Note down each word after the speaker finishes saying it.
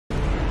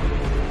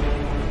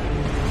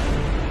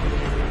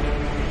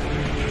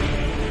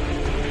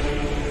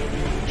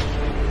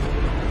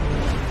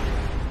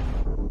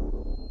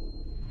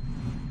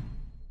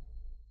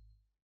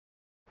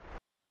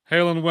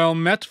Hail and well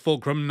met,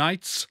 Fulcrum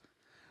Knights.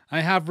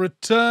 I have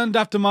returned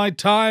after my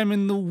time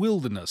in the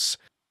wilderness.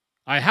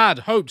 I had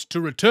hoped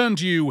to return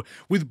to you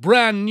with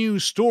brand new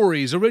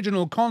stories,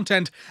 original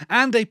content,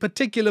 and a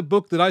particular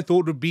book that I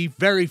thought would be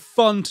very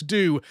fun to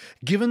do,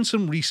 given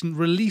some recent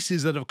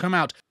releases that have come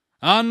out.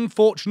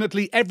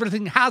 Unfortunately,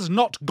 everything has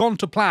not gone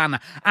to plan,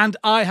 and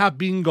I have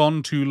been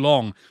gone too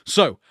long.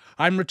 So,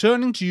 I'm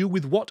returning to you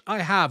with what I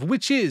have,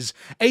 which is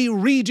a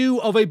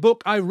redo of a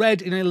book I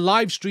read in a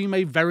live stream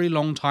a very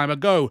long time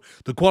ago.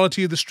 The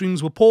quality of the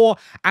streams were poor,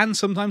 and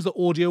sometimes the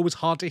audio was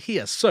hard to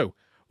hear, so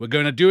we're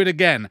going to do it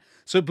again.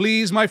 So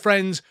please, my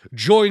friends,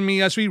 join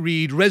me as we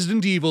read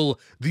Resident Evil: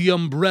 The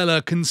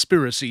Umbrella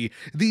Conspiracy,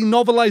 the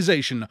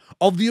novelization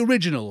of the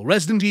original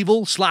Resident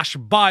Evil /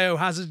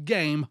 Biohazard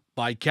game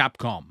by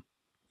Capcom.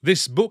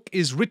 This book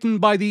is written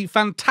by the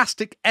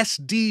fantastic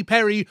S.D.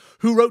 Perry,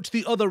 who wrote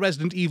the other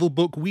Resident Evil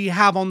book we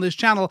have on this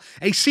channel,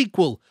 a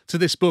sequel to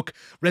this book,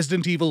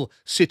 Resident Evil: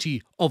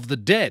 City of the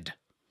Dead.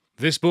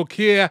 This book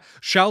here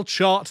shall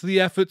chart the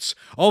efforts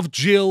of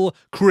Jill,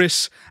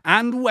 Chris,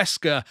 and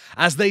Wesker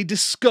as they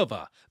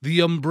discover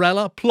the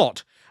Umbrella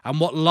plot and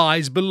what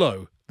lies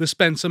below the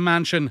Spencer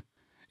Mansion.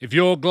 If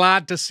you're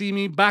glad to see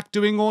me back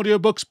doing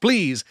audiobooks,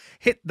 please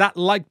hit that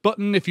like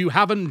button. If you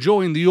haven't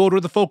joined the Order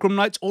of the Fulcrum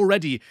Knights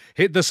already,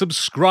 hit the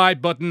subscribe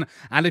button.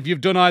 And if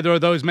you've done either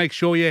of those, make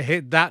sure you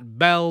hit that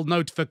bell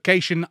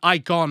notification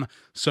icon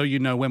so you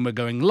know when we're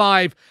going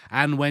live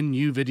and when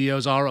new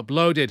videos are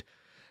uploaded.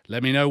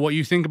 Let me know what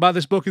you think about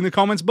this book in the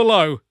comments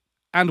below,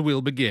 and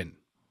we'll begin.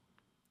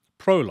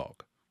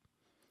 Prologue.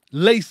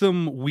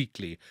 Latham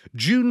Weekly,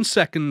 June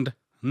 2nd,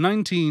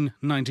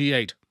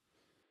 1998.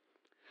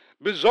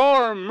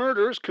 Bizarre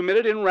murders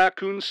committed in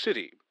Raccoon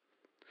City.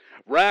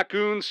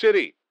 Raccoon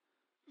City.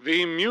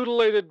 The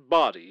mutilated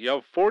body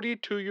of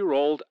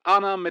 42-year-old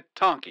Anna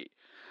Mitaki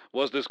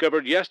was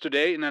discovered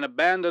yesterday in an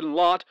abandoned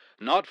lot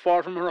not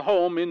far from her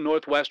home in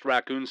northwest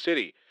Raccoon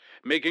City,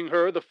 making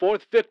her the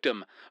fourth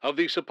victim of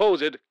the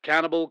supposed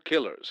cannibal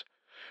killers,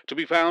 to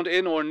be found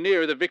in or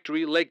near the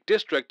Victory Lake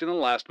district in the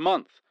last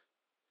month.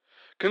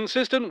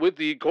 Consistent with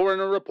the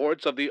coroner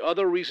reports of the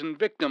other recent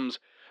victims,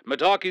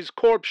 Mitaki's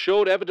corpse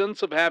showed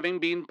evidence of having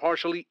been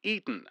partially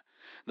eaten,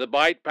 the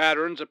bite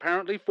patterns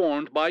apparently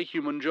formed by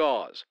human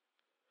jaws.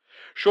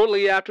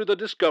 Shortly after the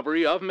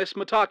discovery of Miss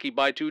Mitaki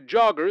by two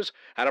joggers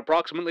at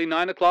approximately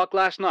 9 o'clock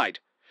last night,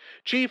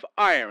 Chief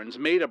Irons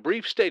made a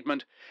brief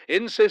statement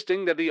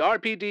insisting that the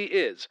RPD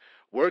is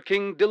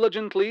working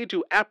diligently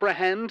to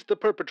apprehend the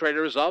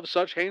perpetrators of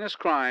such heinous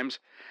crimes,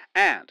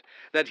 and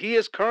that he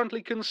is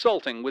currently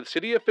consulting with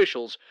city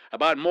officials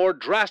about more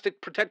drastic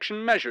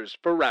protection measures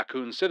for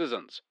Raccoon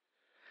citizens.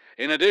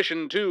 In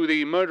addition to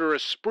the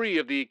murderous spree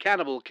of the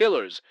cannibal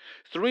killers,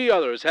 3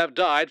 others have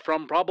died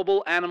from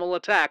probable animal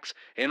attacks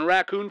in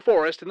Raccoon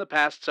Forest in the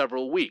past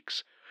several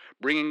weeks,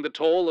 bringing the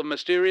toll of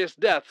mysterious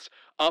deaths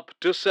up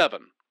to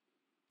 7.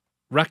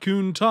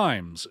 Raccoon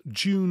Times,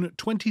 June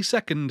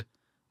 22nd,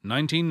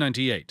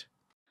 1998.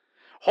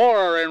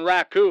 Horror in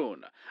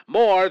Raccoon.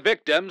 More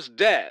victims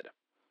dead.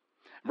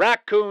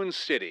 Raccoon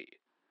City.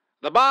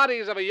 The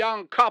bodies of a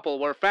young couple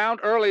were found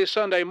early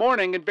Sunday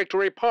morning in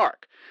Victory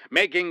Park,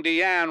 making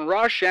Deanne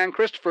Rush and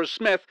Christopher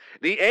Smith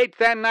the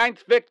 8th and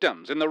 9th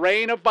victims in the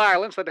reign of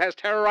violence that has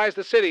terrorized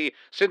the city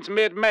since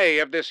mid-May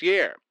of this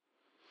year.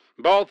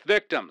 Both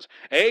victims,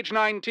 age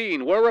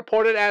 19, were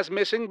reported as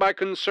missing by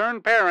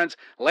concerned parents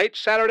late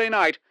Saturday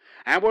night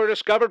and were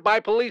discovered by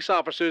police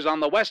officers on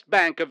the west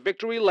bank of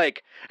Victory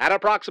Lake at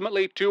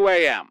approximately 2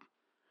 a.m.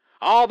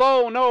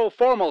 Although no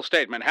formal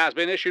statement has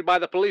been issued by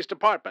the police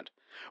department,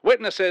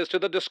 witnesses to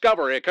the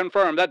discovery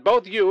confirmed that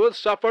both youths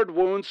suffered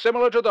wounds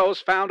similar to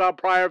those found on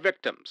prior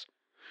victims.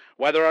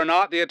 Whether or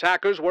not the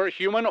attackers were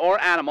human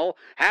or animal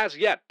has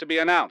yet to be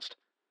announced.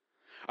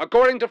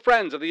 According to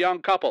friends of the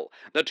young couple,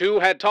 the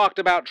two had talked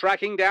about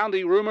tracking down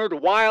the rumored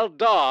wild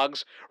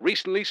dogs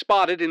recently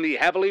spotted in the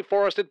heavily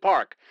forested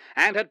park,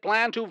 and had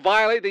planned to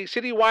violate the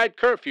citywide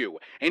curfew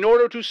in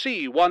order to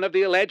see one of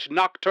the alleged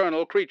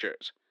nocturnal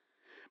creatures.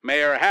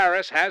 Mayor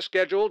Harris has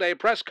scheduled a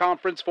press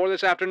conference for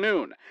this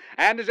afternoon,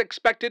 and is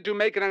expected to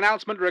make an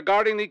announcement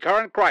regarding the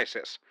current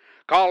crisis,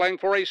 calling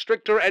for a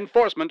stricter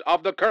enforcement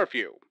of the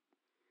curfew.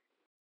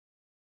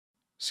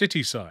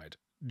 Cityside,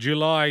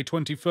 July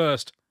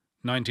 21st,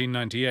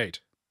 1998.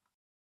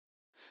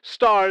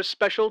 STARS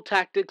Special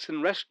Tactics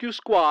and Rescue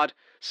Squad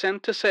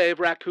sent to save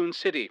Raccoon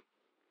City.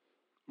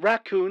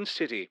 Raccoon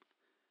City.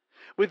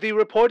 With the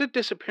reported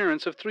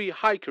disappearance of 3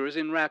 hikers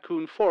in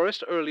Raccoon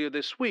Forest earlier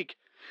this week,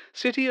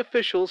 city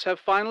officials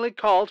have finally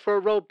called for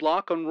a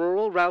roadblock on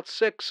rural Route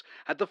 6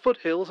 at the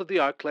foothills of the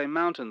Arklay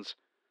Mountains.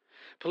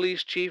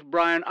 Police Chief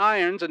Brian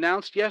Irons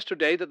announced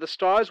yesterday that the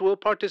STARS will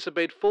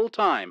participate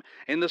full-time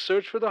in the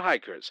search for the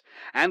hikers,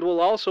 and will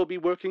also be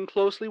working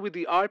closely with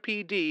the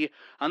RPD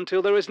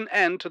until there is an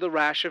end to the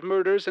rash of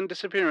murders and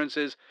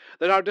disappearances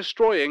that are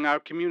destroying our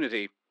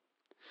community.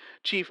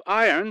 Chief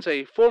Irons,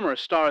 a former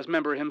STARS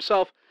member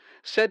himself,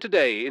 said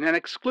today in an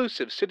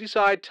exclusive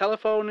Cityside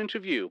telephone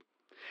interview,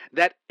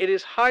 that it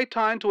is high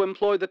time to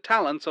employ the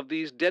talents of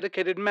these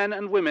dedicated men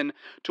and women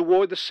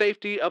toward the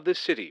safety of this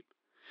city.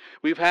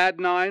 We've had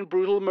 9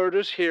 brutal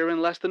murders here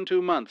in less than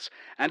 2 months,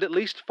 and at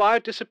least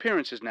 5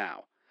 disappearances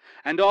now.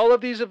 And all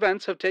of these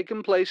events have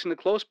taken place in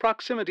close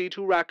proximity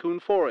to Raccoon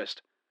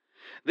Forest.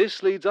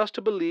 This leads us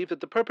to believe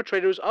that the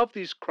perpetrators of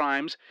these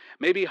crimes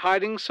may be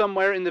hiding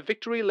somewhere in the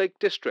Victory Lake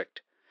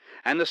district,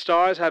 and the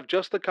Stars have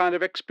just the kind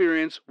of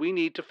experience we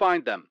need to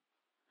find them.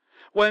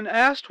 When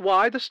asked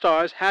why the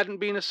Stars hadn't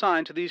been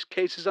assigned to these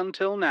cases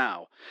until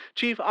now,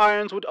 Chief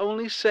Irons would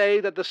only say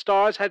that the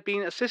Stars had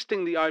been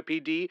assisting the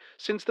RPD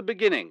since the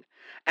beginning,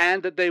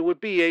 and that they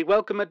would be a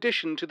welcome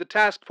addition to the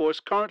task force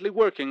currently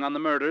working on the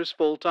murders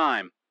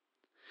full-time.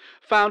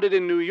 Founded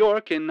in New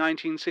York in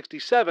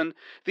 1967,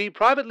 the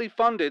privately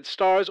funded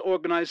STARS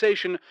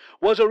organization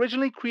was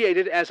originally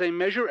created as a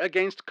measure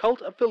against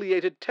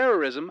cult-affiliated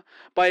terrorism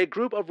by a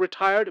group of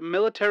retired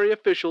military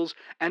officials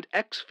and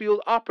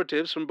ex-field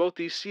operatives from both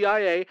the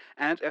CIA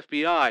and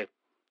FBI.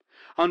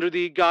 Under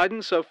the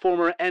guidance of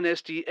former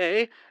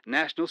NSDA,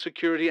 National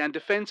Security and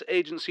Defense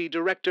Agency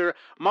Director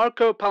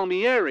Marco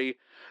Palmieri,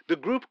 the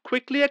group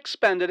quickly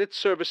expanded its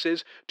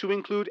services to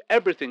include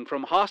everything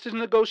from hostage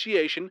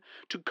negotiation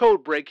to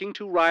code breaking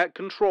to riot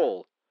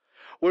control.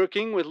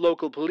 Working with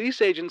local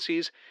police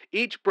agencies,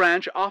 each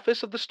branch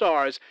office of the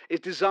STARS is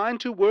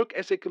designed to work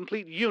as a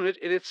complete unit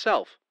in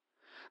itself.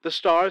 The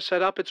STARS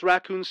set up its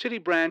Raccoon City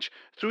branch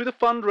through the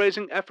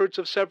fundraising efforts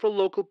of several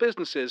local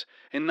businesses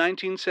in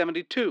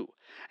 1972,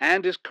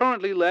 and is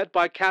currently led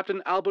by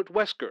Captain Albert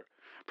Wesker,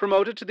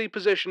 promoted to the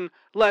position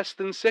less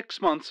than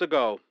 6 months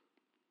ago.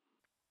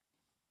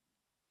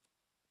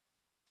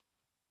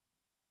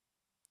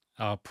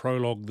 Our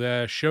prologue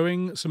there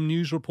showing some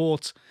news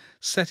reports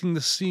setting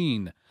the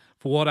scene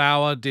for what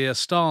our dear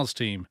Stars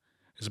team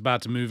is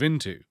about to move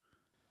into.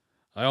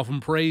 I often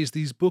praise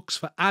these books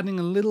for adding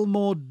a little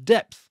more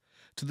depth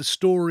to the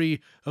story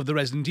of the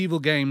Resident Evil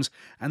games,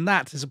 and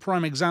that is a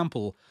prime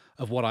example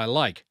of what I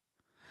like.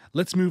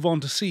 Let's move on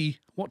to see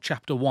what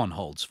Chapter 1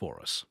 holds for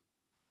us.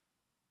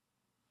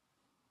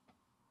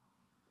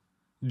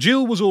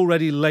 Jill was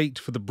already late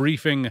for the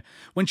briefing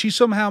when she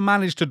somehow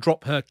managed to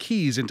drop her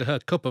keys into her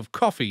cup of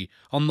coffee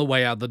on the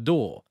way out the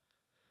door.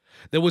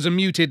 There was a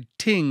muted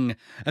ting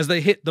as they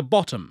hit the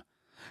bottom,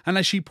 and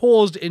as she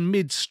paused in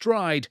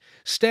mid-stride,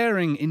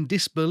 staring in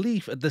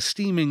disbelief at the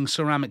steaming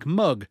ceramic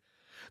mug,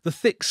 the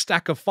thick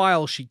stack of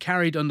files she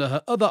carried under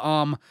her other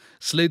arm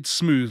slid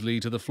smoothly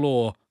to the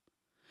floor.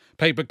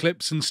 Paper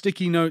clips and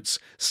sticky notes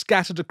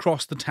scattered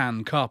across the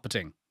tan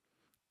carpeting.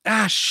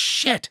 Ah,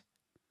 shit!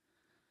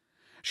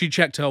 She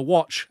checked her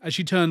watch as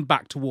she turned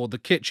back toward the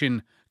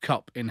kitchen,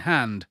 cup in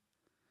hand.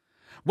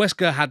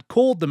 Wesker had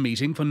called the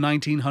meeting for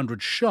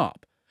 1900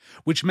 sharp,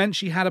 which meant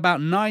she had about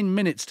 9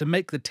 minutes to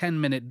make the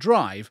 10-minute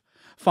drive,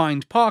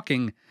 find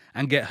parking,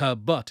 and get her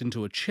butt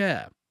into a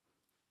chair.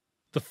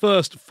 The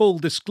first full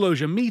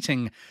disclosure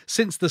meeting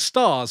since the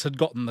Stars had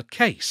gotten the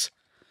case.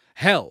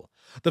 Hell,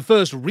 the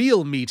first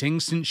real meeting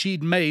since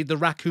she'd made the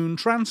Raccoon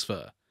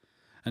transfer.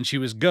 And she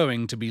was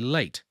going to be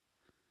late.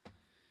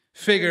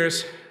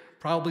 Figures.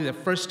 Probably the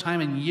first time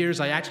in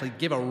years I actually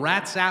give a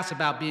rat's ass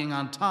about being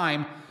on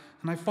time,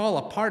 and I fall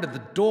apart at the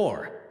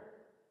door.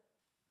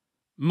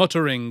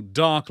 Muttering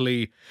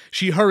darkly,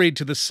 she hurried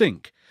to the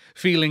sink,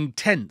 feeling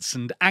tense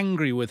and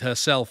angry with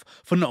herself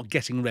for not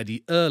getting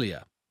ready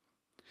earlier.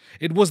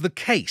 It was the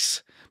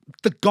case.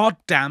 The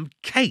goddamn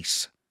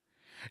case.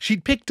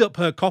 She'd picked up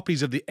her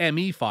copies of the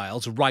ME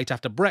files right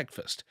after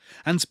breakfast,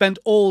 and spent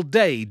all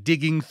day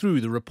digging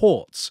through the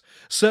reports,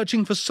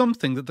 searching for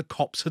something that the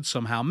cops had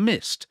somehow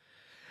missed,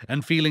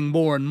 and feeling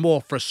more and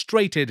more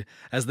frustrated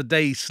as the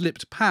day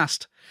slipped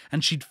past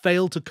and she'd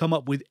failed to come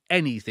up with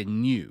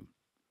anything new.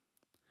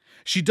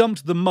 She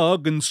dumped the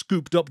mug and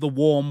scooped up the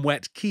warm,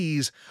 wet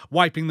keys,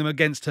 wiping them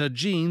against her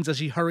jeans as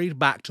she hurried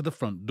back to the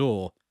front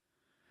door.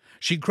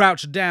 She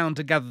crouched down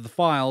to gather the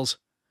files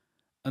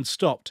and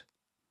stopped,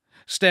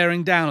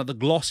 staring down at the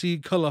glossy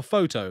colour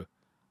photo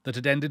that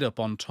had ended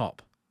up on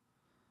top.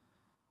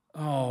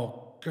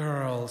 Oh,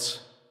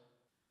 girls.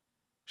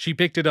 She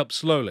picked it up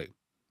slowly,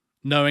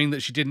 knowing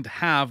that she didn't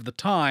have the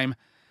time,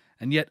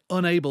 and yet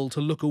unable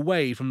to look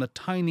away from the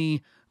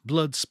tiny,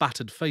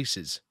 blood-spattered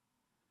faces.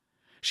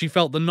 She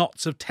felt the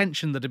knots of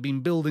tension that had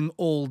been building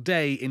all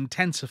day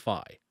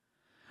intensify,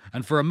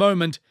 and for a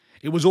moment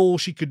it was all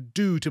she could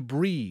do to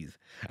breathe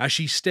as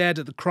she stared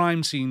at the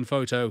crime scene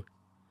photo.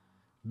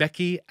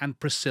 Becky and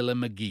Priscilla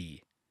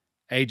McGee,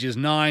 ages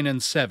 9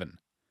 and 7.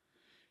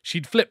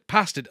 She'd flipped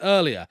past it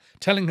earlier,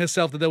 telling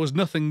herself that there was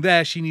nothing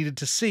there she needed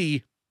to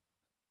see.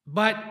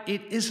 But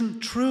it isn't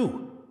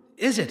true,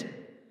 is it?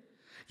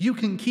 You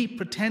can keep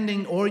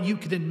pretending or you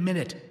can admit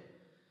it.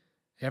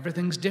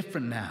 Everything's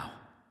different now.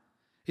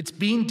 It's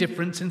been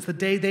different since the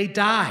day they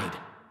died.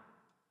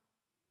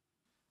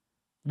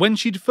 When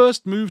she'd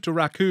first moved to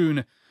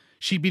Raccoon,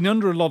 she'd been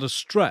under a lot of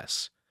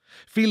stress,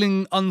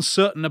 feeling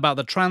uncertain about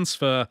the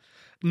transfer,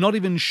 not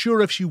even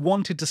sure if she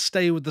wanted to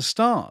stay with the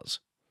Stars.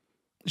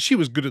 She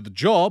was good at the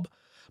job,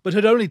 but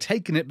had only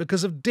taken it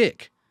because of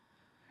Dick.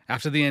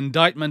 After the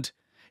indictment,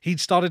 He'd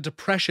started to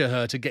pressure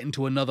her to get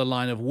into another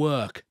line of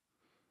work.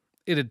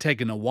 It had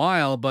taken a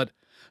while, but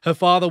her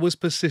father was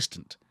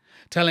persistent,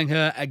 telling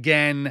her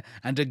again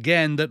and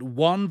again that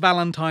one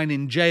Valentine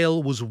in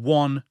jail was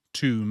one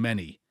too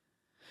many,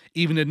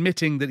 even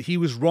admitting that he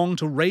was wrong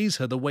to raise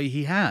her the way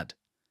he had.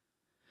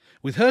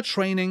 With her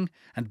training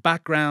and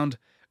background,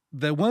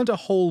 there weren't a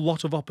whole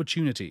lot of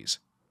opportunities.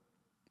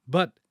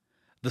 But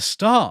the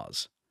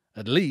stars,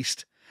 at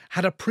least,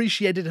 had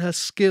appreciated her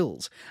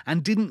skills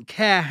and didn't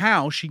care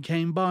how she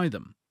came by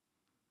them.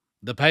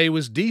 The pay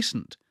was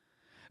decent.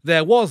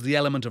 There was the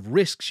element of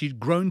risk she'd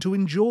grown to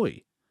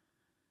enjoy.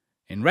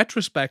 In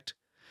retrospect,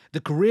 the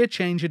career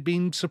change had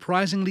been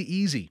surprisingly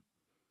easy.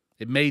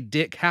 It made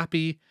Dick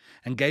happy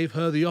and gave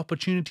her the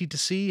opportunity to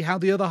see how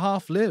the other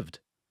half lived.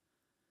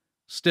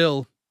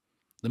 Still,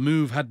 the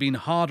move had been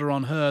harder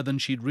on her than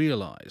she'd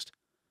realized.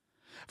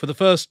 For the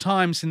first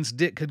time since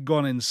Dick had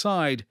gone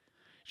inside,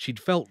 she'd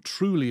felt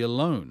truly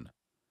alone.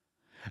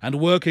 And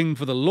working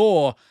for the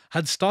law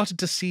had started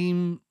to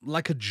seem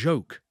like a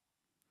joke.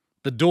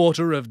 The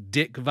daughter of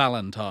Dick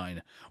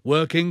Valentine,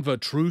 working for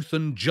truth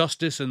and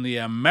justice in the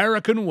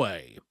American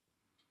way.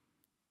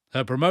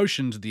 Her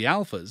promotion to the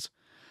Alphas,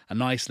 a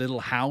nice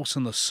little house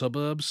in the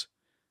suburbs,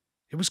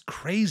 it was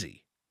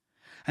crazy.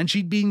 And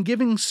she'd been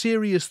giving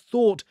serious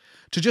thought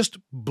to just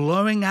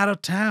blowing out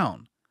of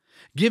town,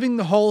 giving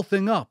the whole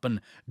thing up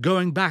and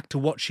going back to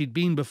what she'd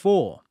been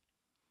before.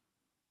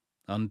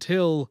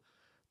 Until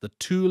the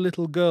two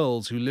little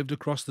girls who lived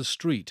across the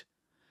street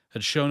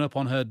had shown up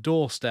on her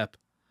doorstep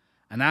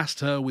and asked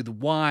her with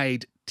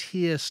wide,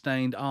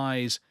 tear-stained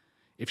eyes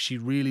if she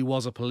really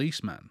was a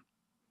policeman.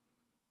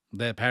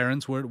 Their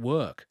parents were at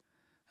work,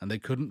 and they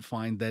couldn't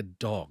find their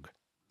dog.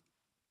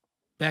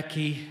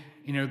 Becky,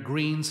 in her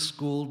green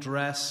school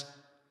dress,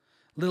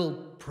 little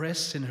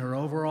Pris in her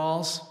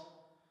overalls,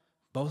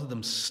 both of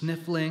them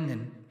sniffling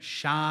and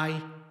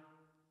shy.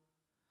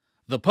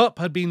 The pup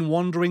had been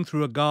wandering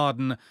through a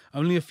garden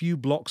only a few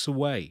blocks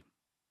away.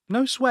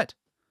 No sweat.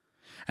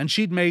 And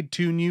she'd made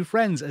 2 new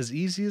friends as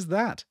easy as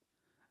that.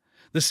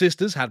 The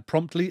sisters had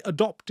promptly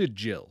adopted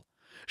Jill,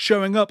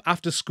 showing up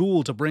after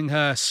school to bring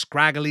her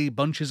scraggly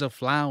bunches of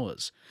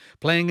flowers,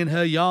 playing in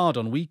her yard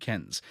on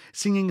weekends,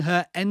 singing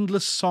her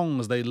endless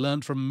songs they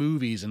learnt from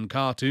movies and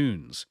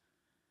cartoons.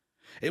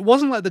 It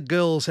wasn't like the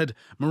girls had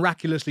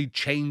miraculously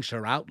changed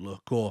her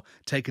outlook or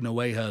taken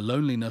away her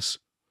loneliness,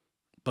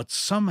 but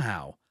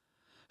somehow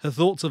her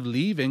thoughts of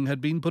leaving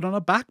had been put on a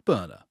back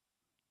burner,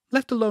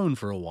 left alone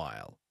for a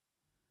while.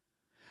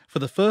 For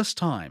the first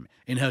time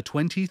in her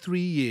 23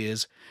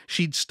 years,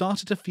 she'd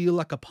started to feel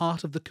like a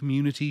part of the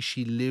community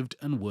she lived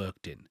and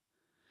worked in.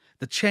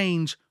 The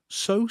change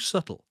so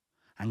subtle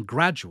and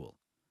gradual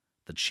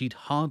that she'd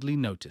hardly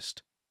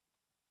noticed.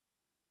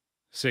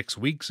 6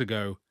 weeks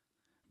ago,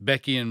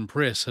 Becky and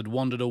Pris had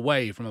wandered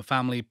away from a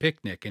family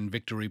picnic in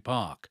Victory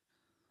Park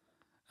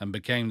and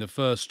became the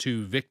first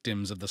 2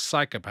 victims of the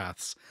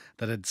psychopaths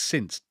that had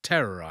since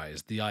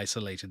terrorized the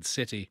isolated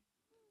city.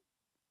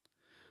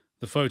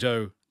 The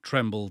photo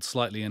trembled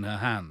slightly in her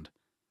hand,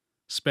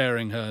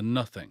 sparing her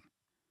nothing.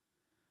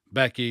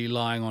 Becky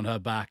lying on her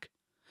back,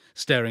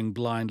 staring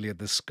blindly at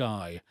the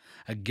sky,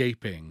 a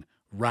gaping,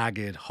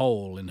 ragged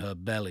hole in her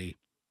belly.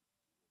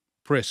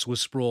 Pris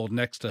was sprawled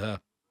next to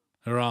her,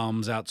 her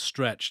arms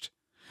outstretched,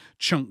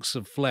 chunks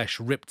of flesh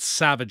ripped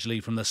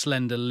savagely from the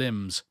slender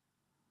limbs.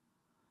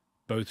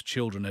 Both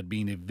children had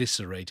been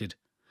eviscerated,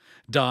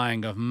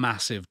 dying of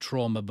massive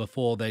trauma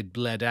before they'd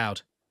bled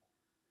out.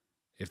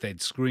 If they'd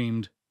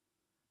screamed,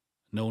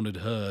 no one had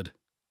heard.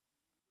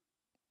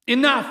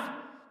 Enough!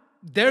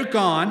 They're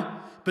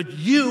gone, but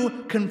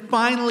you can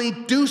finally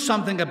do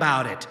something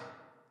about it.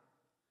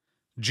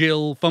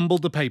 Jill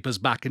fumbled the papers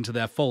back into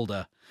their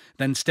folder,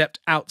 then stepped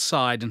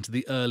outside into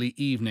the early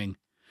evening,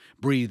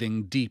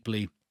 breathing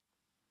deeply.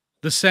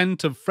 The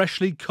scent of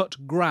freshly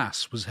cut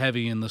grass was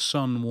heavy in the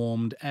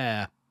sun-warmed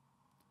air.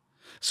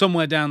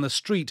 Somewhere down the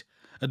street,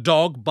 a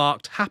dog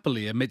barked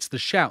happily amidst the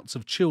shouts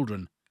of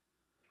children.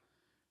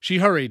 She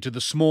hurried to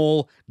the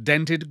small,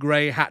 dented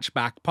grey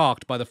hatchback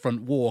parked by the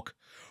front walk,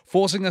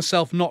 forcing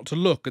herself not to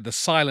look at the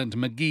silent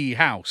McGee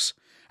house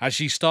as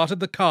she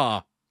started the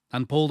car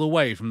and pulled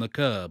away from the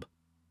curb.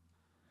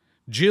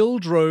 Jill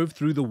drove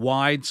through the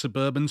wide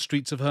suburban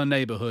streets of her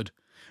neighbourhood,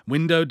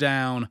 window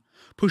down,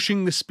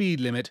 pushing the speed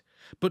limit,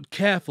 but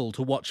careful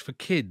to watch for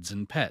kids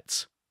and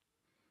pets.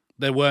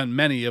 There weren't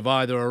many of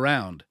either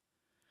around.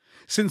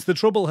 Since the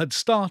trouble had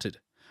started,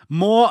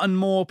 more and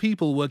more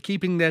people were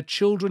keeping their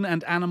children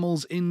and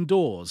animals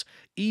indoors,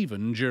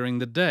 even during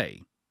the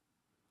day.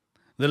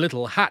 The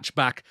little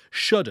hatchback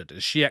shuddered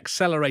as she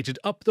accelerated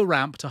up the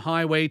ramp to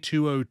Highway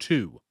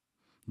 202,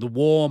 the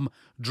warm,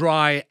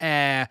 dry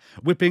air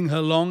whipping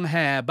her long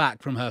hair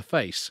back from her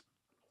face.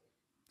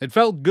 It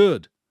felt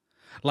good,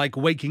 like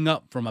waking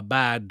up from a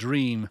bad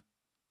dream.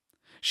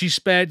 She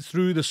sped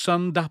through the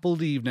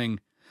sun-dappled evening,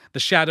 the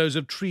shadows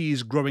of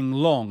trees growing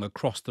long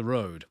across the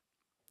road.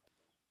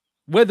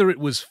 Whether it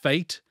was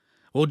fate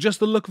or just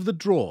the luck of the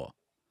draw,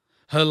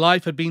 her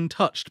life had been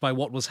touched by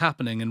what was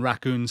happening in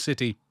Raccoon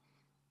City.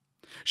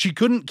 She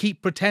couldn't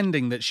keep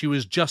pretending that she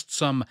was just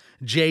some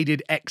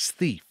jaded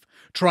ex-thief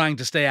trying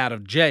to stay out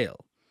of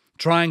jail,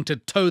 trying to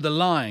toe the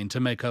line to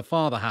make her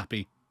father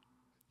happy.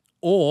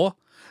 Or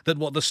that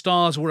what the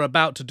stars were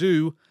about to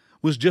do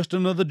was just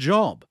another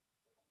job.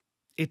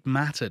 It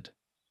mattered.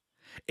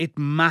 It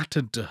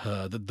mattered to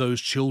her that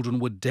those children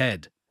were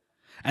dead,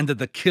 and that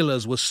the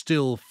killers were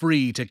still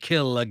free to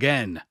kill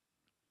again.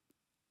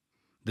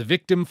 The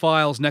victim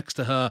files next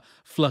to her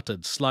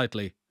fluttered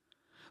slightly,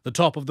 the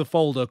top of the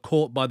folder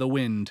caught by the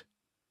wind.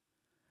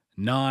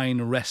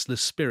 9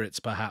 restless spirits,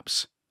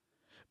 perhaps,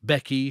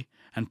 Becky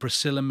and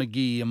Priscilla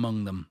McGee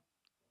among them.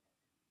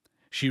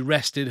 She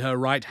rested her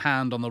right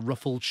hand on the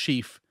ruffled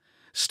sheaf,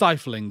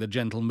 stifling the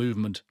gentle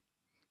movement,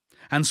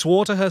 and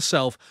swore to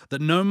herself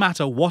that no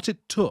matter what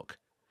it took,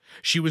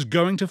 she was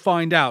going to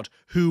find out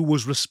who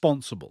was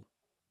responsible.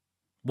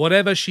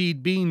 Whatever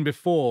she'd been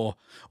before,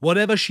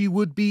 whatever she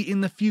would be in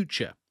the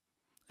future,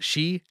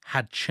 she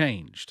had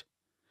changed,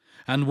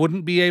 and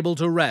wouldn't be able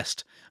to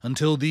rest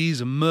until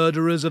these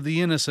murderers of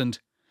the innocent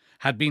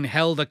had been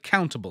held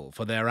accountable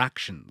for their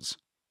actions.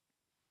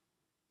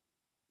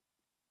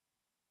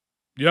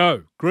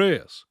 Yo,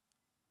 Chris.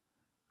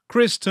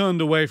 Chris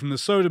turned away from the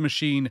soda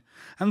machine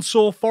and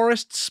saw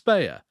Forrest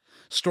Speyer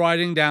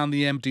striding down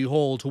the empty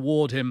hall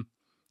toward him,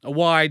 a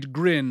wide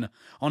grin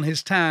on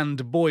his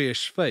tanned,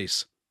 boyish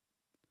face.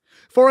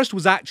 Forrest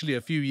was actually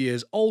a few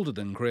years older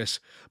than Chris,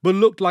 but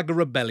looked like a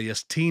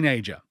rebellious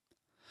teenager.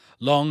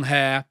 Long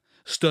hair,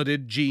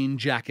 studded jean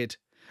jacket,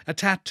 a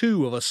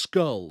tattoo of a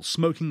skull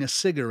smoking a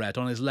cigarette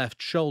on his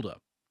left shoulder.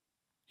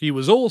 He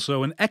was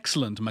also an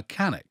excellent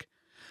mechanic,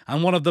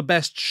 and one of the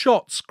best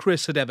shots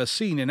Chris had ever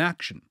seen in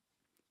action.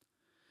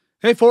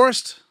 "Hey,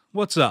 Forrest,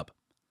 what's up?"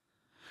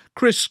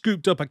 Chris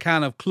scooped up a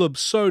can of club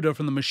soda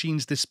from the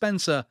machine's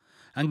dispenser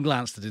and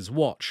glanced at his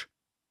watch.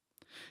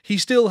 He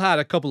still had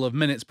a couple of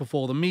minutes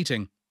before the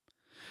meeting.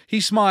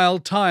 He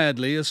smiled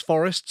tiredly as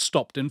Forrest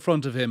stopped in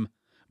front of him,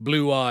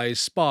 blue eyes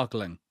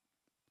sparkling.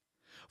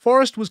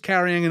 Forrest was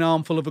carrying an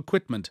armful of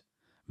equipment,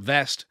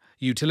 vest,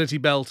 utility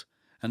belt,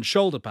 and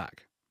shoulder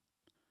pack.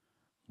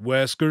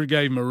 Wesker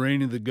gave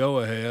Marini the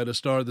go-ahead to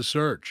start the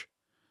search.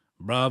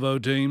 Bravo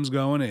team's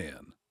going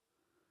in.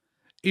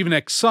 Even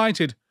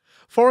excited,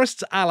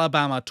 Forrest's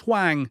Alabama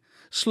twang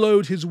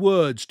slowed his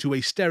words to a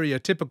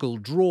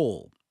stereotypical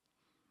drawl.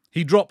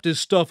 He dropped his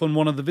stuff on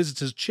one of the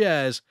visitors'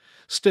 chairs,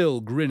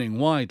 still grinning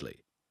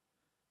widely.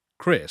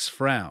 Chris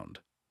frowned.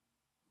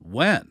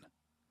 "When?"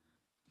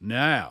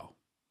 "Now,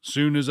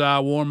 soon as I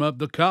warm up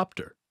the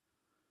copter."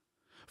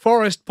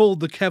 Forrest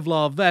pulled the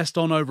Kevlar vest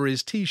on over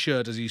his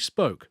t-shirt as he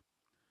spoke.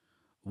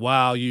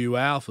 "While you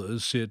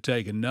alphas sit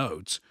taking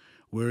notes,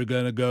 we're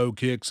gonna go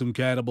kick some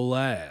cannibal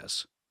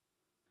ass."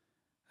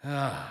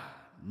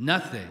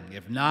 Nothing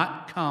if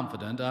not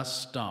confident us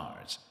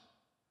stars.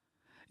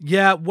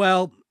 "Yeah,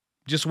 well,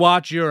 just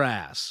watch your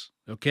ass,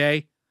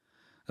 okay?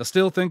 I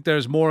still think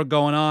there's more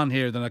going on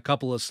here than a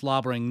couple of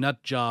slobbering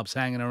nut jobs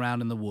hanging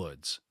around in the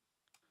woods."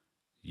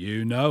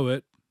 "You know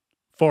it."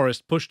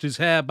 Forrest pushed his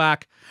hair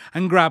back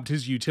and grabbed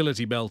his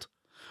utility belt,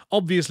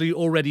 obviously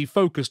already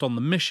focused on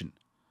the mission.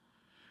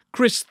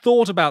 Chris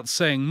thought about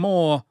saying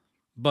more,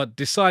 but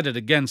decided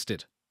against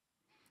it.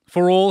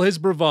 For all his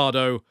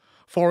bravado,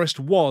 Forrest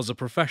was a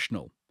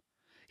professional.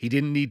 He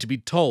didn't need to be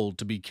told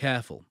to be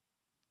careful.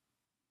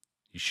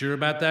 "You sure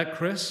about that,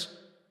 Chris?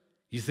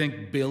 You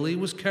think Billy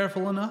was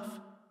careful enough?"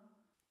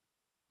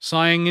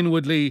 Sighing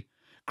inwardly,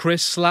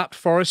 Chris slapped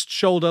Forrest's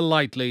shoulder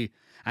lightly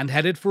and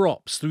headed for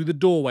ops through the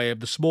doorway of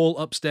the small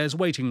upstairs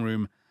waiting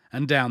room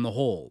and down the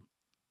hall.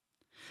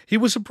 He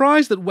was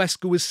surprised that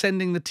Wesker was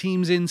sending the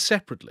teams in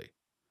separately.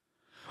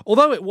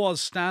 Although it was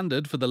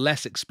standard for the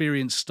less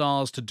experienced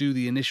stars to do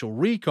the initial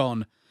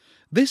recon,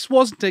 this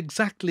wasn't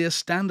exactly a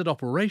standard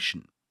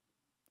operation.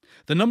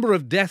 The number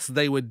of deaths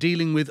they were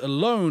dealing with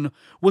alone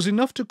was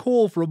enough to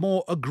call for a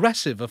more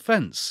aggressive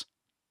offense.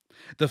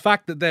 The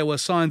fact that there were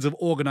signs of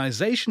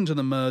organization to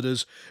the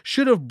murders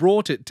should have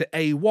brought it to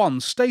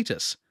A1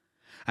 status,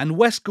 and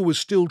Wesker was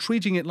still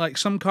treating it like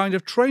some kind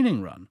of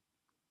training run.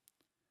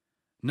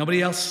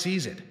 Nobody else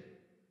sees it.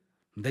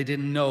 They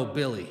didn't know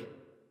Billy.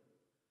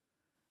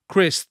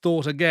 Chris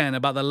thought again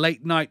about the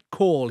late-night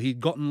call he'd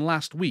gotten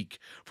last week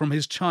from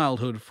his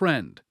childhood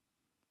friend.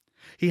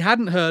 He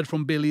hadn't heard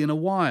from Billy in a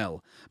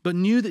while, but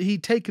knew that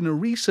he'd taken a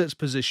research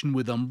position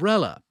with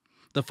Umbrella,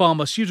 the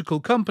pharmaceutical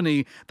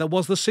company that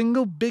was the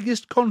single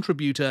biggest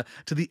contributor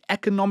to the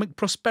economic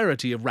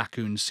prosperity of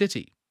Raccoon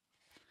City.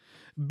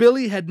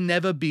 Billy had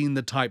never been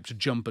the type to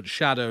jump at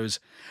shadows,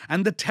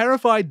 and the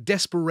terrified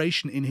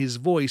desperation in his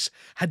voice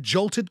had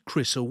jolted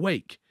Chris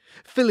awake,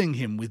 filling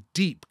him with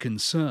deep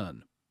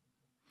concern.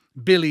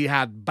 Billy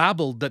had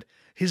babbled that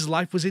his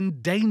life was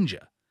in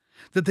danger,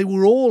 that they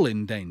were all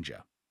in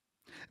danger,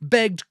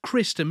 begged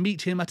Chris to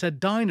meet him at a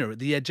diner at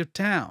the edge of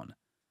town,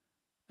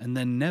 and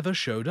then never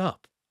showed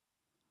up.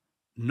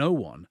 No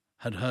one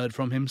had heard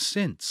from him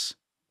since.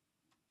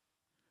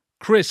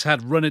 Chris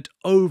had run it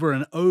over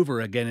and over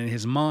again in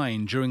his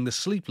mind during the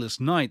sleepless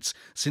nights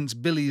since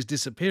Billy's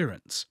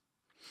disappearance.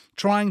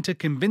 trying to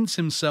convince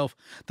himself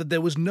that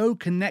there was no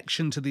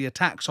connection to the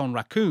attacks on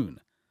Raccoon,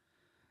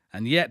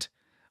 and yet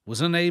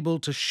was unable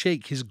to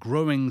shake his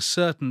growing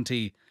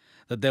certainty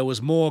that there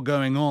was more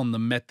going on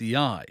than met the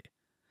eye,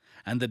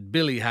 and that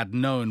Billy had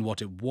known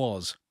what it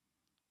was.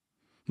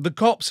 The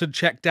cops had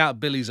checked out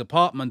Billy's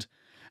apartment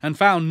and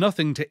found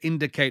nothing to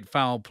indicate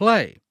foul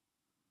play,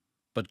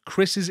 but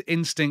Chris's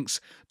instincts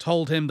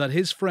told him that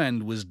his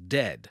friend was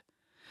dead,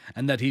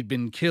 and that he'd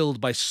been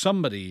killed by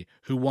somebody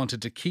who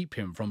wanted to keep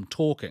him from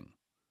talking.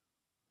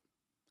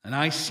 And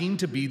I seem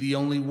to be the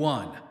only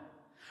one.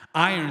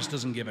 Irons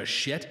doesn't give a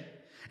shit,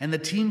 and the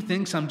team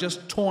thinks I'm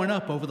just torn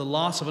up over the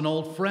loss of an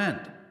old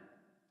friend.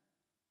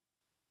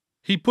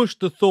 He pushed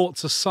the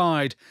thoughts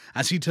aside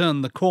as he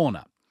turned the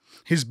corner,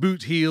 his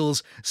boot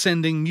heels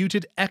sending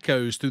muted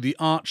echoes through the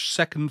arched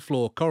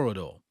second-floor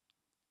corridor.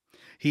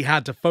 He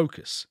had to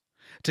focus,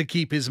 to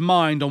keep his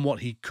mind on what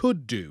he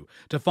could do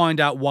to find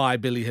out why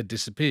Billy had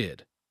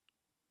disappeared.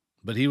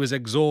 But he was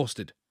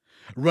exhausted,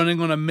 running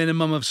on a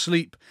minimum of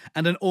sleep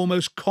and an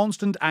almost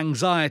constant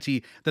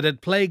anxiety that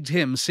had plagued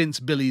him since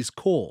Billy's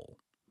call.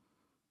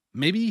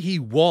 Maybe he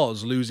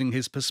was losing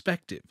his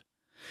perspective,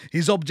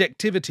 his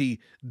objectivity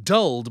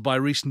dulled by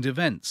recent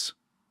events.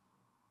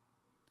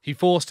 He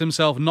forced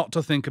himself not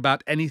to think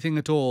about anything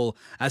at all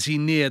as he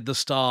neared the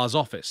Star's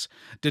office,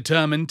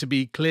 determined to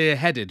be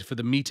clear-headed for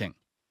the meeting.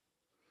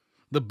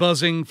 The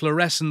buzzing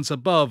fluorescence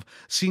above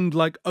seemed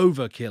like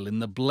overkill in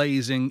the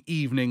blazing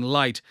evening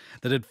light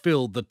that had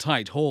filled the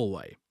tight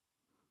hallway.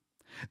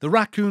 The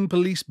Raccoon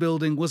Police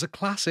Building was a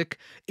classic,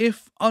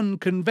 if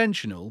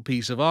unconventional,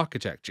 piece of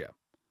architecture.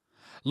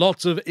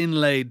 Lots of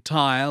inlaid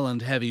tile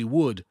and heavy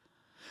wood,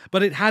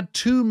 but it had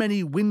too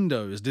many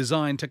windows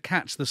designed to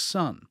catch the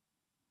sun.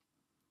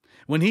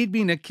 When he'd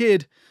been a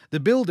kid, the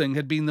building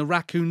had been the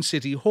Raccoon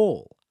City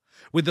Hall.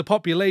 With the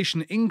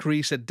population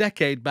increase a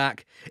decade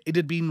back, it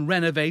had been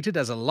renovated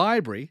as a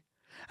library,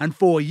 and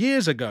 4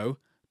 years ago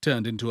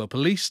turned into a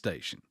police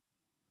station.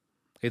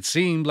 It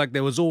seemed like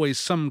there was always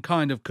some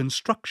kind of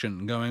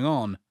construction going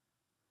on.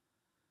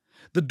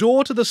 The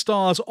door to the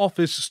Star's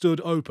office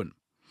stood open,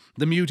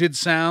 the muted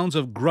sounds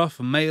of gruff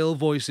male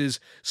voices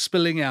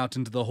spilling out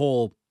into the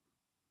hall.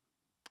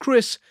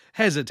 Chris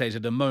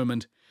hesitated a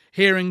moment,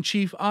 hearing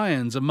Chief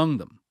Irons among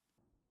them.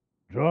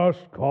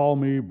 Just call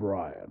me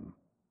Brian.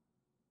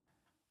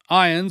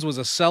 Irons was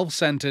a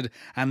self-centered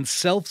and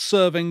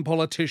self-serving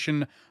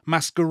politician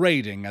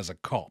masquerading as a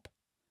cop.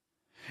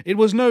 It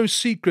was no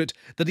secret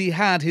that he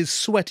had his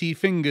sweaty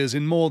fingers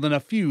in more than a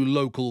few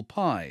local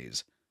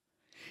pies.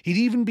 He'd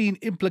even been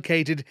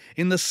implicated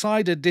in the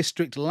Cider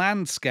District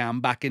land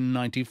scam back in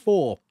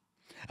 '94,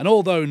 and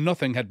although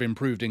nothing had been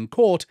proved in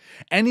court,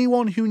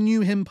 anyone who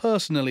knew him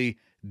personally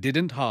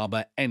didn't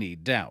harbour any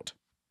doubt.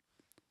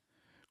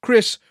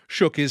 Chris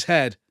shook his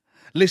head,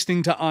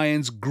 listening to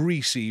Irons'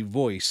 greasy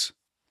voice.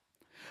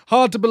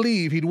 Hard to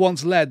believe he'd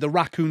once led the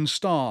Raccoon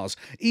Stars,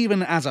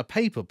 even as a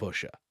paper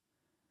pusher.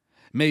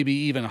 Maybe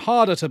even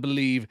harder to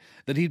believe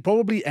that he'd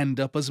probably end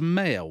up as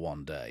mayor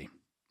one day.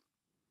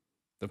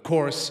 Of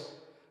course,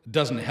 it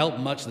doesn't help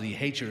much that he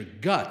hates your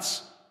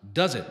guts,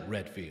 does it,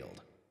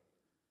 Redfield?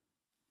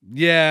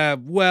 Yeah,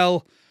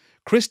 well,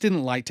 Chris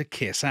didn't like to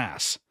kiss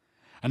ass,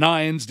 and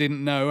Irons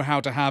didn't know how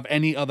to have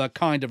any other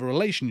kind of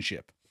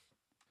relationship.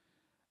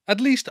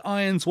 At least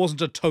Irons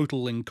wasn't a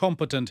total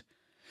incompetent.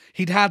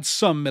 He'd had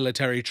some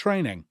military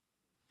training.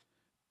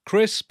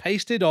 Chris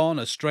pasted on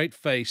a straight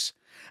face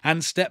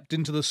and stepped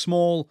into the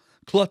small,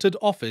 cluttered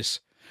office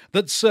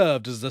that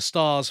served as the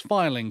Star's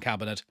filing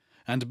cabinet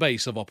and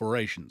base of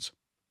operations.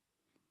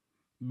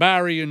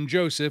 Barry and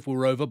Joseph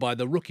were over by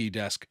the rookie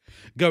desk,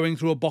 going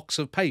through a box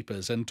of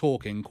papers and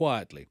talking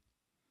quietly.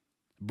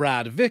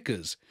 Brad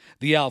Vickers,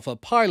 the Alpha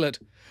pilot,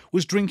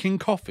 was drinking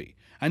coffee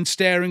and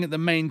staring at the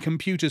main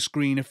computer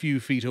screen a few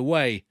feet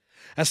away,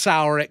 a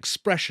sour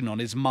expression on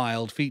his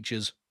mild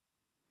features.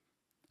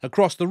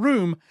 Across the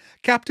room,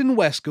 Captain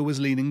Wesker was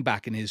leaning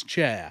back in his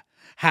chair,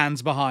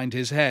 hands behind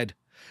his head,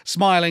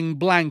 smiling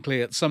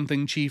blankly at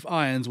something Chief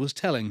Irons was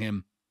telling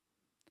him.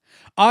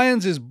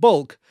 Irons's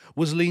bulk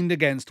was leaned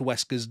against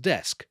Wesker's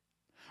desk,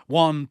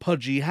 one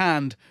pudgy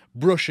hand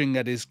brushing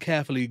at his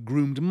carefully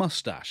groomed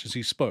mustache as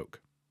he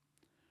spoke.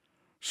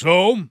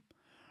 So,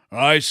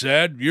 I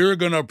said, you're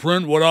going to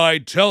print what I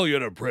tell you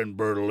to print,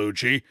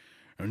 Bertolucci,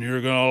 and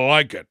you're going to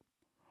like it.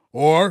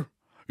 Or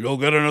you'll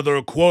get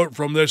another quote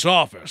from this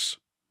office.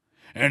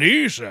 And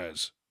he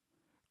says,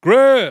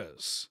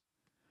 Chris!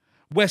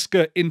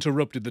 Wesker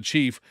interrupted the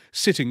chief,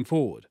 sitting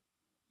forward.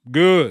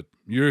 Good,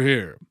 you're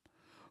here.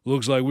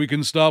 Looks like we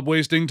can stop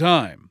wasting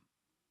time.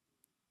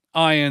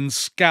 Irons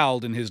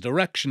scowled in his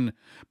direction,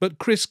 but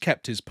Chris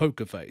kept his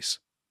poker face.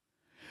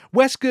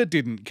 Wesker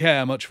didn't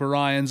care much for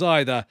Irons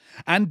either,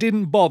 and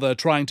didn't bother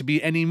trying to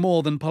be any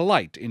more than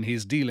polite in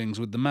his dealings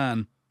with the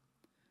man.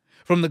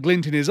 From the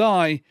glint in his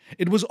eye,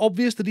 it was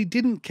obvious that he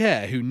didn't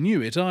care who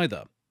knew it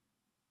either.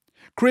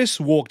 Chris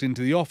walked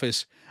into the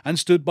office and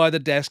stood by the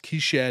desk he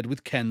shared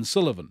with Ken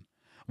Sullivan,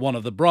 one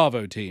of the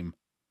Bravo team.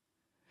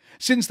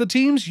 Since the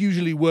teams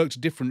usually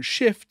worked different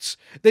shifts,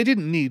 they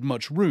didn't need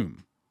much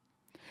room.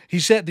 He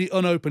set the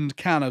unopened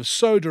can of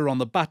soda on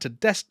the battered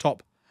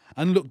desktop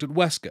and looked at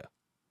Wesker.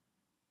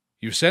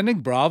 "You sending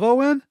Bravo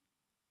in?"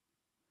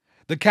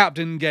 The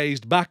captain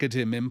gazed back at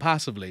him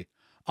impassively,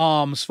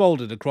 arms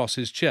folded across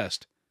his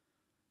chest.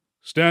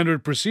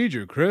 "Standard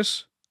procedure,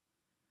 Chris."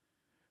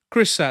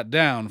 Chris sat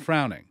down,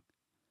 frowning.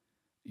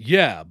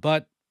 "Yeah,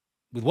 but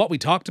with what we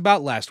talked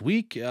about last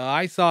week,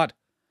 I thought—"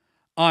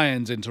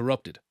 Irons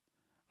interrupted.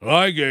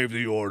 "I gave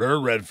the order,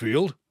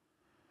 Redfield.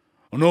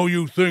 I know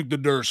you think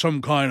that there's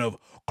some kind of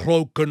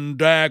cloak and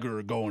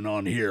dagger going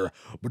on here,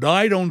 but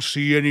I don't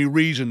see any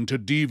reason to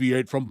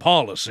deviate from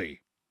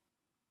policy."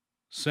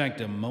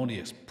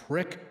 Sanctimonious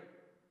prick.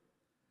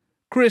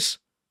 Chris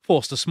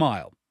forced a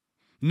smile,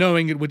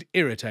 knowing it would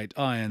irritate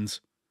Irons.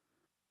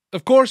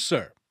 "Of course,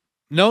 sir.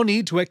 No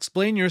need to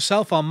explain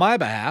yourself on my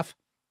behalf."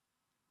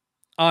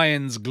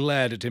 Irons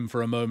glared at him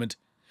for a moment,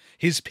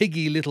 his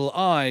piggy little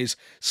eyes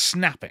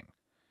snapping.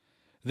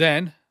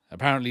 Then,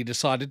 apparently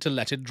decided to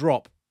let it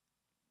drop.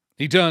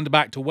 He turned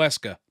back to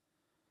Wesker.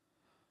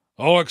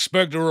 "I'll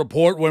expect a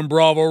report when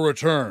Bravo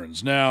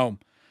returns. Now,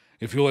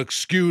 if you'll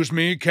excuse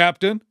me,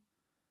 Captain."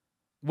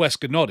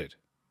 Wesker nodded.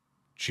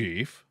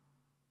 "Chief?"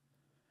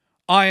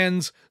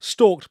 Irons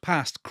stalked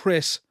past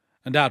Chris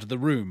and out of the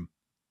room.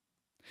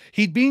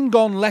 He'd been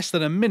gone less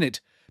than a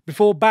minute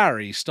before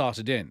Barry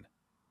started in.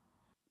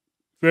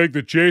 "Think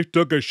the chief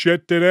took a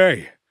shit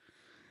today?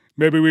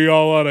 Maybe we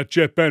all ought to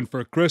chip in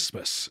for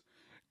Christmas.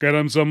 Get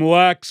him some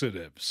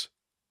laxatives."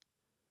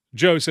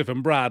 Joseph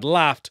and Brad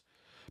laughed,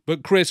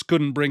 but Chris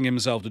couldn't bring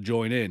himself to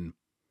join in.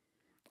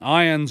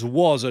 Irons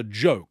was a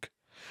joke,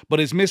 but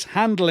his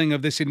mishandling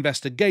of this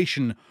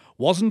investigation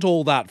wasn't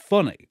all that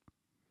funny.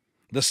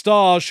 The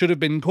stars should have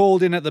been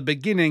called in at the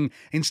beginning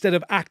instead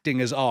of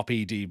acting as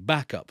RPD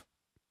backup.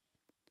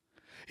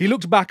 He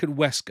looked back at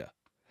Wesker,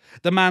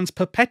 the man's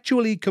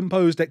perpetually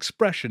composed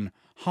expression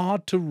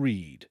hard to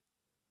read.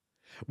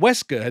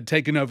 Wesker had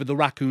taken over the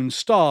Raccoon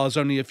Stars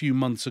only a few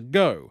months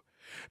ago,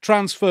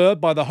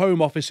 transferred by the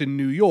Home Office in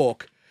New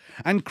York,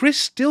 and Chris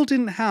still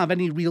didn't have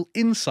any real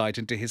insight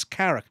into his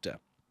character.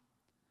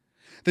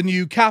 The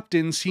new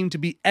captain seemed to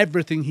be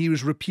everything he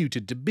was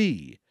reputed to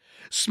be: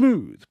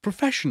 smooth,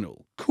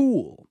 professional,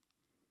 cool.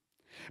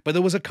 But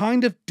there was a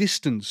kind of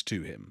distance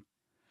to him,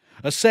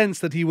 a sense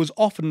that he was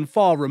often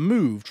far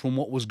removed from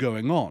what was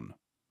going on.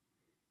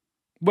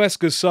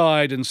 Wesker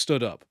sighed and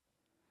stood up.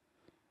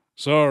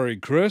 "Sorry,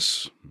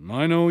 Chris.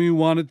 I know you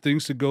wanted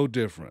things to go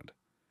different.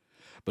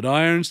 But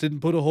Irons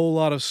didn't put a whole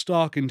lot of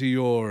stock into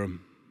your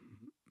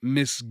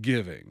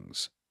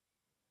misgivings."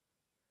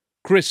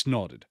 Chris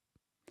nodded.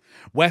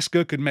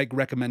 Wesker could make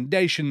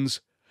recommendations,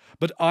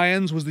 but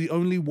Irons was the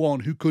only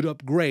one who could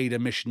upgrade a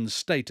mission's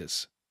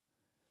status.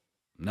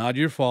 "Not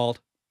your fault."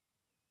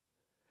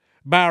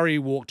 Barry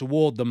walked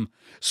toward them,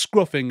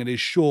 scruffing at his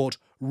short,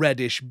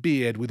 reddish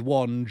beard with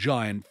one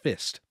giant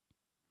fist.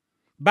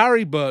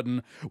 Barry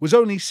Burton was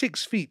only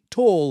 6 feet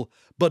tall,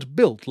 but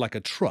built like a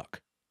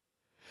truck.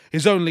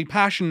 His only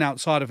passion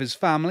outside of his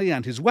family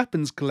and his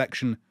weapons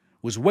collection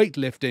was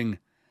weightlifting,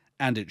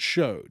 and it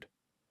showed.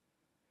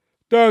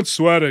 "Don't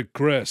sweat it,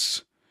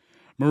 Chris.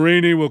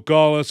 Marini will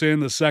call us in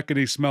the second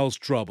he smells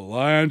trouble.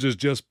 Irons is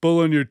just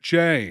pulling your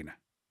chain."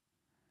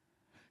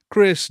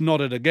 Chris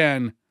nodded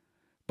again,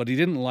 but he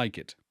didn't like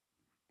it.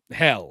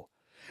 Hell,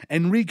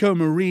 Enrico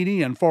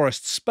Marini and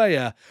Forrest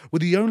Speyer were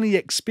the only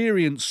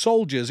experienced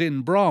soldiers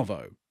in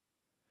Bravo.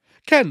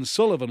 Ken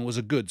Sullivan was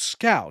a good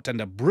scout and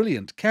a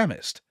brilliant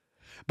chemist,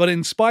 but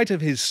in spite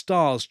of his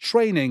STARS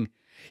training,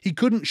 he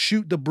couldn't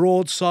shoot the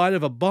broadside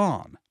of a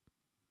barn.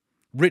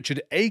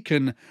 Richard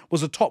Aiken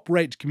was a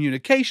top-rate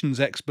communications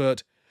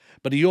expert,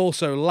 but he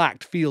also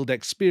lacked field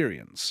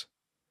experience.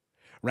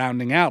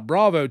 Rounding out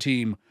Bravo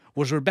team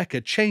was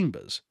Rebecca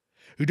Chambers,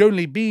 who'd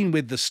only been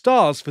with the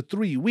STARS for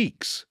 3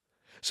 weeks,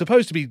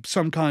 supposed to be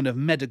some kind of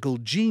medical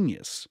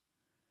genius.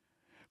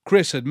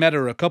 Chris had met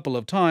her a couple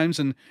of times,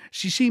 and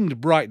she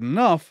seemed bright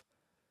enough,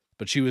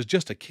 but she was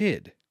just a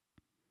kid.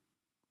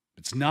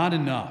 "It's not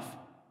enough.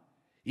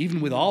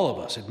 Even with all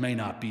of us, it may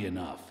not be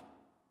enough."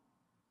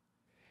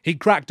 He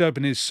cracked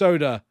open his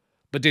soda,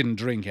 but didn't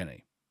drink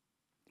any,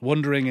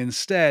 wondering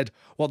instead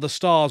what the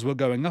stars were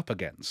going up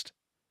against.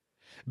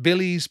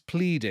 Billy's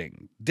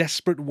pleading,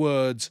 desperate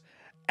words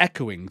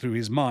echoing through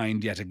his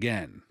mind yet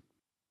again.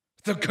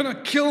 "They're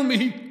gonna kill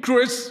me,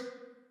 Chris.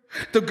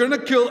 They're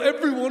gonna kill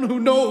everyone who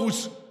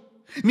knows.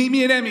 Meet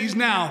me at Emmy's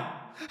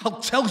now.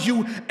 I'll tell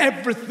you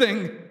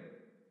everything."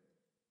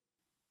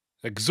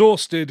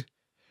 Exhausted,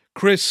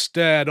 Chris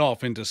stared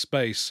off into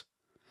space,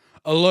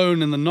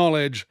 alone in the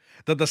knowledge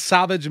that the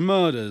savage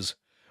murders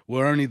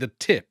were only the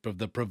tip of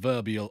the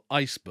proverbial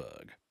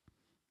iceberg.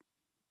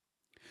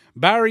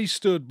 Barry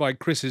stood by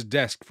Chris's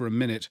desk for a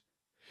minute,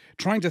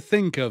 trying to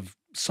think of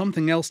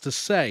something else to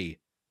say,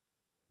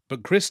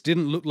 but Chris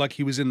didn't look like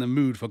he was in the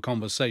mood for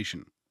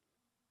conversation.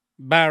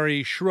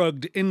 Barry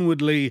shrugged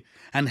inwardly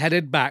and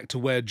headed back to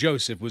where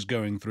Joseph was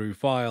going through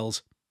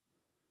files.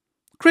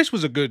 Chris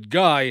was a good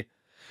guy,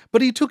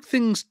 but he took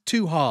things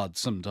too hard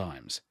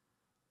sometimes.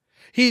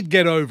 He'd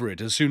get over it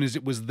as soon as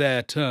it was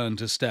their turn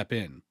to step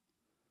in.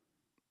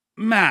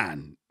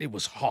 Man, it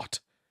was hot.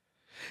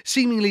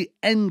 Seemingly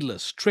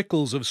endless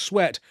trickles of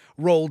sweat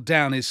rolled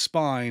down his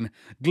spine,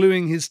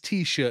 gluing his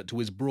t-shirt to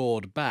his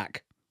broad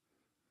back.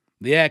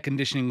 The air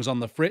conditioning was on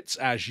the fritz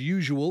as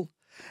usual,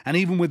 and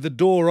even with the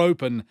door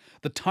open,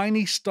 the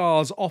tiny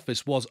star's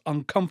office was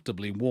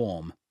uncomfortably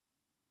warm.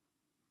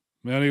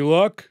 Any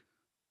luck?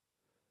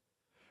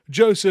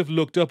 Joseph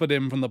looked up at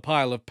him from the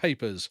pile of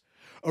papers,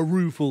 a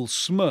rueful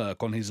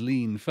smirk on his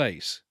lean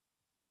face.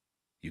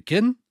 You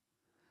kidding?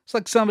 It's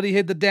like somebody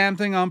hid the damn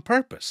thing on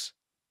purpose.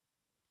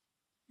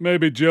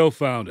 Maybe Jill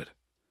found it.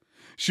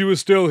 She was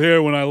still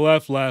here when I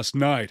left last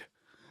night,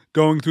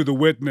 going through the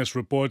witness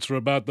reports for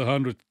about the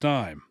 100th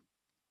time.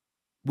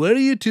 What are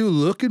you two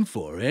looking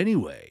for,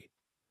 anyway?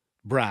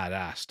 Brad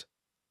asked.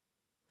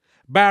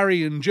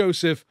 Barry and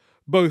Joseph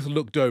both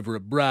looked over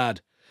at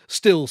Brad,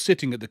 still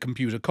sitting at the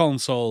computer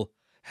console,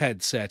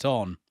 headset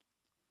on.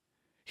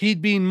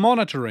 He'd been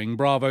monitoring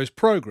Bravo's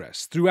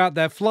progress throughout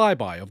their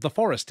flyby of the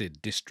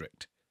forested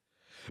district.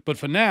 But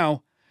for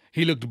now,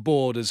 he looked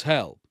bored as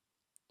hell.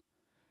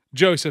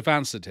 Joseph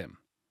answered him.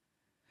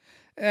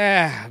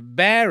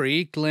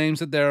 Barry claims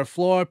that there are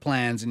floor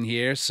plans in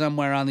here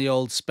somewhere on the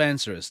old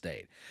Spencer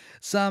estate.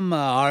 Some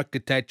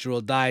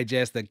architectural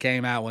digest that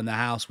came out when the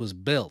house was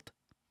built.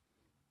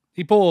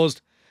 He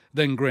paused,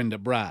 then grinned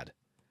at Brad.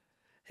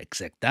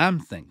 Except I'm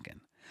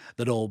thinking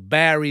that old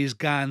Barry's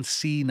gone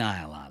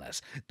senile on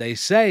us. They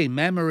say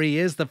memory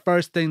is the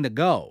first thing to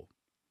go.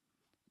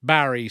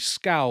 Barry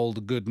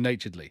scowled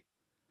good-naturedly.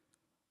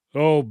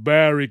 Oh,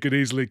 Barry could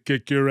easily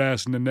kick your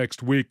ass in the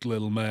next week,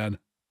 little man.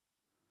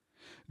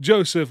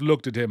 Joseph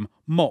looked at him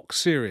mock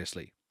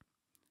seriously.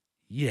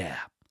 Yeah,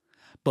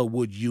 but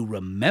would you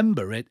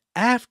remember it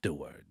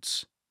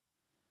afterwards?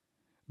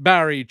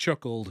 Barry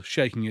chuckled,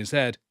 shaking his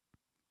head.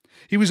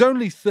 He was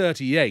only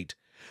 38,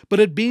 but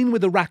had been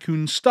with the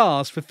Raccoon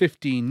Stars for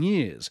 15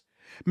 years,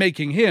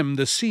 making him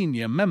the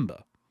senior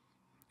member.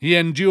 He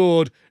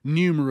endured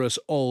numerous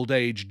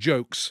old-age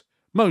jokes,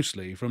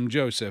 mostly from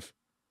Joseph.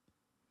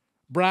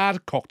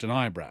 Brad cocked an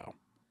eyebrow.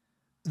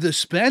 The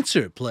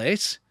Spencer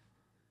place?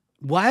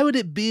 Why would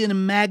it be in a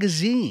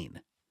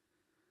magazine?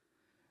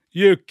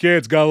 You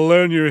kids gotta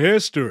learn your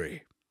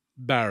history,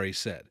 Barry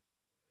said.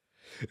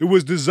 It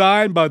was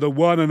designed by the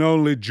one and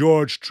only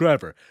George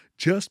Trevor,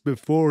 just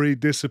before he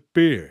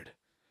disappeared.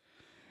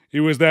 He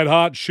was that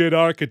hot shit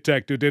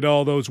architect who did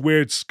all those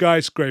weird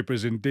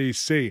skyscrapers in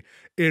D.C.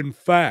 In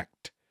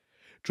fact,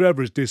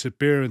 Trevor's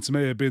disappearance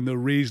may have been the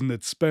reason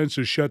that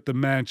Spencer shut the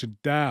mansion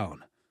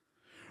down.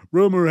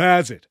 Rumor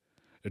has it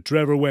that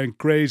Trevor went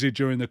crazy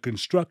during the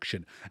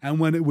construction, and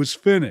when it was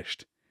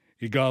finished,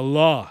 he got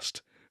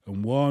lost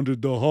and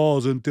wandered the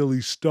halls until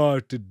he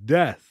starved to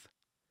death.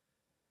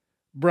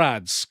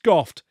 Brad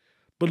scoffed,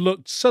 but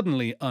looked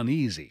suddenly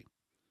uneasy.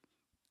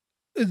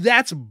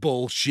 That's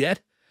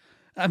bullshit.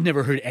 I've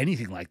never heard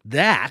anything like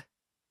that.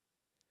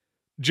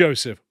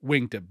 Joseph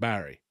winked at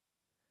Barry.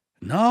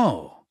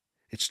 No,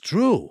 it's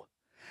true.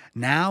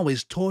 Now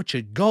his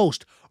tortured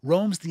ghost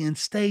roams the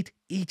estate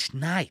each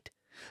night,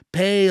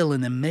 pale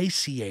and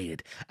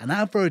emaciated, and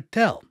I've heard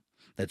tell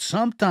that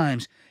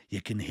sometimes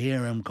you can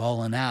hear him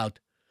calling out,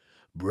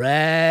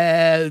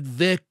 Brad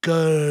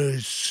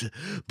Vickers!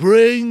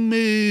 Bring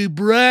me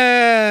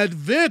Brad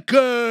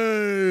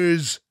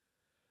Vickers!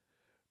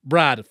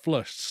 Brad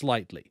flushed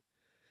slightly.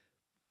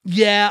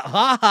 Yeah,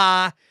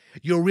 ha-ha!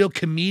 You're a real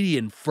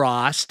comedian,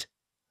 Frost.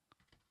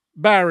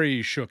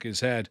 Barry shook his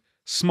head,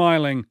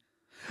 smiling,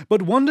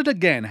 but wondered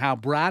again how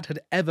Brad had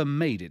ever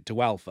made it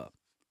to Alpha.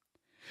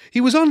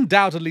 He was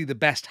undoubtedly the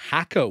best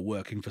hacker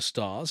working for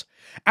Stars,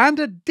 and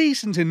a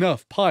decent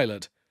enough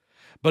pilot,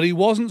 but he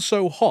wasn't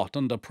so hot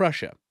under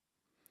pressure.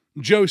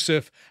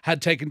 Joseph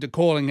had taken to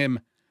calling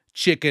him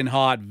Chicken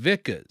Heart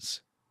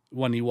Vickers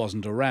when he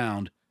wasn't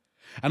around,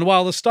 and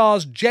while the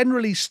Stars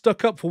generally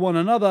stuck up for one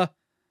another,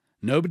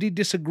 nobody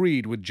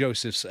disagreed with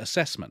Joseph's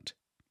assessment.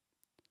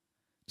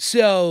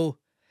 So,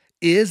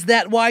 is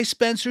that why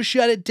Spencer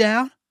shut it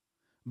down?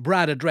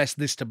 Brad addressed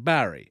this to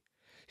Barry,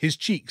 his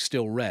cheeks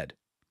still red.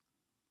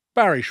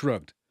 Barry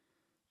shrugged.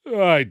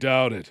 I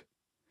doubt it.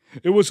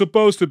 It was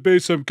supposed to be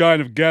some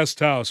kind of guest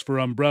house for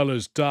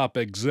Umbrella's top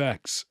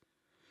execs.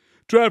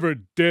 Trevor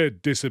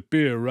did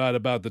disappear right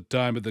about the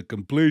time of the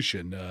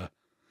completion,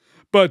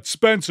 but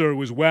Spencer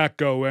was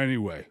wacko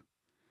anyway.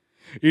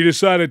 He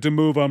decided to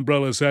move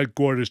Umbrella's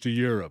headquarters to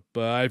Europe,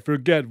 I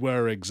forget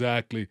where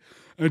exactly,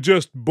 and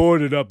just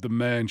boarded up the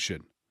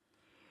mansion.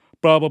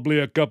 Probably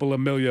a couple of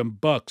 $1 million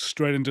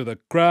straight into the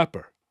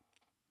crapper.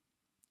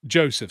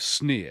 Joseph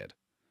sneered.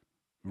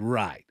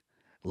 Right,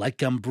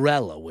 like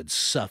Umbrella would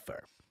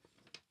suffer.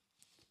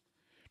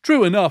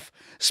 True enough,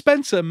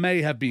 Spencer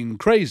may have been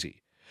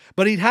crazy,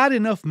 but he'd had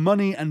enough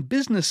money and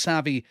business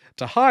savvy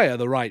to hire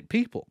the right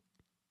people.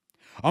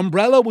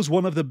 Umbrella was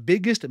one of the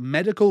biggest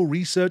medical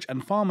research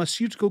and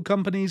pharmaceutical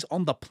companies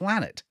on the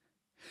planet.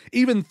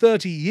 Even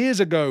 30 years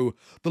ago,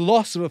 the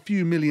loss of a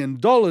few $1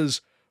 million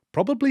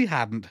probably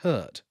hadn't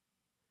hurt.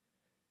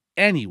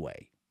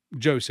 Anyway,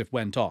 Joseph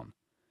went on,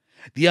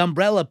 The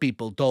Umbrella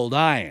people told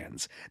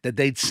Irons that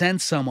they'd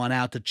sent someone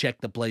out to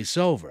check the place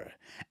over,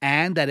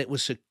 and that it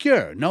was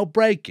secure, no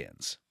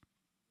break-ins.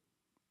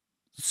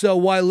 So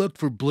why look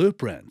for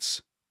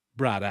blueprints?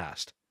 Brad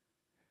asked.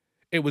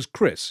 It was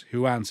Chris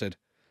who answered,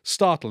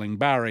 startling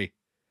Barry.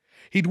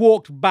 He'd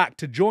walked back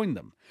to join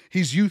them,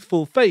 his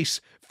youthful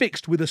face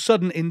fixed with a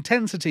sudden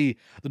intensity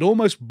that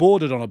almost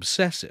bordered on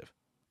obsessive.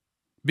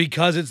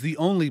 Because it's the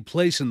only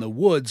place in the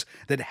woods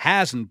that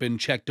hasn't been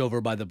checked over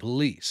by the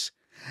police,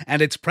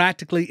 and it's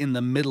practically in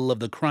the middle of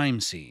the crime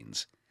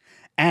scenes.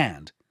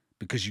 And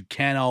because you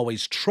can't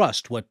always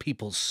trust what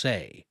people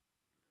say.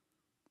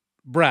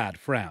 Brad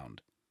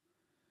frowned.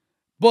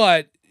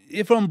 But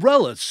if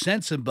Umbrella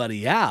sent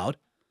somebody out...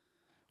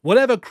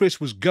 Whatever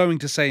Chris was going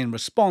to say in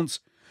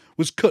response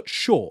was cut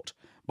short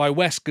by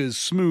Wesker's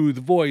smooth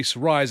voice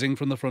rising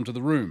from the front of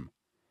the room.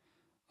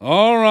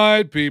 All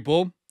right,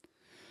 people.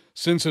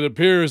 Since it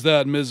appears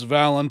that Miss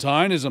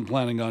Valentine isn't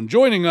planning on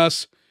joining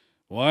us,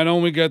 why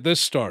don't we get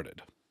this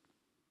started?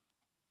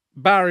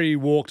 Barry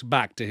walked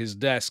back to his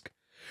desk,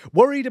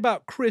 worried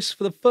about Chris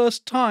for the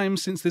first time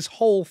since this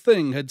whole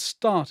thing had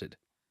started.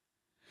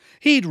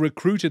 He'd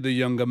recruited the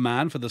younger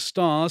man for the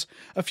Stars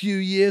a few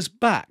years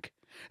back,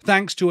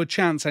 thanks to a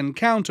chance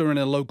encounter in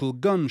a local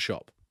gun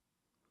shop.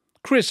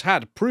 Chris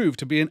had proved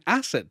to be an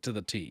asset to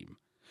the team,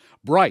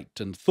 bright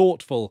and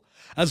thoughtful,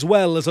 as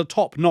well as a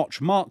top-notch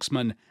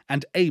marksman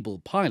and able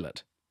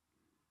pilot.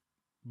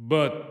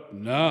 But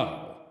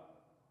now...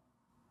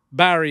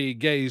 Barry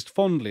gazed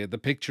fondly at the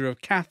picture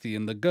of Kathy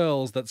and the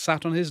girls that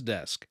sat on his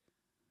desk.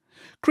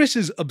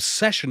 Chris's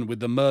obsession with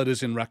the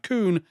murders in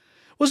Raccoon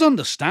was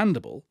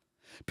understandable,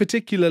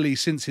 particularly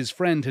since his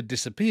friend had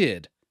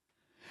disappeared.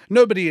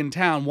 Nobody in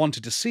town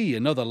wanted to see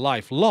another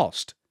life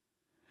lost.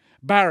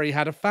 Barry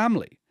had a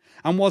family,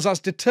 and was as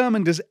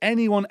determined as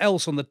anyone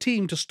else on the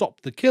team to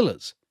stop the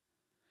killers.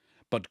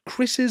 But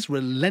Chris's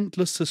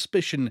relentless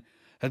suspicion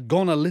had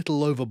gone a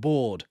little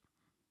overboard.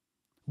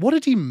 What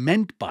had he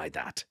meant by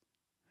that?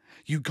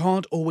 You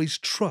can't always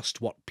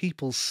trust what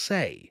people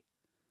say.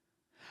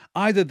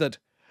 Either that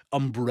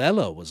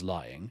Umbrella was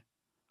lying,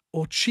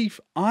 or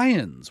Chief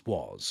Irons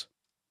was.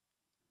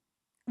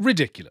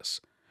 Ridiculous.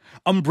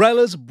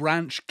 Umbrella's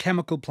branch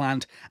chemical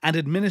plant and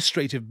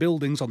administrative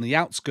buildings on the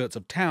outskirts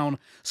of town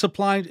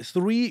supplied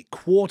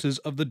 3/4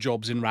 of the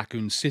jobs in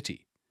Raccoon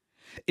City.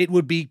 It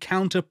would be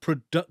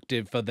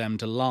counterproductive for them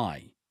to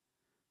lie.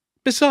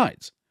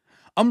 Besides,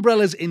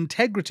 Umbrella's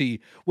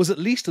integrity was at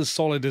least as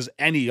solid as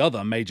any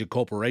other major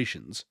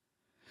corporation's.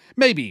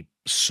 Maybe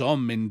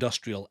some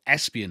industrial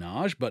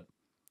espionage, but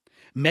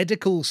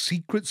medical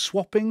secret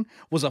swapping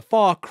was a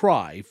far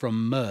cry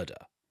from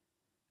murder.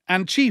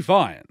 And Chief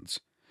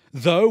Irons,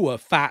 though a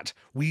fat,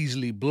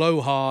 Weasley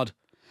blowhard,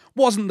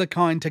 wasn't the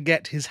kind to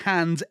get his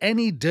hands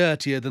any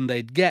dirtier than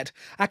they'd get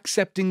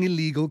accepting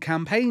illegal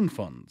campaign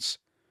funds.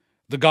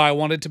 The guy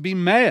wanted to be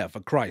mayor,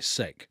 for Christ's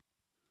sake.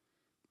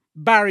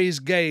 Barry's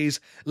gaze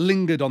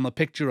lingered on the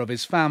picture of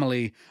his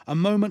family a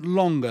moment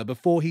longer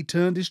before he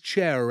turned his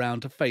chair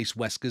around to face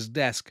Wesker's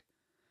desk,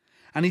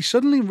 and he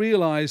suddenly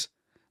realized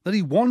that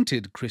he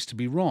wanted Chris to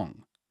be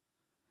wrong.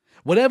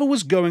 Whatever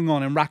was going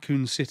on in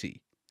Raccoon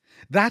City,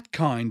 that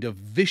kind of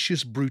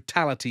vicious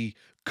brutality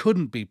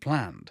couldn't be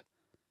planned.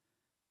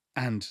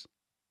 And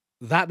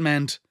that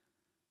meant...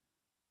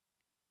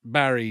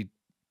 Barry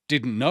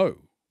didn't know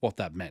what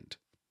that meant.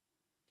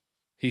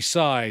 He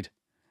sighed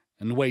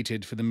and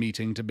waited for the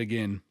meeting to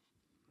begin.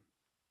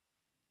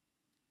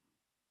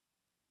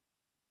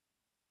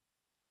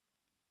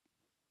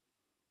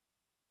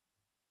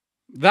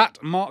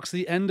 That marks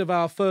the end of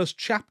our first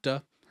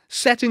chapter,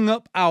 setting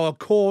up our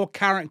core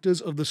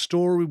characters of the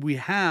story. We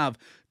have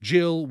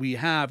Jill, we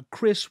have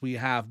Chris, we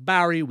have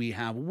Barry, we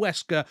have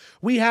Wesker,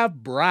 we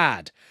have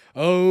Brad.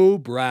 Oh,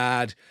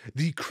 Brad,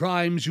 the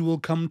crimes you will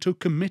come to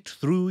commit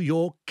through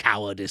your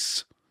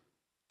cowardice.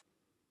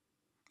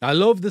 I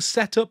love the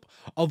setup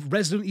of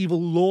Resident Evil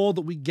lore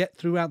that we get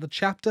throughout the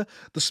chapter,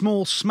 the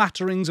small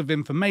smatterings of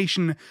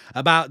information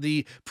about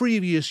the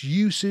previous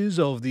uses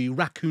of the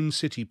Raccoon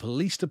City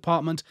Police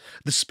Department,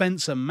 the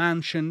Spencer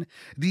Mansion,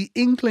 the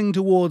inkling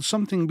towards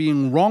something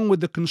being wrong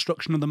with the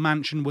construction of the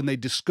mansion when they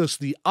discuss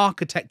the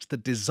architect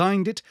that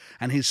designed it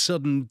and his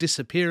sudden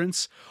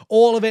disappearance.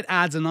 All of it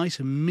adds a nice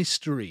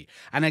mystery,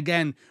 and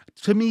again,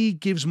 to me,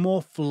 gives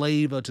more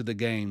flavour to the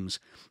games.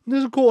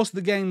 Because, of course,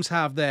 the games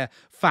have their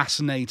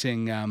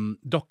fascinating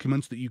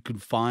documents that you can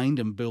find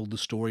and build the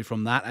story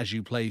from that as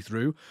you play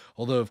through.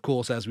 Although, of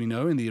course, as we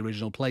know, in the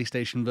original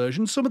PlayStation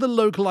version, some of the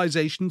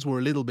localizations were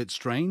a little bit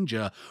strange.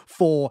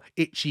 For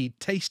Itchy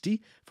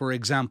Tasty, for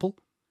example.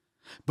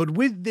 But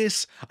with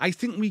this, I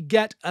think we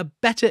get a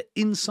better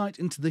insight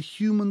into the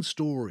human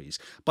stories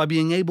by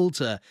being able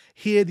to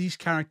hear these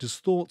characters'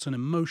 thoughts and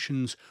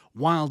emotions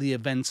while the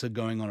events are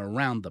going on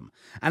around them.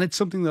 And it's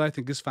something that I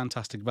think is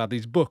fantastic about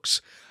these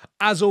books.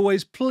 As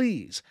always,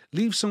 please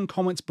leave some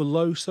comments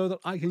below so that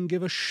I can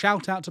give a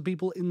shout out to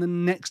people in the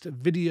next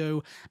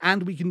video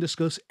and we can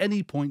discuss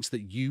any points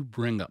that you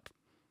bring up.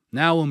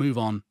 Now we'll move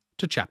on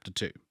to Chapter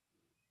 2.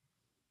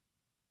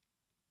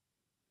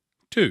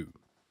 2.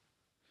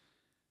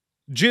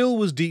 Jill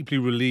was deeply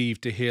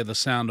relieved to hear the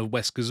sound of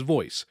Wesker's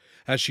voice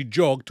as she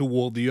jogged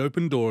toward the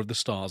open door of the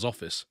Star's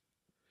office.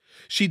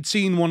 She'd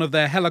seen one of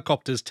their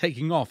helicopters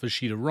taking off as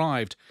she'd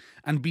arrived,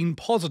 and been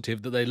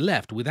positive that they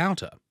left without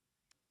her.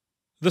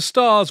 The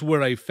Stars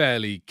were a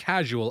fairly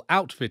casual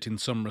outfit in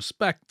some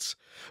respects,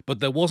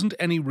 but there wasn't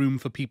any room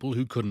for people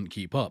who couldn't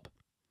keep up.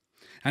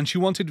 And she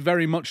wanted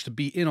very much to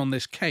be in on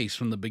this case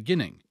from the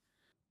beginning.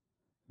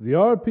 The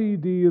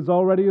RPD has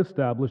already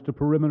established a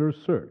perimeter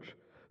search,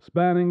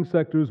 spanning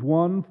sectors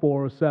 1,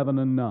 4, 7,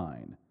 and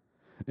 9.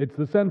 It's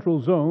the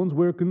central zones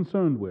we're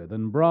concerned with,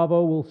 and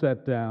Bravo will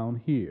set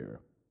down here.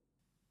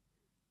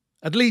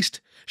 At least,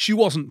 she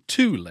wasn't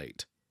too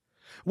late.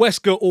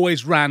 Wesker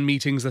always ran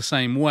meetings the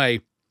same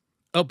way.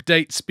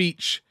 Update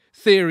speech,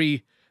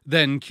 theory,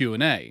 then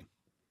Q&A.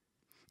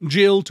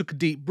 Jill took a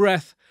deep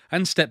breath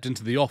and stepped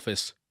into the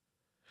office.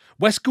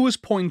 Wesker was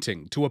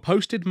pointing to a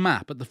posted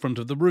map at the front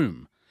of the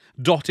room,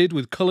 dotted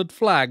with coloured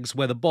flags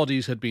where the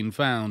bodies had been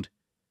found.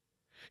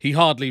 He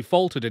hardly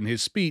faltered in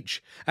his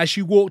speech as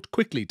she walked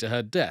quickly to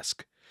her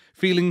desk,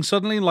 feeling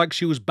suddenly like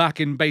she was back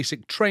in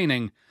basic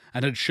training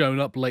and had shown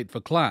up late for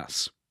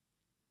class.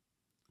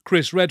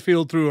 Chris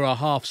Redfield threw her a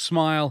half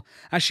smile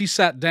as she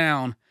sat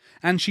down,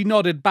 and she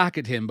nodded back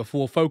at him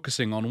before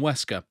focusing on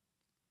Wesker.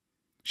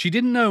 She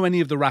didn't know any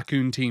of the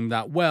Raccoon team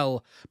that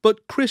well,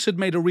 but Chris had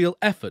made a real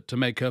effort to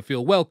make her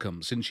feel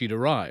welcome since she'd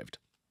arrived.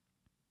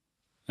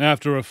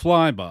 After a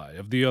flyby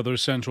of the other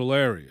central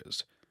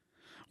areas,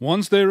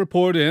 once they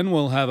report in,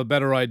 we'll have a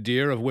better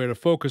idea of where to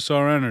focus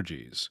our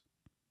energies.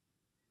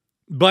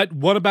 But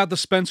what about the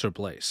Spencer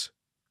place?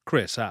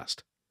 Chris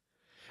asked.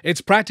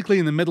 It's practically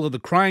in the middle of the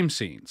crime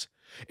scenes.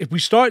 If we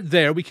start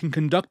there, we can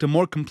conduct a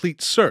more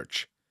complete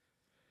search.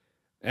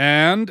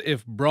 And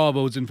if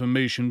Bravo's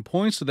information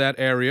points to that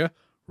area,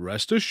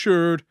 rest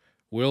assured,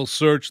 we'll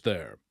search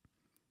there.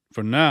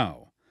 For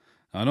now,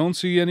 I don't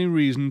see any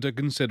reason to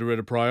consider it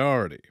a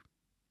priority.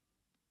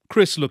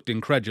 Chris looked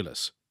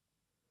incredulous.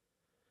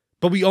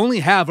 But we only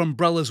have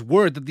Umbrella's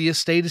word that the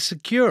estate is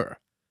secure.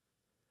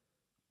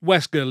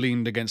 Wesker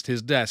leaned against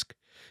his desk,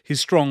 his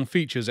strong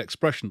features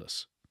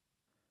expressionless.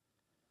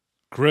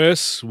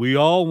 Chris, we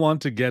all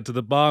want to get to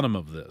the bottom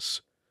of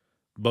this,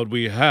 but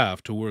we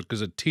have to work as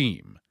a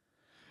team.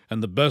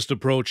 And the best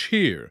approach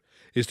here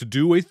is to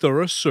do a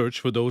thorough search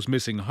for those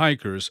missing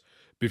hikers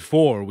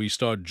before we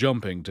start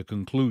jumping to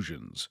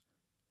conclusions.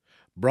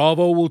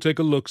 Bravo will take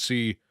a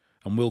look-see,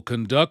 and we'll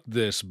conduct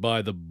this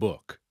by the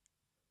book.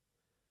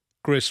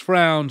 Chris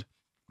frowned,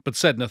 but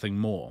said nothing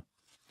more.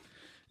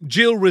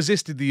 Jill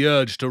resisted the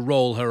urge to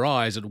roll her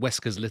eyes at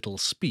Wesker's little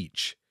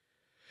speech.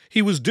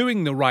 He was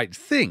doing the right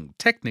thing,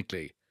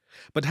 technically,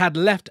 but had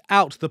left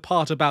out the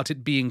part about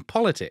it being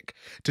politic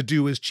to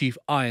do as Chief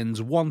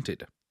Irons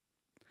wanted.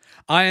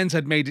 Irons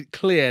had made it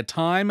clear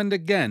time and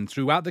again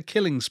throughout the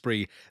killing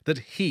spree that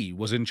he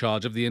was in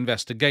charge of the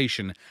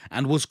investigation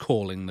and was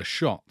calling the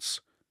shots.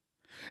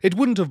 It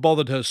wouldn't have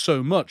bothered her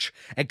so much,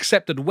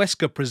 except that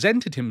Wesker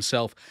presented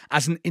himself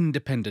as an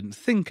independent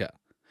thinker,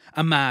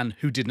 a man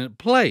who didn't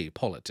play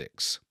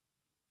politics.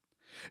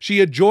 She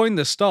had joined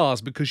the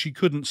Stars because she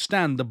couldn't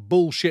stand the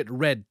bullshit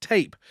red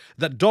tape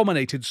that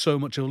dominated so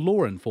much of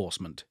law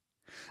enforcement,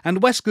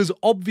 and Wesker's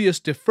obvious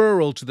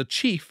deferral to the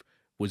chief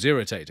was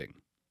irritating.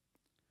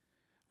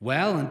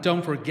 Well, and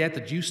don't forget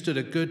that you stood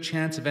a good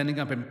chance of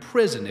ending up in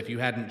prison if you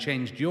hadn't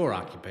changed your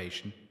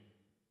occupation.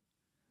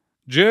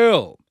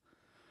 Jill,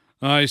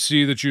 I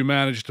see that you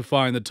managed to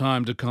find the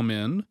time to come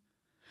in.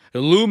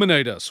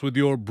 Illuminate us with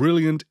your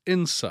brilliant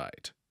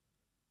insight.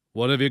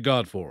 What have you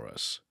got for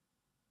us?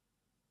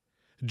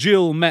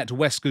 Jill met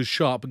Wesker's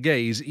sharp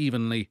gaze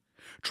evenly,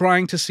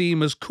 trying to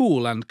seem as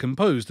cool and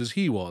composed as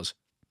he was.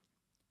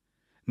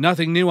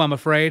 Nothing new, I'm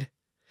afraid.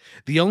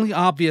 The only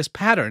obvious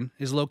pattern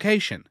is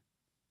location.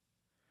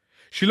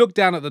 She looked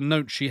down at the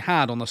notes she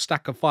had on the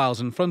stack of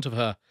files in front of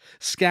her,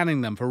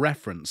 scanning them for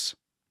reference.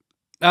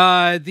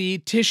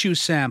 The tissue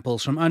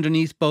samples from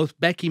underneath both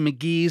Becky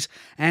McGee's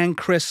and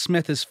Chris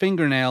Smith's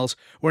fingernails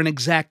were an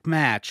exact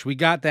match. We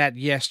got that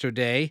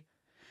yesterday.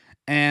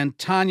 And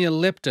Tanya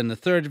Lipton, the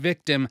third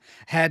victim,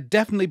 had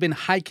definitely been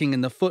hiking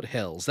in the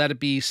foothills. That'd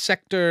be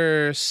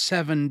Sector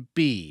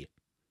 7B.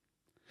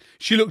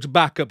 She looked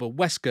back up at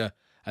Wesker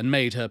and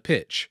made her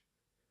pitch.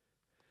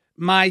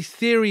 My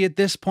theory at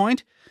this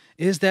point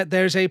is that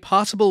there's a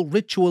possible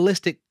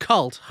ritualistic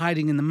cult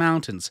hiding in the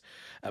mountains,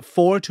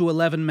 4 to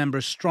 11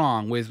 members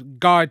strong, with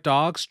guard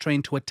dogs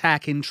trained to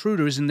attack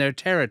intruders in their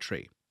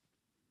territory.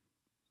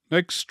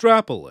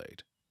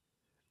 Extrapolate.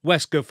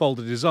 Wesker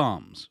folded his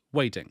arms,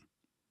 waiting.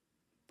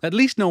 At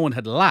least no one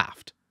had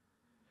laughed.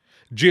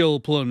 Jill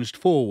plunged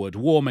forward,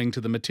 warming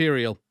to the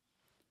material.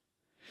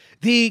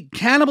 The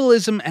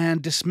cannibalism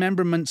and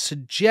dismemberment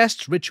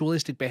suggests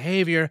ritualistic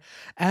behavior,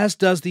 as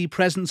does the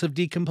presence of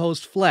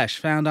decomposed flesh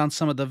found on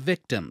some of the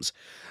victims,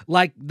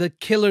 like the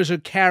killers are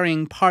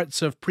carrying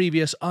parts of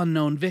previous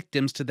unknown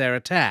victims to their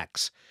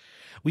attacks.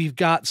 We've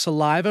got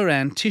saliva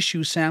and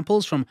tissue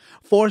samples from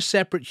 4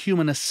 separate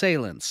human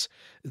assailants,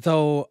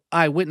 though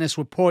eyewitness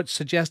reports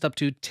suggest up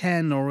to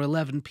 10 or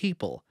 11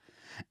 people.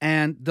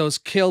 and those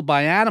killed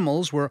by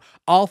animals were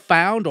all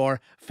found or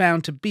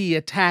found to be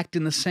attacked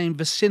in the same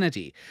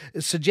vicinity,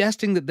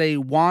 suggesting that they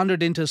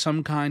wandered into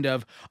some kind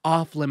of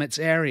off-limits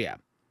area.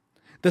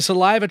 The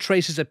saliva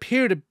traces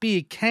appear to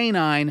be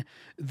canine,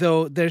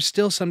 though there's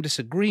still some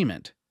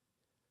disagreement.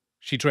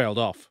 She trailed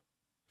off,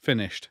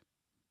 finished.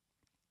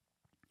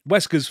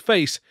 Wesker's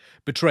face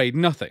betrayed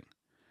nothing,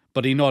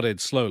 but he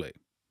nodded slowly.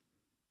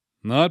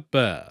 Not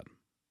bad.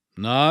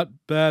 Not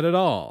bad at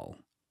all.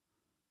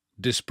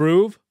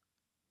 Disprove?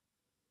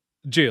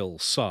 Jill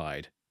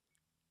sighed.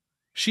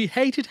 She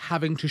hated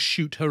having to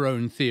shoot her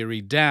own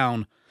theory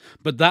down,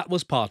 but that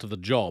was part of the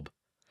job.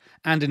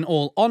 And in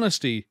all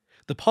honesty,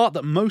 the part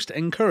that most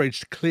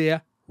encouraged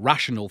clear,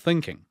 rational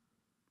thinking.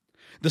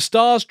 The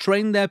stars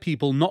trained their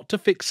people not to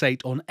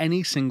fixate on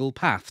any single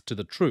path to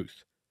the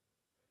truth.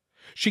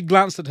 She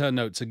glanced at her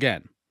notes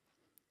again.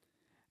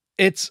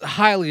 It's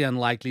highly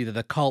unlikely that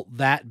a cult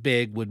that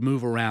big would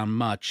move around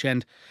much,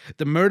 and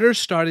the murders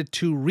started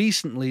too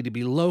recently to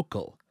be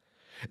local.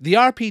 The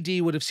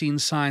RPD would have seen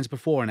signs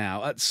before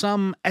now, at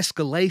some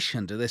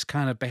escalation to this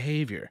kind of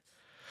behavior.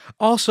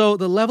 Also,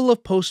 the level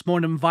of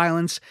postmortem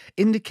violence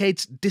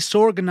indicates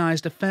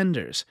disorganized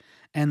offenders,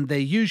 and they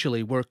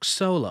usually work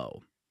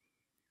solo.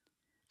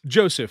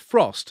 Joseph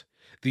Frost,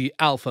 the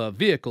Alpha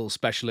Vehicle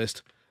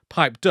Specialist,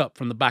 piped up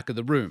from the back of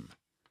the room.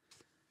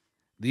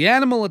 The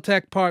animal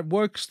attack part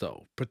works,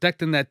 though,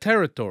 protecting their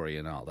territory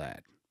and all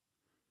that.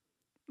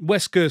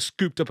 Wesker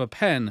scooped up a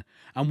pen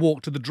and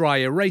walked to the dry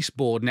erase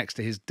board next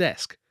to his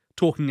desk,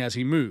 talking as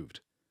he moved.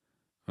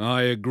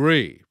 I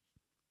agree.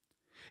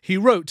 He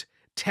wrote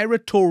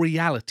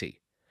territoriality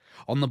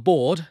on the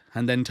board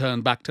and then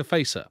turned back to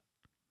face her.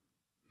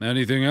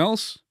 Anything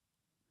else?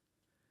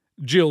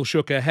 Jill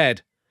shook her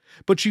head,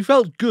 but she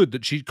felt good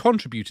that she'd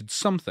contributed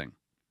something.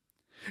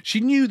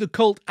 She knew the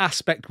cult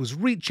aspect was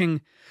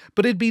reaching,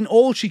 but it'd been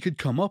all she could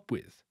come up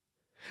with.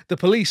 The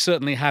police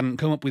certainly hadn't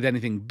come up with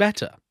anything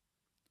better.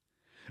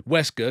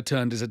 Wesker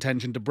turned his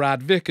attention to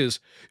Brad Vickers,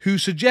 who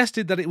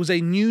suggested that it was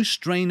a new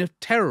strain of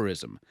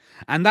terrorism,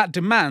 and that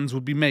demands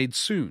would be made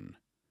soon.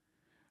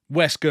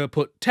 Wesker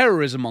put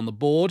terrorism on the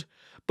board,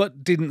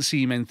 but didn't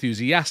seem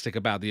enthusiastic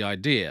about the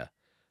idea.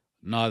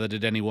 Neither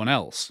did anyone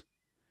else.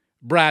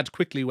 Brad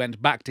quickly went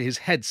back to his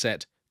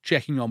headset,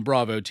 checking on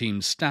Bravo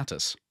Team's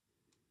status.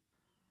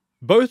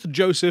 Both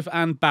Joseph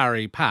and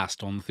Barry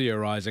passed on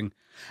theorizing,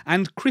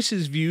 and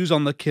Chris's views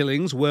on the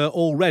killings were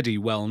already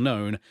well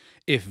known,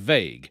 if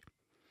vague.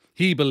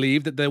 He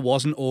believed that there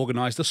was an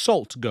organized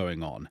assault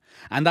going on,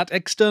 and that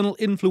external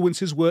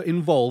influences were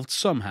involved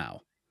somehow.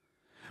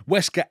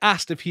 Wesker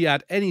asked if he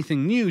had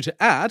anything new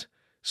to add,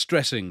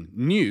 stressing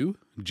new,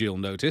 Jill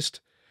noticed,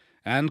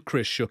 and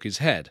Chris shook his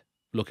head,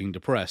 looking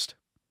depressed.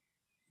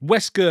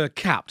 Wesker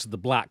capped the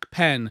black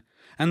pen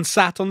and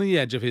sat on the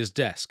edge of his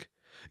desk,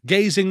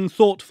 gazing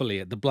thoughtfully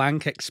at the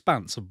blank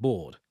expanse of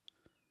board.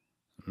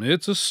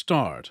 It's a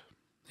start,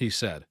 he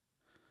said.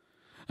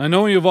 I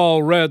know you've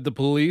all read the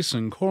police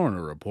and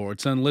coroner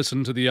reports and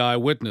listened to the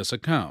eyewitness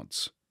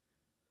accounts.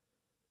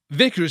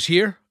 Vickers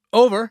here.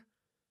 Over.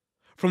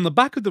 From the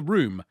back of the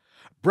room,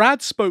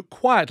 Brad spoke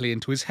quietly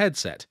into his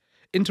headset,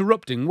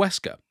 interrupting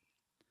Wesker.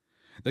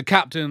 The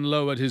captain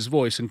lowered his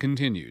voice and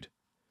continued.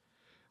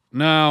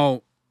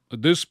 Now,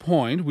 at this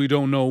point, we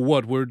don't know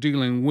what we're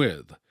dealing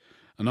with,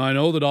 and I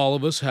know that all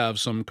of us have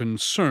some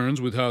concerns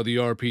with how the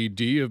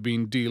RPD have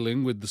been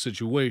dealing with the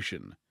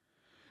situation.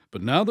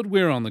 But now that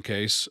we're on the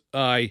case,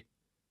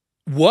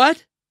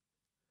 What?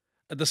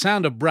 At the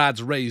sound of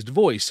Brad's raised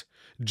voice,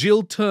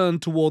 Jill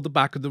turned toward the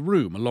back of the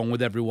room along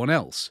with everyone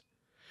else.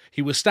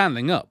 He was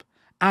standing up,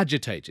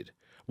 agitated,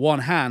 one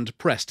hand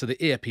pressed to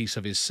the earpiece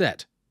of his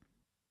set.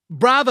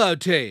 Bravo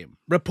team,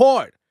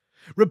 report!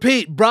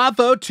 Repeat,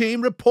 Bravo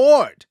team,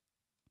 report!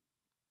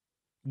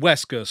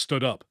 Wesker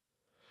stood up.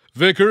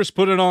 Vickers,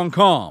 put it on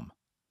comm.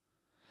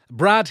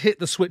 Brad hit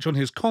the switch on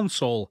his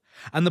console,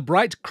 and the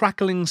bright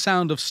crackling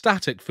sound of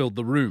static filled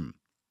the room.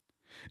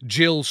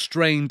 Jill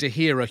strained to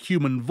hear a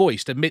human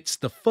voice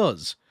amidst the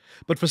fuzz,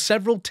 but for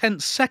several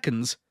tense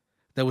seconds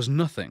there was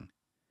nothing.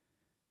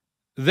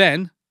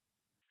 Then,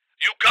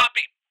 You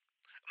copy.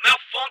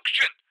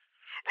 Malfunction.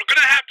 We're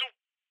gonna have to...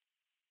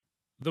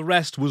 The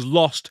rest was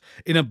lost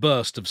in a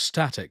burst of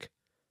static.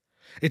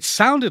 It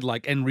sounded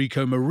like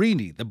Enrico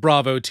Marini, the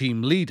Bravo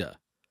team leader.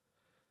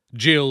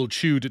 Jill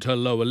chewed at her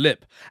lower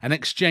lip and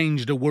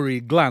exchanged a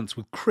worried glance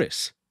with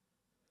Chris.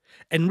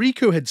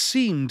 Enrico had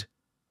seemed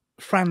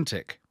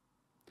frantic.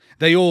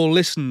 They all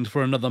listened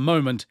for another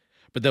moment,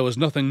 but there was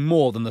nothing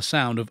more than the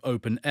sound of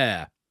open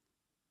air.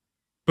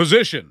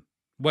 Position,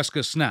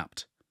 Wesker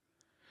snapped.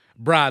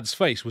 Brad's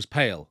face was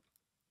pale.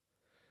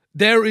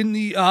 They're in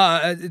the,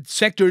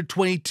 Sector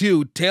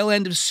 22, tail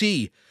end of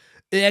C.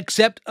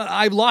 Except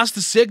I've lost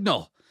the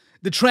signal.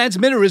 The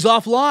transmitter is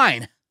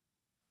offline.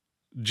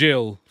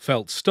 Jill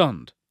felt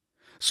stunned,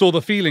 saw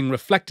the feeling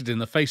reflected in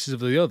the faces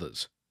of the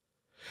others.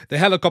 The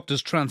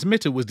helicopter's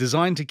transmitter was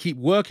designed to keep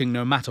working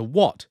no matter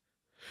what.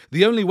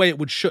 The only way it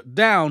would shut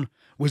down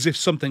was if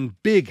something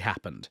big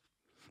happened.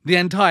 The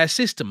entire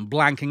system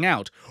blanking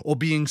out or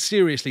being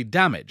seriously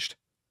damaged.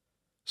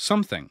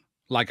 Something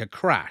like a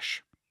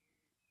crash.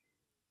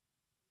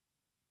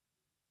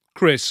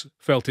 Chris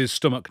felt his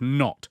stomach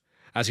knot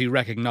as he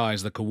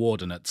recognized the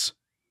coordinates.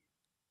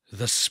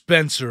 The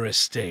Spencer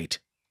estate.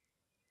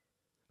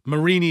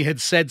 Marini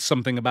had said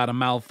something about a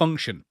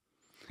malfunction.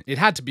 It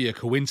had to be a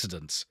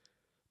coincidence,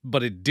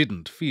 but it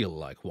didn't feel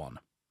like one.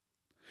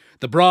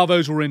 The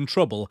Bravos were in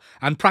trouble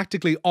and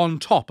practically on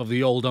top of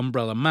the old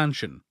Umbrella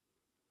mansion.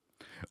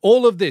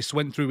 All of this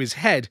went through his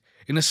head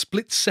in a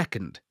split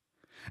second,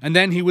 and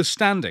then he was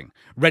standing,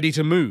 ready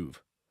to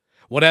move.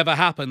 Whatever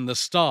happened, the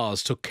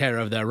stars took care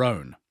of their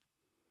own.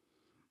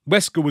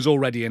 Wesker was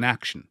already in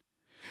action.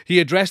 He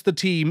addressed the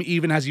team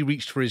even as he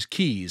reached for his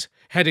keys,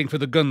 heading for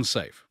the gun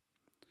safe.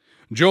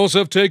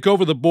 Joseph, take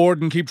over the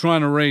board and keep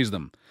trying to raise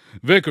them.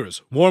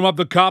 Vickers, warm up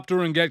the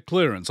copter and get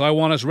clearance. I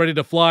want us ready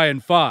to fly in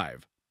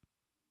 5.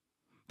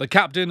 The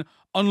captain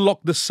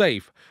unlocked the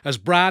safe as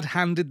Brad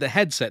handed the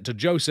headset to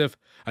Joseph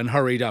and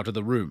hurried out of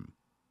the room.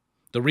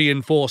 The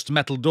reinforced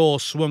metal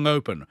door swung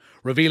open,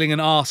 revealing an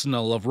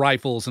arsenal of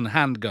rifles and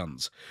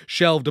handguns,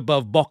 shelved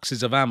above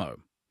boxes of ammo.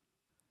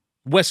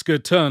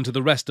 Wesker turned to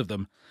the rest of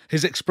them,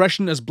 his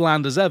expression as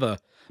bland as ever,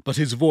 but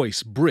his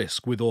voice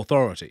brisk with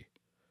authority.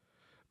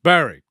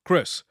 Barry,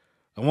 Chris,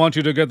 I want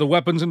you to get the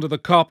weapons into the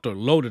copter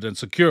loaded and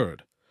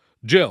secured.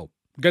 Jill,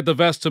 get the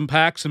vests and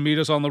packs and meet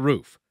us on the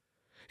roof.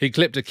 He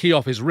clipped a key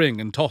off his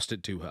ring and tossed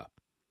it to her.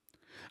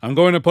 I'm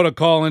going to put a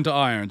call into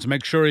Irons,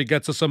 make sure he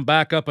gets us some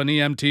backup and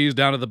EMTs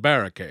down to the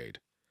barricade.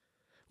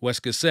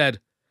 Wesker said,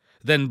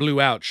 then blew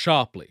out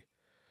sharply.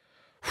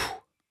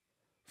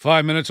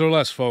 5 minutes or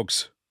less,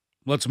 folks.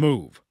 Let's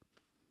move.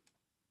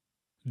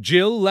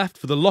 Jill left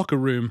for the locker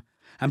room,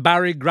 and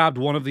Barry grabbed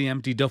one of the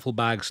empty duffel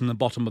bags from the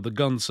bottom of the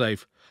gun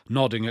safe,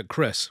 nodding at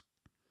Chris.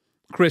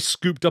 Chris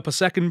scooped up a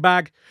second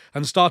bag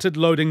and started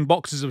loading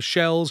boxes of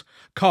shells,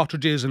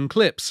 cartridges, and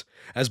clips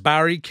as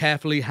Barry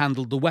carefully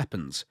handled the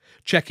weapons,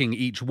 checking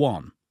each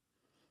one.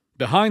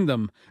 Behind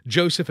them,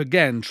 Joseph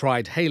again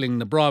tried hailing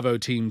the Bravo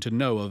team to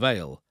no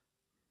avail.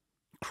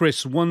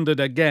 Chris wondered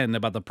again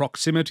about the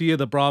proximity of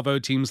the Bravo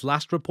team's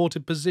last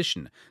reported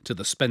position to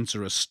the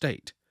Spencer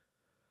estate.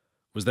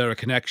 Was there a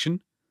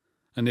connection?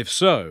 And if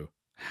so,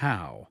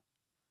 how?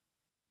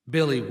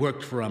 Billy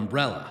worked for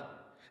Umbrella.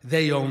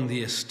 They owned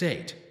the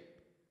estate.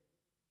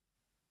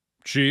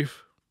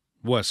 Chief,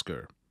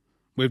 Wesker,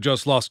 we've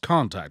just lost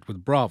contact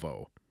with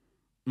Bravo.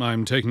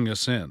 I'm taking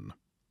us in.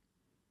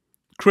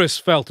 Chris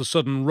felt a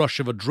sudden rush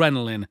of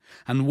adrenaline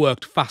and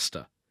worked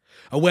faster,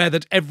 aware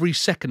that every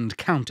second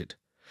counted,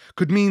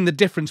 could mean the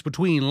difference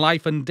between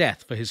life and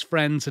death for his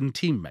friends and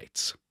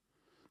teammates.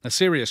 A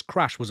serious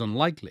crash was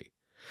unlikely.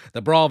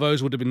 The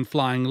Bravos would have been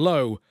flying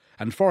low,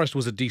 and Forrest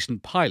was a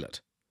decent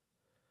pilot.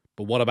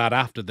 But what about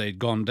after they'd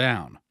gone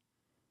down?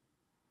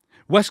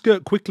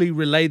 Wesker quickly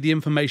relayed the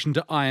information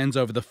to Irons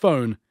over the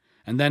phone,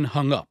 and then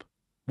hung up,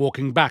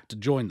 walking back to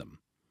join them.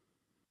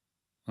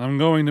 I'm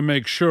going to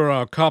make sure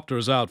our copter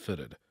is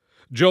outfitted.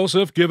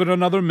 Joseph, give it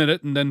another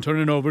minute and then turn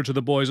it over to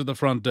the boys at the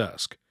front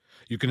desk.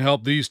 You can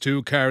help these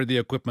two carry the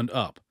equipment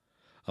up.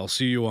 I'll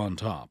see you on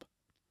top.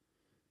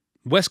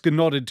 Wesker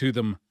nodded to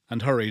them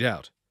and hurried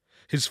out,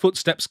 his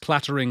footsteps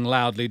clattering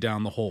loudly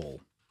down the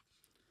hall.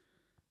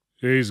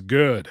 He's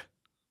good,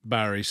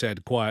 Barry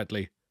said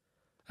quietly,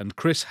 and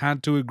Chris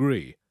had to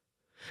agree.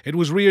 It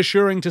was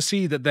reassuring to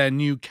see that their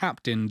new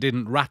captain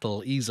didn't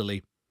rattle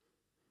easily.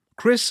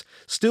 Chris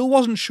still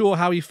wasn't sure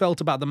how he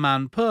felt about the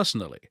man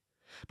personally,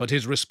 but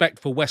his respect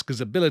for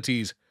Wesker's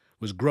abilities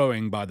was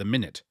growing by the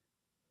minute.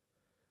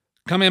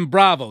 Come in,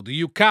 Bravo, do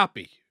you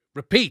copy?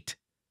 Repeat.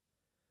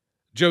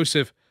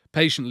 Joseph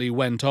patiently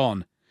went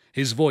on,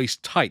 his voice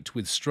tight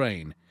with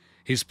strain,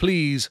 his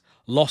pleas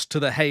lost to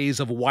the haze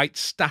of white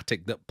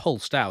static that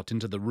pulsed out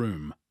into the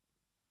room.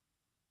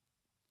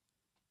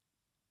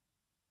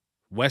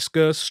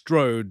 Wesker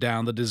strode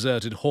down the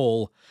deserted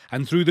hall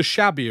and through the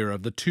shabbier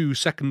of the 2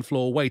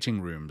 second-floor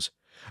waiting rooms,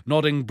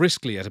 nodding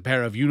briskly at a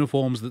pair of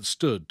uniforms that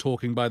stood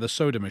talking by the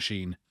soda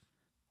machine.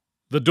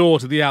 The door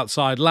to the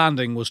outside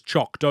landing was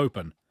chocked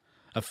open,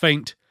 a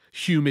faint,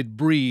 humid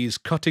breeze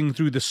cutting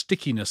through the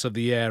stickiness of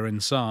the air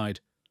inside.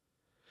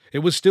 It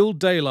was still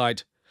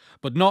daylight,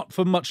 but not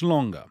for much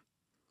longer.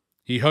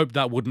 He hoped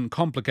that wouldn't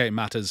complicate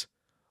matters,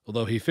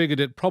 although he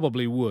figured it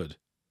probably would.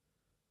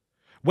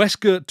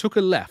 Wesker took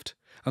a left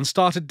and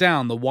started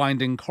down the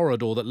winding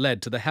corridor that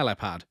led to the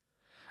helipad,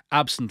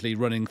 absently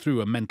running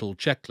through a mental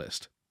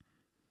checklist.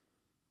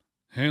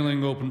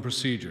 Hailing open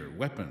procedure,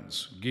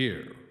 weapons,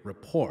 gear,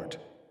 report.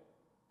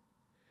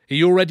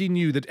 He already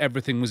knew that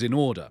everything was in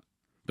order,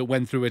 but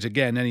went through it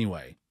again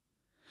anyway.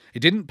 It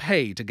didn't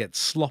pay to get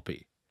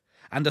sloppy,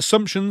 and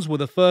assumptions were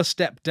the first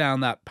step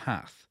down that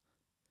path.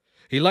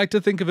 He liked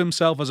to think of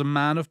himself as a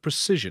man of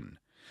precision,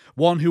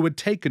 one who had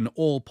taken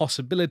all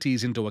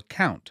possibilities into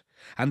account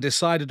and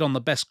decided on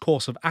the best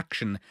course of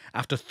action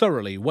after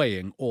thoroughly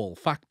weighing all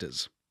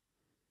factors.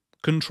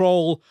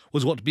 Control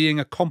was what being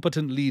a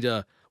competent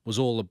leader was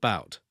all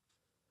about.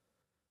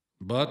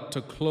 But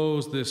to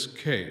close this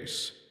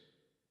case...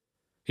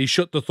 He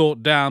shut the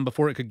thought down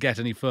before it could get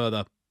any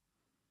further.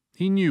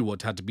 He knew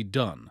what had to be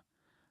done,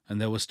 and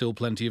there was still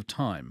plenty of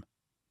time.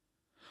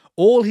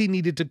 All he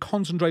needed to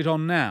concentrate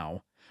on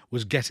now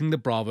was getting the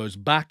Bravos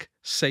back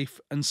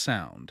safe and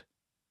sound.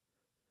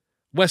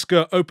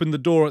 Wesker opened the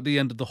door at the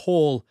end of the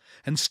hall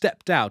and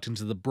stepped out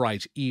into the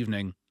bright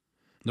evening,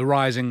 the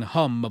rising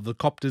hum of the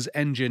copter's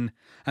engine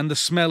and the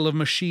smell of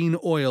machine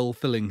oil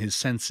filling his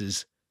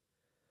senses.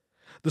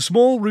 The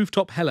small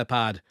rooftop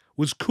helipad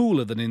was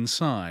cooler than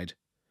inside,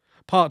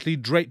 partly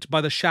draped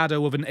by the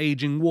shadow of an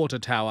aging water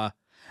tower,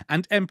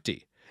 and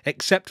empty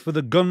except for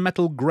the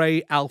gunmetal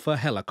grey Alpha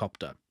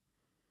helicopter.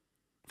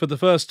 For the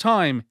first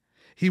time,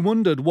 he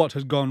wondered what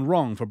had gone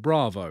wrong for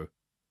Bravo.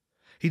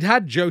 He'd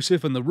had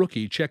Joseph and the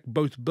rookie check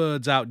both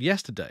birds out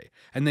yesterday,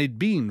 and they'd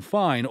been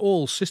fine,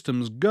 all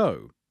systems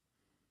go.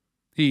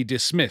 He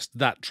dismissed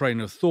that train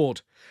of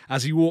thought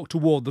as he walked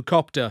toward the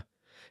copter,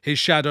 his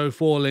shadow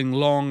falling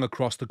long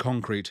across the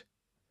concrete.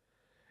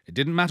 It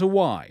didn't matter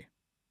why.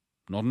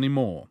 Not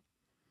anymore.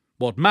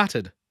 What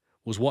mattered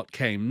was what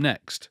came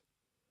next.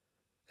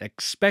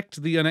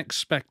 Expect the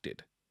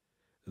unexpected.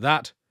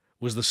 That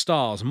was the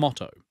Star's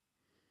motto,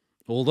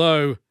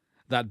 although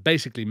that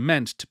basically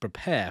meant to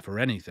prepare for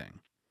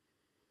anything.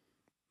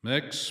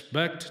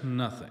 Expect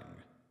nothing.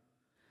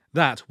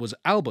 That was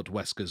Albert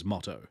Wesker's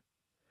motto.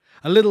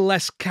 A little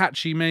less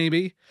catchy,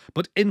 maybe,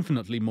 but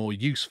infinitely more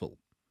useful.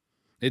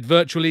 It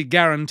virtually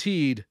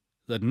guaranteed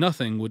that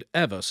nothing would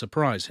ever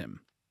surprise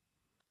him.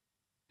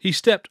 He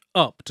stepped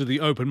up to the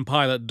open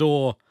pilot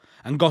door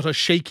and got a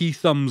shaky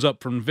thumbs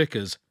up from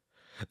Vickers.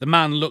 The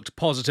man looked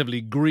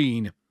positively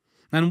green,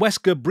 and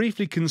Wesker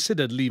briefly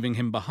considered leaving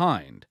him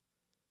behind.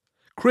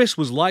 Chris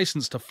was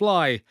licensed to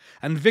fly,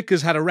 and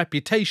Vickers had a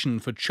reputation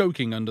for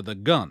choking under the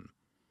gun.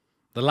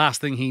 The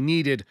last thing he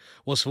needed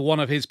was for one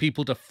of his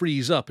people to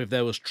freeze up if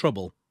there was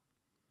trouble.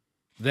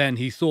 Then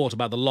he thought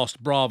about the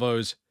lost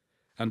Bravos,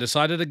 and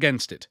decided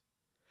against it.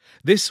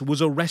 This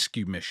was a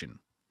rescue mission.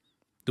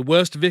 The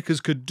worst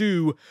Vickers could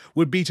do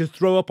would be to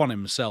throw up on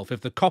himself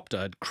if the copter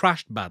had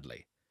crashed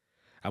badly,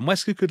 and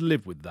Wesker could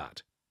live with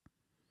that.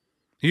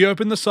 He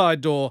opened the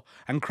side door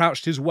and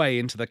crouched his way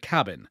into the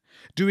cabin,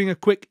 doing a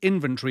quick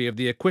inventory of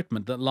the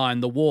equipment that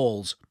lined the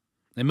walls.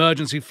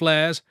 Emergency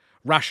flares,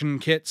 ration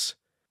kits.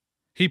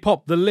 He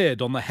popped the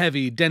lid on the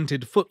heavy,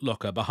 dented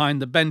footlocker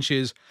behind the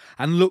benches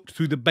and looked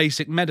through the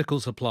basic medical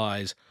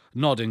supplies,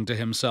 nodding to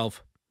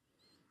himself.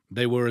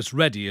 They were as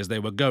ready as they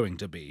were going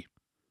to be.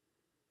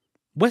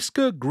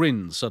 Wesker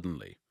grinned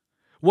suddenly,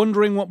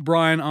 wondering what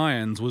Brian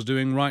Irons was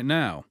doing right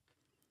now.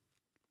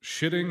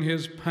 Shitting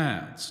his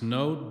pants,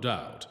 no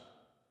doubt.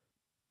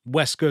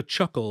 Wesker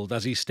chuckled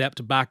as he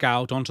stepped back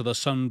out onto the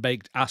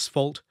sun-baked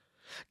asphalt,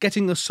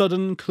 getting a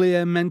sudden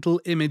clear mental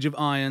image of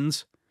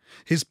Irons,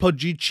 his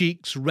pudgy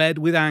cheeks red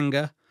with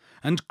anger,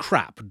 and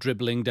crap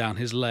dribbling down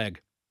his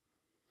leg.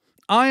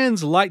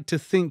 Irons liked to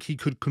think he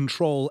could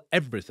control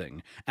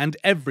everything and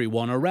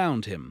everyone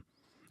around him,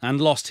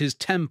 and lost his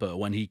temper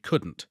when he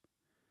couldn't.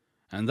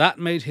 And that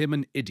made him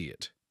an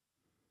idiot.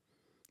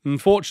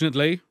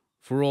 Unfortunately,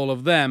 for all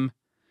of them,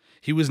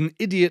 he was an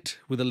idiot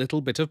with a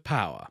little bit of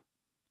power.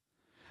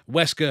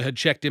 Wesker had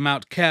checked him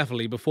out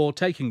carefully before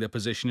taking the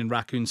position in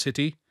Raccoon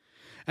City,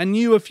 and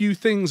knew a few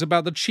things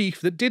about the chief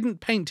that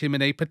didn't paint him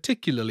in a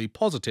particularly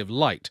positive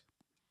light.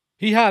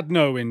 He had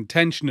no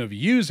intention of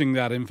using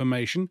that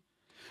information,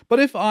 but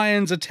if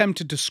Irons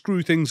attempted to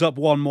screw things up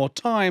one more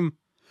time,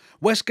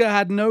 Wesker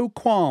had no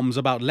qualms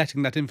about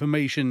letting that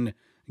information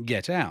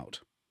get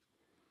out.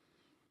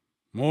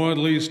 Or at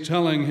least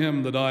telling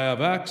him that I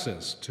have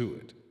access to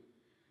it.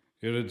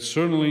 It'd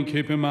certainly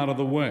keep him out of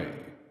the way.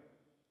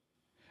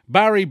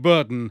 Barry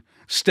Burton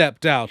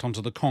stepped out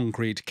onto the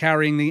concrete,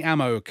 carrying the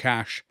ammo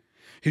cache,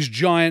 his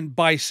giant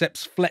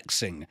biceps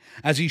flexing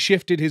as he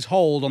shifted his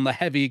hold on the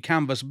heavy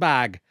canvas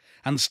bag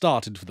and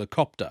started for the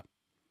copter.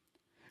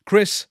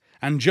 Chris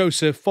and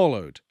Joseph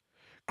followed,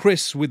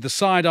 Chris with the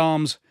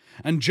sidearms,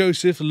 and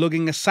Joseph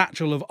lugging a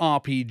satchel of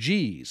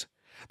RPGs,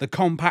 the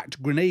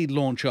compact grenade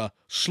launcher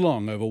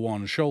slung over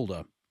one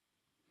shoulder.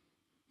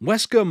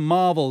 Wesker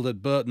marvelled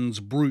at Burton's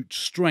brute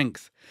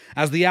strength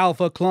as the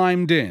Alpha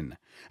climbed in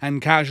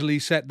and casually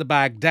set the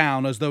bag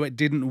down as though it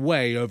didn't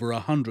weigh over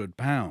 100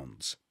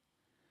 pounds.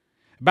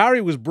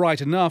 Barry was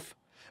bright enough,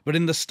 but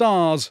in the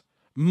stars,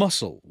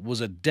 muscle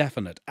was a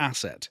definite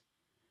asset.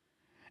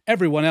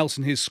 Everyone else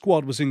in his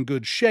squad was in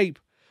good shape,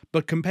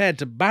 but compared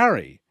to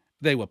Barry,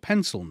 they were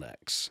pencil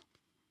necks.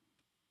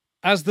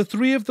 As the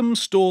three of them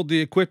stored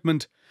the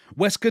equipment,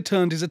 Wesker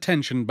turned his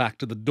attention back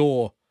to the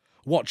door,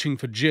 watching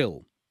for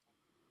Jill.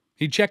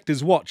 He checked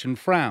his watch and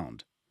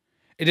frowned.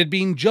 It had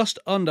been just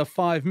under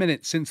 5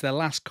 minutes since their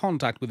last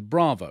contact with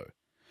Bravo.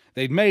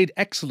 They'd made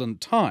excellent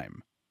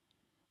time.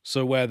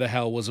 So where the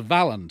hell was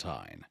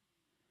Valentine?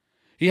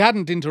 He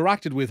hadn't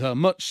interacted with her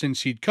much since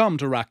she'd come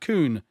to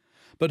Raccoon,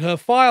 but her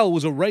file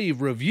was a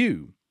rave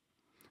review.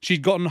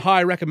 She'd gotten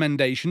high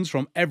recommendations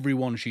from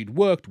everyone she'd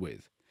worked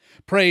with,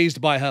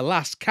 praised by her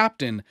last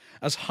captain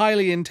as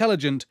highly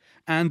intelligent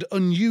and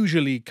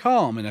unusually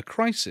calm in a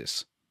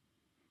crisis.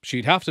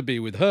 She'd have to be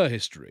with her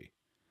history.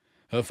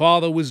 Her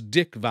father was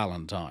Dick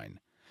Valentine,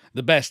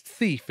 the best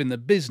thief in the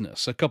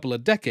business a couple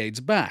of decades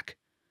back.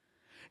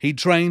 He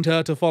trained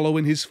her to follow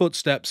in his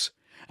footsteps,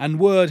 and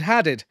word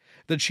had it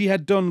that she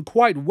had done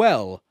quite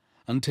well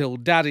until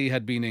Daddy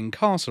had been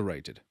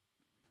incarcerated.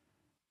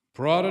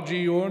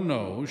 Prodigy or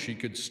no, she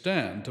could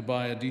stand to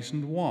buy a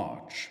decent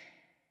watch.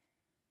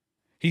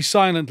 He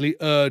silently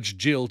urged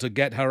Jill to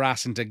get her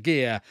ass into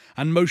gear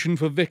and motioned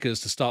for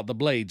Vickers to start the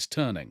blades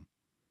turning.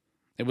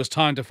 It was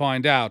time to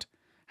find out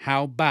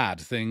how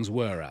bad things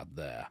were out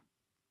there.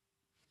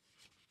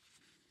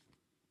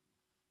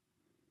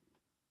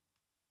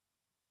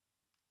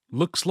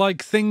 Looks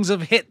like things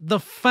have hit the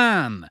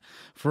fan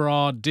for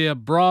our dear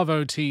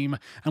Bravo team,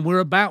 and we're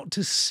about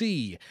to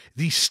see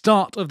the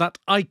start of that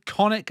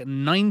iconic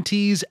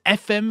 90s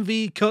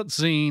FMV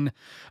cutscene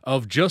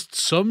of just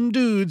some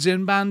dudes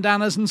in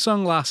bandanas and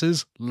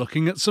sunglasses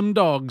looking at some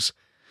dogs.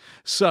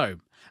 So,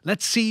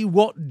 let's see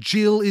what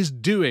Jill is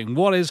doing,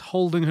 what is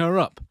holding her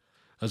up,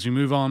 as we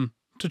move on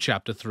to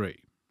Chapter 3.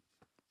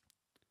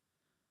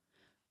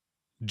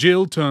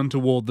 Jill turned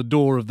toward the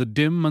door of the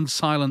dim and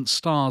silent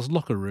Stars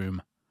locker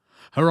room,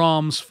 her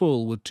arms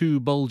full with 2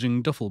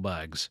 bulging duffel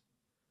bags.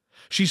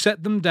 She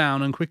set them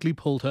down and quickly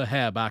pulled her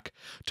hair back,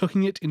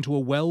 tucking it into a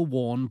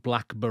well-worn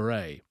black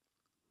beret.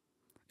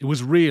 It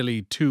was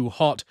really too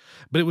hot,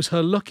 but it was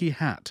her lucky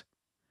hat.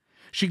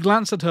 She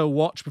glanced at her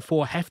watch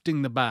before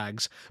hefting the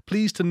bags,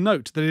 pleased to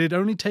note that it had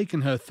only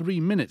taken her 3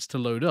 minutes to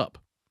load up.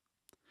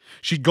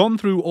 She'd gone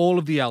through all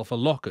of the Alpha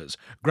lockers,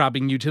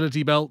 grabbing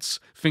utility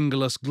belts,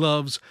 fingerless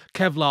gloves,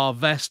 Kevlar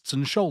vests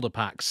and shoulder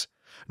packs,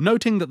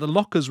 noting that the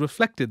lockers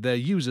reflected their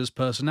users'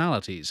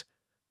 personalities.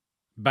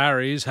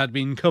 Barry's had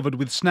been covered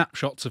with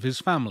snapshots of his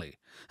family,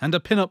 and a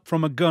pin-up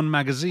from a gun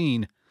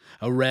magazine,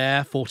 a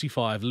rare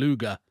 .45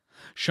 Luger,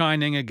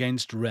 shining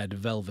against red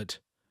velvet.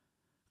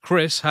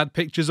 Chris had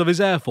pictures of his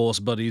Air Force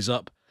buddies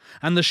up,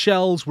 and the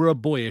shelves were a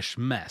boyish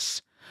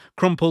mess.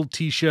 Crumpled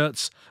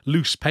T-shirts,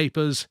 loose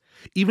papers,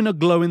 even a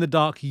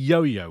glow-in-the-dark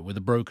yo-yo with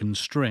a broken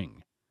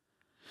string.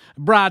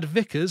 Brad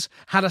Vickers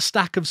had a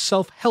stack of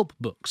self-help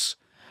books,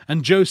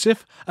 and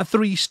Joseph a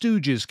Three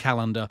Stooges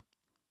calendar.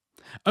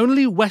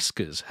 Only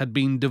Wesker's had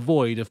been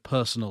devoid of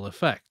personal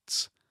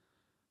effects.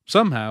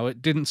 Somehow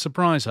it didn't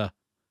surprise her.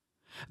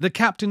 The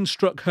captain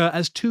struck her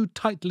as too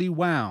tightly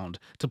wound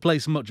to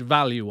place much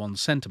value on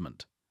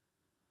sentiment.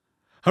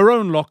 Her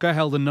own locker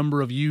held a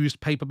number of used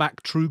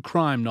paperback true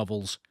crime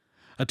novels,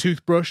 a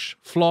toothbrush,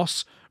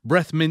 floss,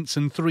 breath mints,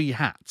 and 3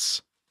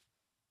 hats.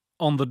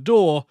 On the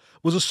door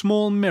was a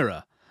small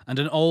mirror and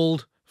an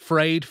old,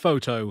 frayed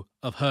photo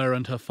of her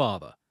and her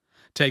father,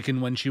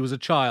 taken when she was a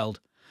child,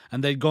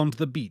 and they'd gone to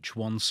the beach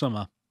one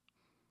summer.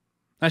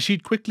 As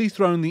she'd quickly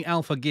thrown the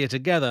Alpha gear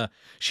together,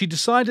 she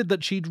decided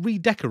that she'd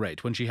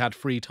redecorate when she had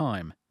free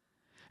time.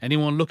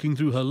 Anyone looking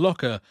through her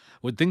locker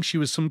would think she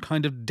was some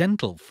kind of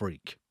dental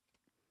freak.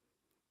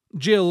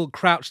 Jill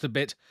crouched a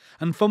bit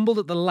and fumbled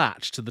at the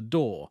latch to the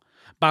door,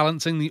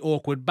 balancing the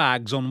awkward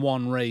bags on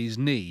one raised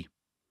knee.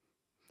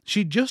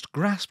 She'd just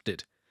grasped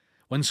it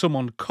when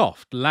someone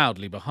coughed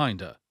loudly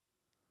behind her.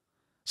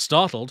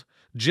 Startled,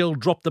 Jill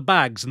dropped the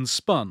bags and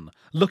spun,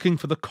 looking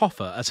for the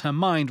cougher as her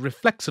mind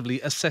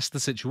reflexively assessed the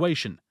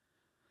situation.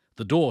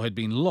 The door had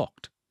been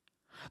locked.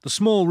 The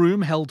small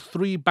room held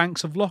 3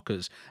 banks of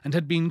lockers and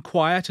had been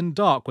quiet and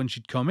dark when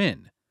she'd come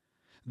in.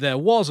 There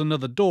was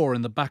another door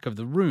in the back of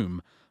the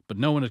room, but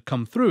no one had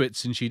come through it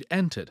since she'd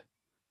entered.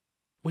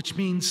 Which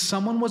means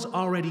someone was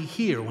already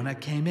here when I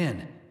came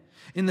in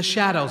the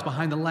shadows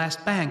behind the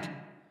last bank.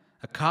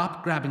 A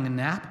cop grabbing a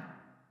nap?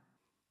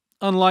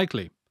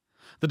 Unlikely.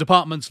 The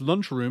department's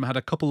lunchroom had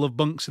a couple of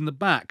bunks in the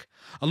back,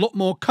 a lot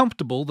more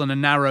comfortable than a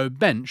narrow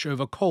bench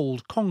over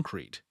cold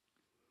concrete.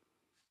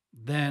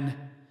 Then,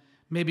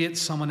 maybe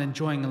it's someone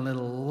enjoying a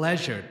little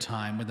leisure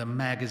time with a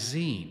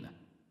magazine.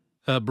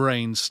 Her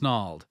brain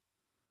snarled.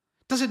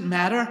 Does it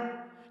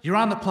matter? You're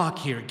on the clock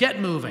here. Get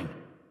moving.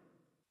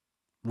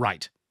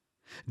 Right.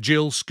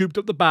 Jill scooped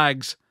up the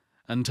bags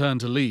and turned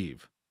to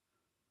leave.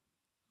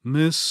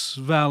 Miss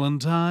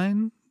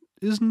Valentine,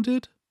 isn't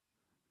it?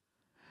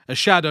 A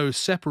shadow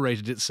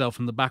separated itself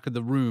from the back of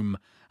the room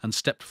and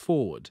stepped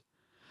forward.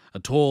 A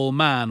tall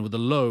man with a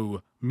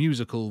low,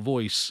 musical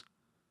voice.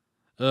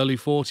 Early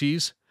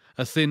 40s,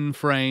 a thin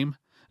frame,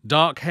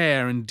 dark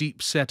hair and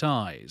deep-set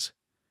eyes.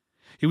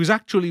 He was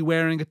actually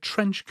wearing a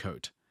trench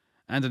coat,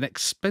 and an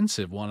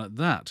expensive one at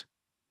that.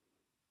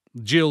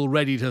 Jill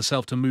readied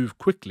herself to move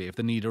quickly if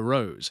the need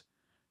arose.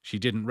 She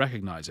didn't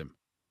recognize him.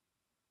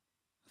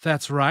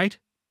 "That's right,"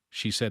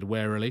 she said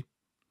warily.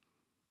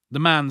 The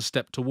man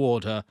stepped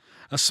toward her,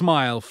 a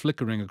smile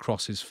flickering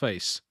across his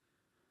face.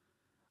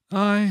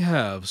 "I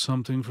have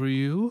something for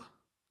you,"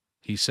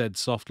 he said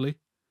softly.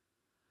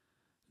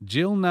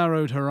 Jill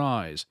narrowed her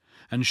eyes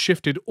and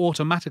shifted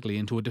automatically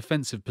into a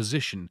defensive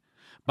position,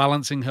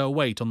 balancing her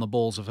weight on the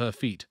balls of her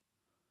feet.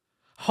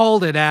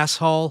 Hold it,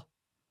 asshole.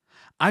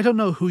 I don't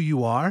know who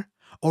you are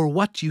or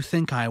what you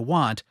think I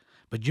want,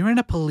 but you're in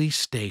a police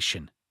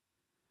station.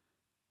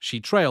 She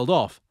trailed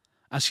off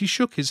as he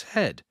shook his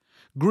head,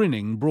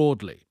 grinning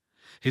broadly,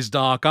 his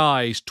dark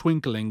eyes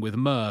twinkling with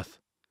mirth.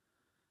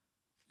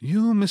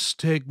 You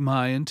mistake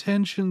my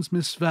intentions,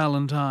 Miss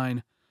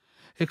Valentine.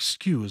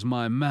 Excuse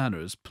my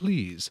manners,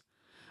 please.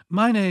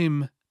 My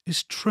name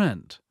is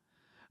Trent,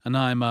 and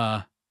I'm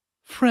a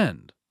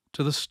friend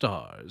to the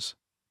stars.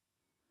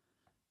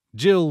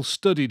 Jill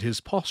studied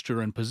his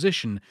posture and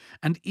position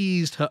and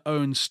eased her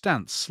own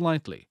stance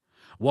slightly,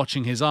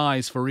 watching his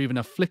eyes for even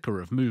a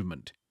flicker of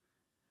movement.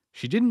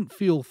 She didn't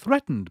feel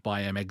threatened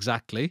by him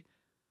exactly.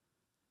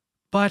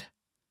 But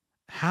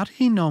how did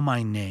he know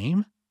my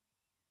name?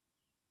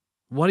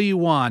 What do you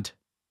want?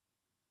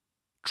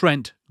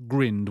 Trent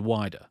grinned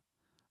wider.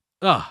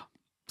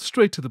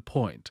 Straight to the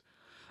point.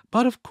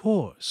 But of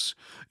course,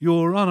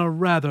 you're on a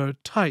rather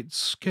tight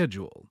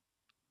schedule.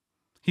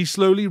 He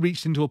slowly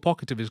reached into a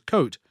pocket of his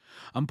coat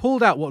and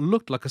pulled out what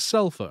looked like a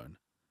cell phone.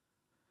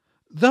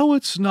 Though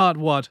it's not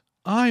what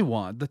I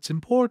want that's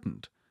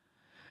important.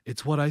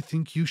 It's what I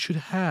think you should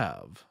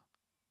have.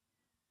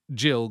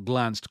 Jill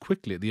glanced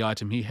quickly at the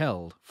item he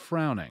held,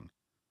 frowning.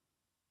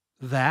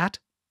 That?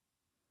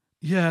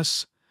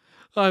 Yes,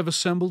 I've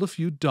assembled a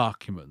few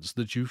documents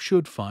that you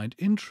should find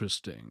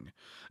interesting.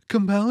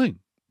 Compelling,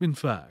 in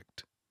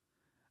fact.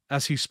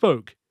 As he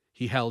spoke,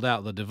 he held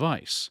out the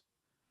device.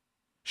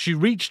 She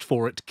reached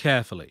for it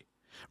carefully,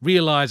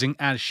 realizing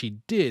as she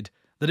did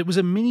that it was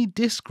a mini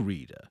disc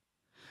reader,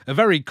 a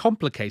very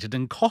complicated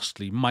and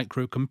costly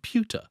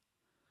microcomputer.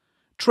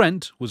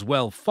 Trent was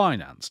well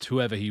financed,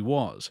 whoever he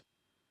was.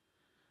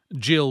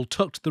 Jill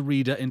tucked the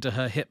reader into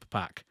her hip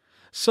pack,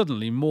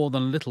 suddenly more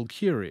than a little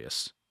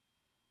curious.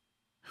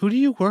 Who do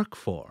you work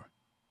for?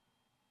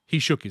 He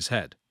shook his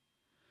head.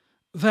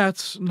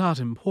 That's not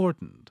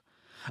important.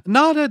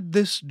 Not at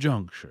this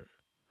juncture.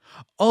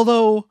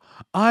 Although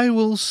I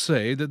will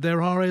say that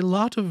there are a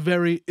lot of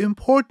very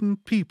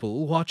important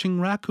people watching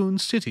Raccoon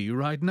City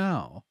right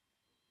now.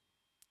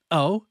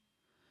 Oh?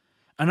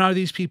 And are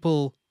these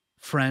people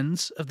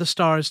friends of the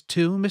stars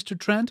too, Mr.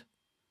 Trent?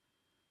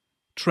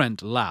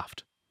 Trent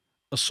laughed,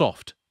 a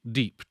soft,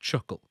 deep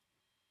chuckle.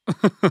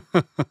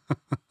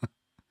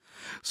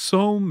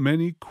 So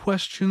many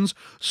questions,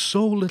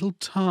 so little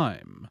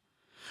time.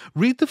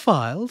 Read the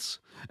files,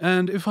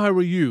 and if I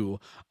were you,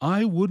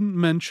 I wouldn't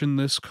mention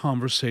this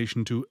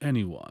conversation to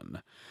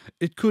anyone.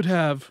 It could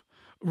have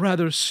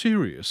rather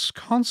serious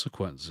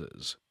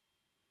consequences.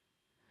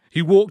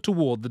 He walked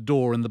toward the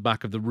door in the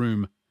back of the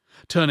room,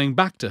 turning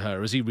back to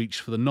her as he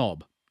reached for the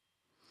knob.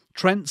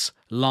 Trent's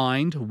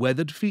lined,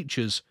 weathered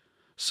features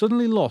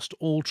suddenly lost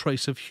all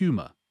trace of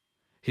humour,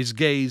 his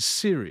gaze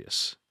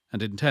serious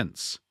and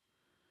intense.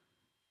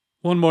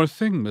 One more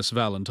thing, Miss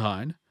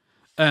Valentine,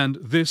 and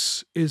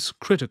this is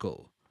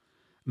critical.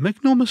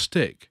 Make no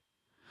mistake.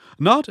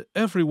 Not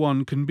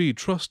everyone can be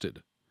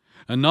trusted,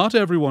 and not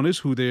everyone is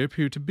who they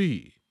appear to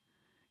be,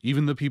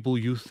 even the people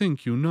you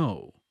think you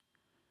know.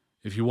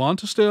 If you want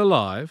to stay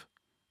alive,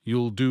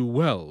 you'll do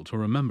well to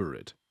remember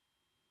it.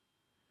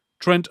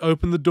 Trent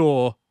opened the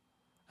door,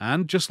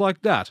 and just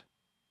like that,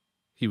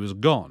 he was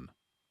gone.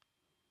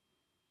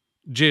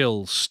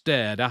 Jill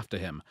stared after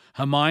him,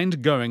 her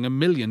mind going a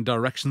million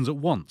directions at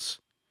once.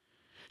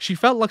 She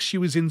felt like she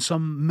was in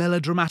some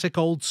melodramatic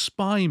old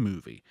spy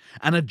movie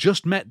and had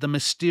just met the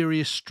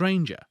mysterious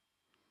stranger.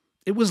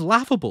 It was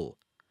laughable.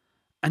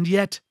 And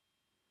yet,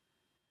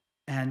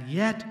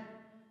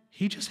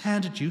 he just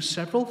handed you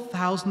several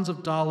thousands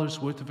of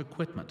dollars worth of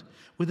equipment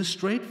with a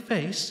straight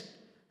face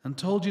and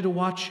told you to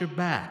watch your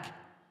back.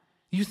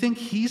 You think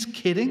he's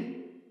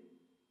kidding?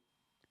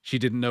 She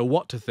didn't know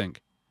what to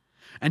think,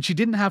 and she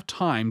didn't have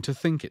time to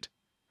think it.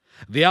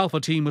 The Alpha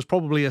team was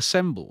probably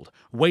assembled,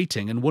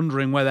 waiting and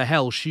wondering where the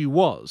hell she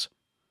was.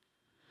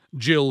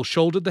 Jill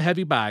shouldered the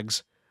heavy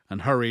bags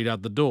and hurried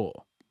out the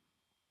door.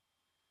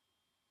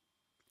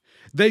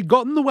 They'd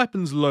gotten the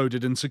weapons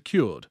loaded and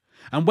secured,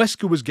 and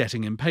Wesker was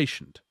getting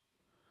impatient.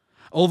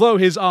 Although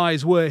his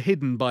eyes were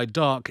hidden by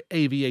dark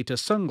aviator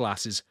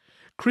sunglasses,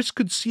 Chris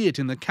could see it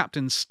in the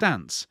captain's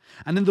stance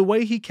and in the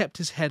way he kept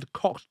his head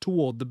cocked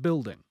toward the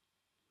building.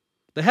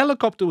 The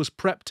helicopter was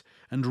prepped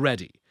and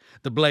ready,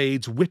 the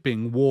blades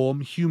whipping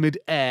warm, humid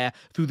air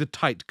through the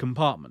tight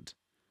compartment.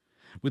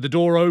 With the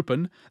door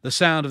open, the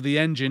sound of the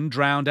engine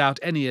drowned out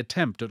any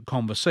attempt at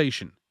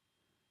conversation.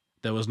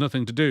 There was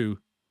nothing to do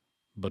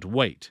but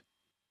wait.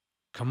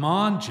 Come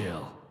on,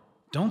 Jill.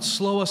 Don't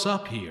slow us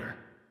up here.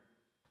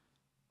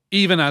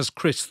 Even as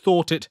Chris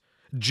thought it,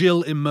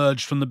 Jill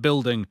emerged from the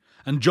building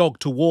and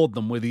jogged toward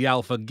them with the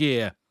Alpha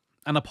gear,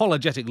 an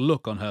apologetic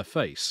look on her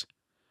face.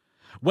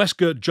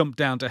 Wesker jumped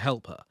down to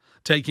help her,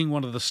 taking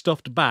one of the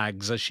stuffed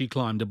bags as she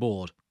climbed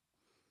aboard.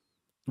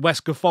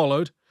 Wesker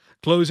followed,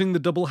 closing the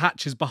double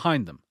hatches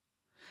behind them.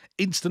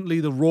 Instantly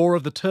the roar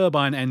of the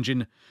turbine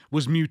engine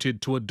was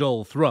muted to a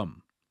dull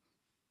thrum.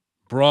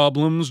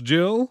 Problems,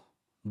 Jill?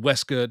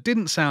 Wesker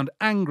didn't sound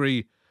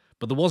angry,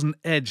 but there was an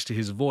edge to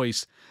his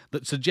voice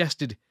that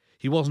suggested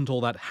he wasn't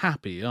all that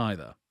happy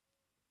either.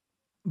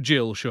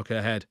 Jill shook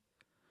her head.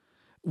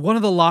 One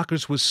of the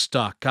lockers was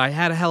stuck. I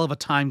had a hell of a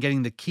time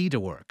getting the key to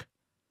work.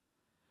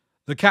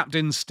 The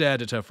captain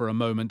stared at her for a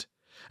moment,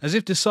 as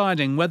if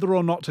deciding whether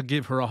or not to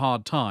give her a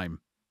hard time,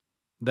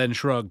 then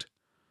shrugged.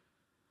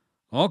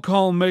 I'll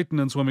call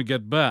maintenance when we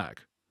get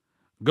back.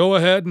 Go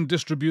ahead and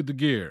distribute the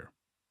gear."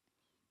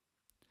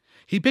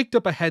 He picked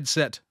up a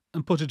headset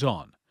and put it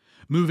on,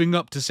 moving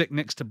up to sit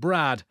next to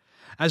Brad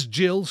as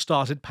Jill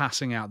started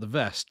passing out the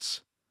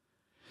vests.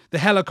 The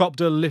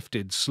helicopter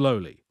lifted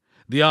slowly,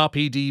 the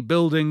RPD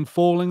building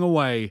falling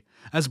away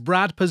as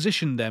Brad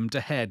positioned them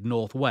to head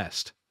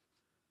northwest.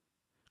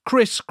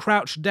 Chris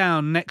crouched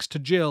down next to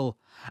Jill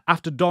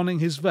after donning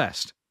his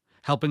vest,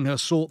 helping her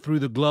sort through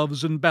the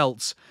gloves and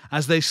belts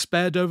as they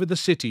sped over the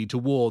city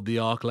toward the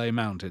Arklay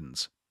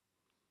Mountains.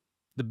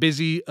 The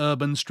busy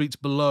urban streets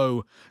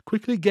below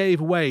quickly gave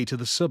way to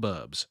the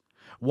suburbs,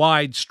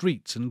 wide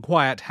streets and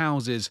quiet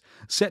houses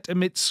set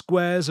amidst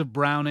squares of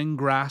browning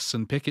grass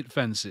and picket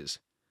fences.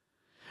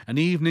 An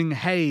evening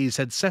haze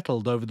had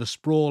settled over the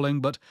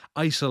sprawling but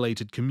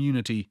isolated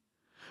community,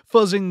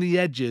 fuzzing the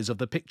edges of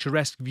the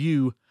picturesque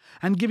view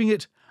and giving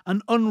it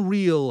an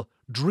unreal,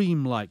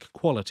 dreamlike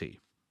quality.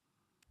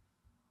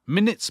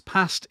 Minutes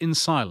passed in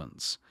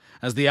silence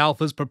as the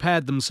Alphas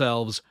prepared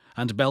themselves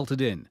and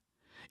belted in,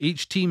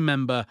 each team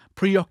member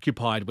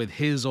preoccupied with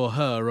his or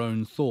her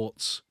own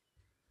thoughts.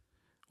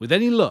 With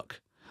any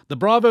luck, the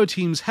Bravo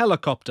team's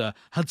helicopter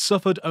had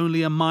suffered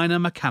only a minor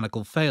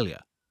mechanical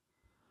failure.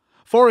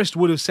 Forrest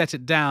would have set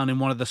it down in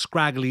one of the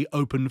scraggly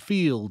open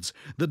fields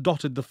that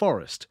dotted the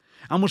forest,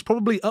 and was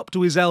probably up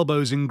to his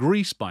elbows in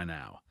grease by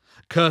now,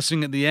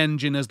 cursing at the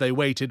engine as they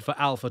waited for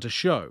Alpha to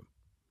show.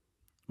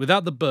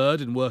 Without the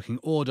bird in working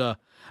order,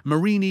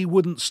 Marini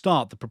wouldn't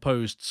start the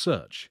proposed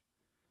search.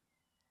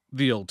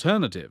 The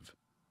alternative?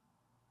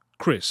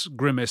 Chris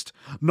grimaced,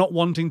 not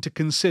wanting to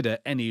consider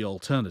any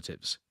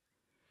alternatives.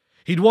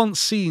 He'd once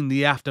seen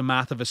the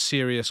aftermath of a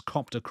serious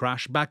copter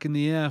crash back in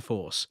the Air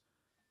Force.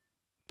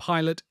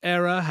 Pilot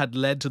error had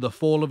led to the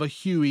fall of a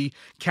Huey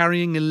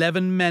carrying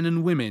 11 men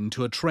and women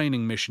to a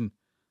training mission.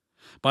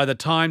 By the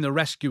time the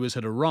rescuers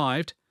had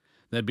arrived,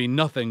 there'd been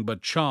nothing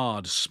but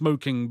charred,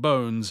 smoking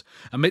bones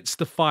amidst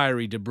the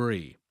fiery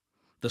debris,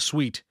 the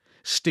sweet,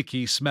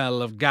 sticky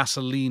smell of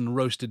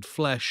gasoline-roasted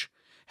flesh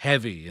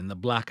heavy in the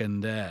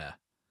blackened air.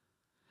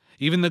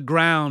 Even the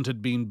ground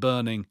had been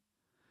burning,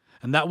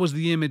 and that was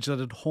the image that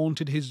had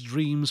haunted his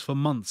dreams for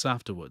months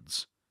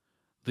afterwards.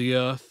 The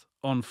earth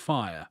on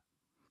fire,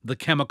 the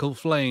chemical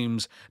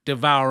flames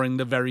devouring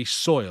the very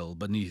soil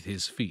beneath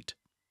his feet.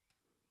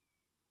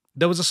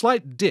 There was a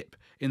slight dip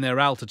in their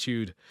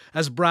altitude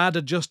as Brad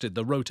adjusted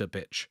the rotor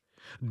pitch,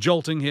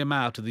 jolting him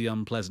out of the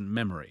unpleasant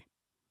memory.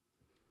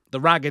 The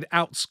ragged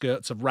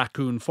outskirts of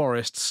Raccoon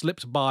Forest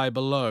slipped by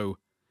below,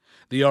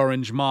 the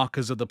orange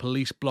markers of the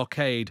police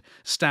blockade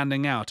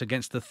standing out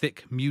against the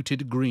thick,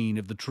 muted green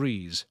of the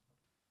trees.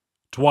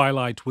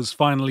 Twilight was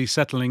finally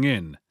settling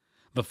in,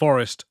 the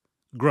forest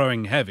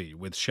growing heavy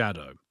with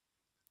shadow.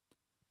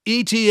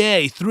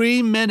 "ETA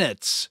 3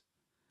 minutes,"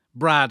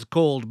 Brad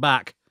called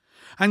back,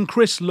 and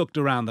Chris looked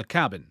around the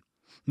cabin,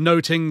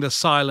 noting the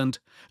silent,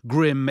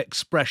 grim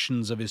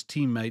expressions of his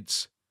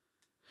teammates.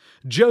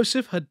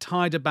 Joseph had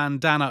tied a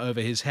bandana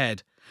over his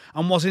head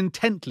and was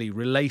intently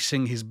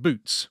relacing his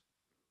boots.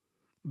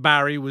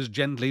 Barry was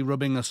gently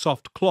rubbing a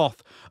soft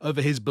cloth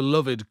over his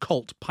beloved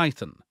Colt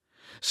Python,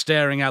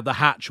 staring out the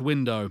hatch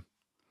window.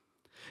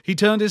 He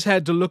turned his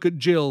head to look at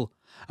Jill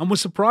and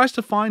was surprised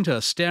to find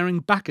her staring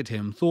back at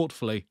him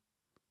thoughtfully.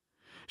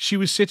 She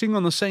was sitting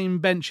on the same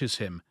bench as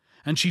him,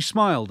 and she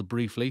smiled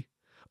briefly,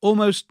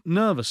 almost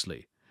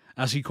nervously,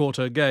 as he caught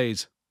her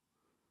gaze.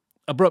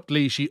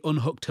 Abruptly she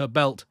unhooked her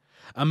belt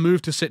and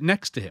moved to sit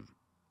next to him.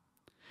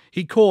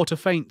 He caught a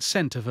faint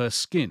scent of her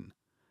skin,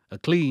 a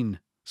clean,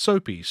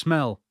 soapy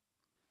smell.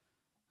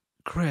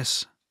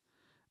 "Chris,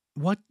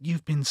 what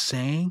you've been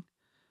saying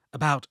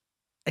about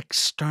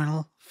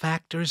external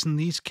factors in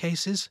these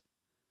cases?"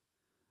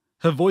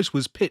 Her voice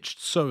was pitched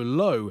so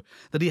low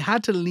that he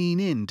had to lean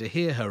in to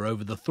hear her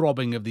over the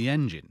throbbing of the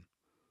engine.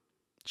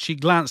 She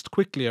glanced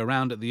quickly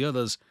around at the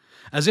others,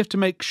 as if to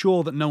make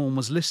sure that no one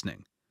was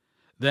listening,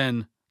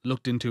 then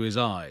looked into his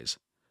eyes,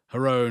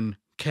 her own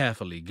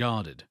carefully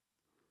guarded.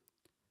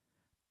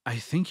 "I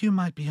think you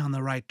might be on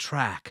the right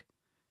track,"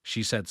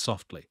 she said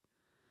softly.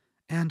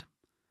 "And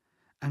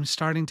I'm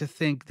starting to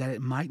think that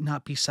it might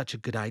not be such a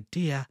good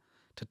idea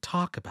to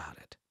talk about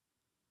it."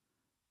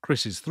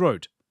 Chris's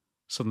throat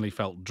suddenly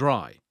felt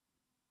dry.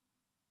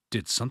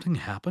 Did something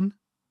happen?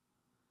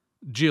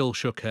 Jill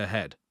shook her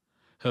head,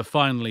 her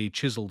finely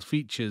chiseled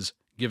features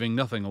giving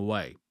nothing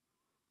away.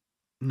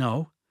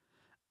 "No,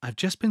 I've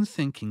just been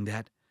thinking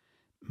that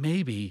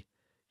maybe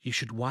you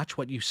should watch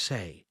what you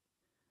say.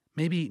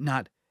 Maybe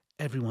not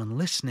everyone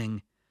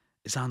listening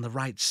is on the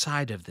right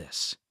side of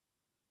this."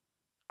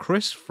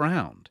 Chris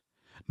frowned,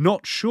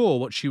 not sure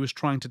what she was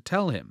trying to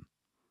tell him.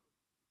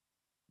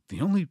 "The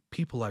only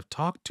people I've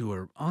talked to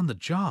are on the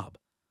job."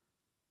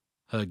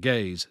 Her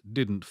gaze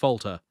didn't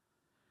falter,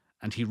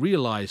 and he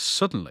realized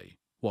suddenly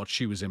what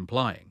she was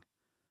implying.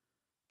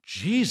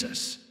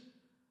 "Jesus!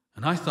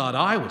 And I thought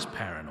I was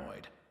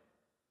paranoid."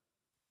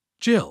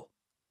 "Jill,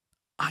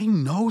 I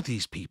know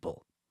these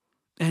people.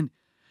 And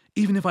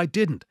even if I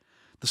didn't,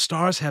 the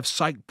stars have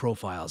psych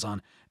profiles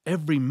on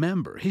Every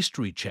member,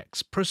 history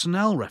checks,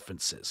 personnel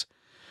references.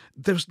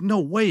 There's no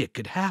way it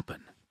could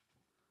happen.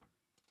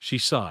 She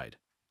sighed.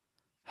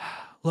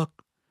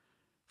 Look,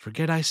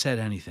 forget I said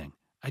anything.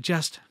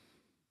 Just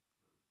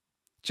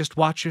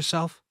watch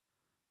yourself.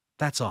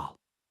 That's all.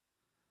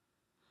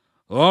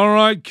 All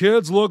right,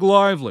 kids, look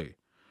lively.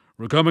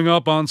 We're coming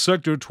up on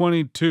Sector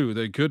 22.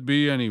 They could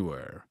be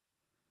anywhere.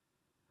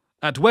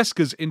 At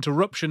Wesker's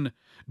interruption,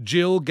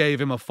 Jill gave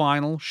him a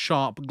final,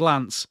 sharp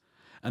glance,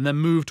 and then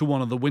moved to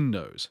one of the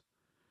windows.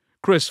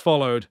 Chris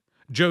followed,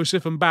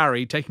 Joseph and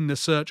Barry taking the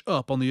search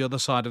up on the other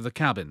side of the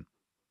cabin.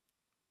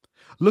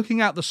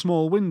 Looking out the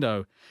small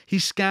window, he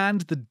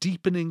scanned the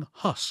deepening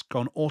husk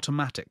on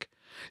automatic,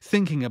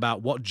 thinking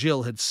about what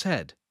Jill had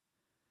said.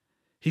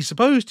 He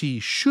supposed he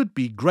should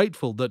be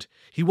grateful that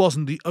he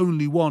wasn't the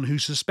only one who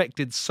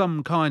suspected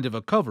some kind of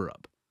a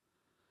cover-up.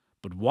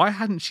 But why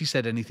hadn't she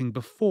said anything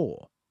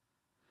before?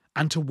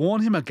 And to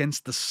warn him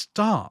against the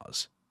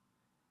stars.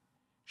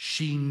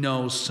 She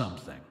knows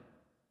something.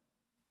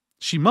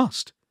 She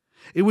must.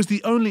 It was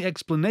the only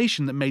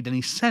explanation that made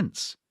any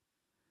sense.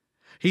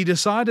 He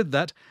decided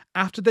that,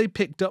 after they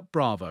picked up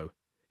Bravo,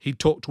 he'd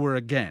talk to her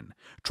again,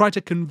 try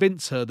to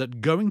convince her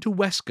that going to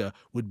Wesker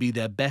would be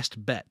their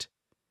best bet.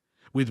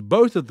 With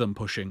both of them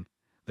pushing,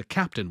 the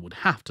captain would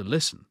have to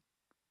listen.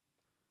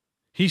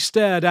 He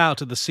stared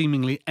out at the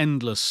seemingly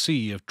endless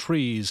sea of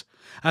trees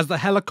as the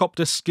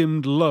helicopter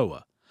skimmed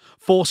lower,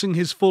 forcing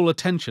his full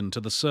attention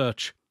to the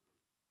search.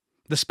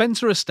 The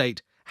Spencer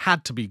estate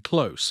had to be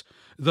close,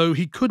 though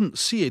he couldn't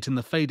see it in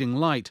the fading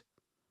light.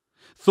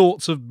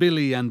 Thoughts of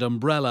Billy and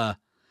Umbrella,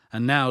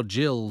 and now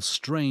Jill's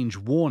strange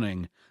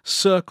warning,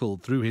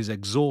 circled through his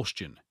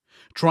exhaustion,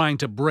 trying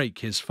to break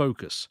his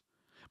focus,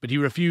 but he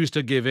refused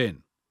to give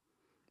in.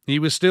 He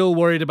was still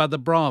worried about the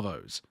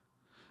Bravos,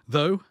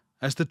 though,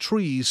 as the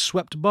trees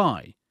swept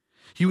by,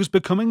 he was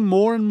becoming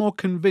more and more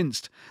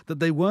convinced that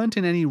they weren't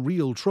in any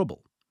real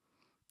trouble.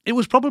 It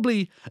was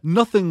probably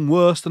nothing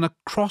worse than a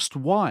crossed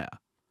wire.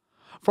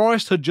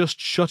 Forrest had just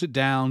shut it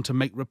down to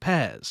make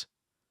repairs.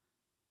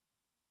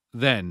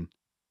 Then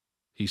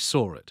he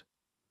saw it,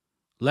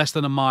 less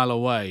than a mile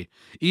away,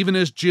 even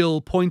as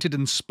Jill pointed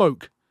and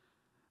spoke,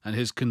 and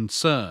his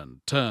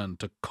concern turned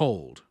to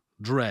cold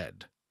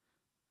dread.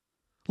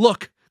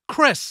 "Look,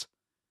 Chris!"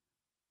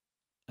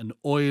 An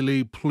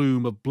oily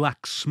plume of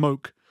black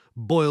smoke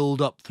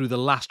boiled up through the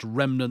last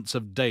remnants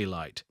of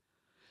daylight,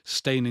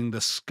 staining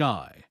the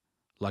sky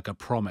like a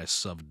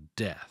promise of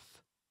death.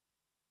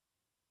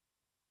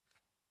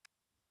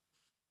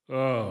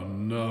 Oh,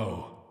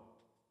 no.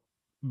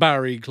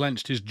 Barry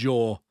clenched his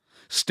jaw,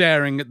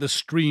 staring at the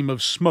stream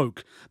of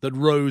smoke that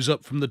rose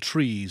up from the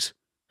trees,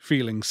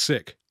 feeling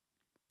sick.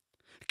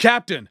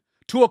 "Captain,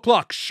 2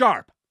 o'clock,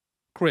 sharp!"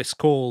 Chris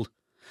called,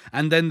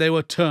 and then they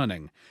were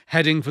turning,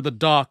 heading for the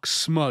dark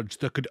smudge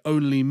that could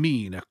only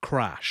mean a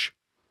crash.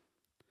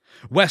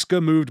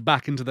 Wesker moved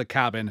back into the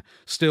cabin,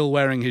 still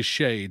wearing his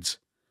shades.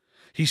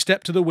 He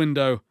stepped to the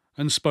window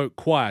and spoke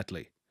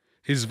quietly,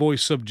 his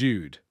voice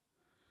subdued.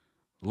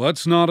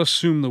 Let's not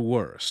assume the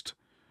worst.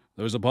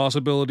 There's a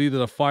possibility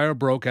that a fire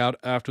broke out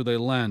after they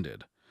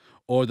landed,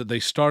 or that they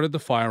started the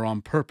fire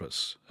on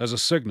purpose, as a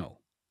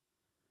signal.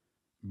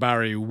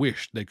 Barry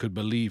wished they could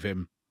believe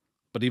him,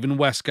 but even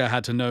Wesker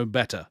had to know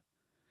better.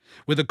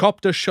 With the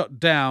copter shut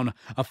down,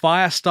 a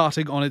fire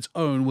starting on its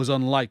own was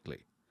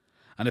unlikely,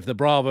 and if the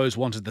Bravos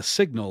wanted the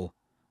signal,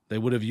 they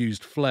would have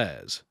used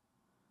flares.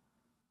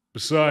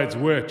 Besides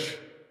which,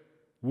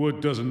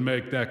 wood doesn't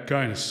make that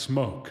kind of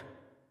smoke.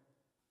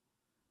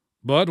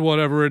 But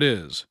whatever it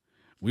is,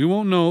 we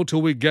won't know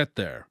till we get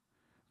there.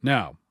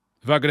 Now,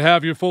 if I could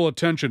have your full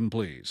attention,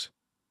 please.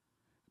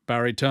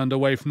 Barry turned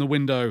away from the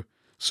window,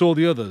 saw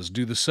the others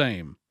do the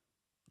same.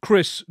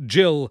 Chris,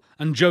 Jill,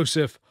 and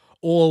Joseph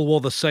all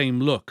wore the same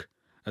look,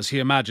 as he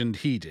imagined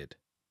he did.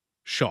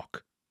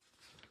 Shock.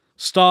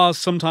 Stars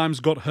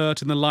sometimes got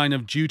hurt in the line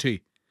of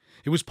duty.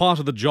 It was part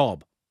of the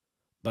job.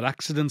 But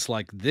accidents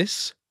like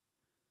this?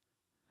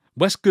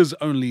 Wesker's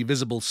only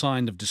visible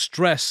sign of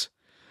distress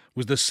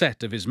was the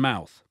set of his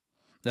mouth,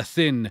 the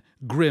thin,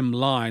 grim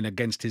line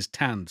against his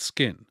tanned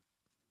skin.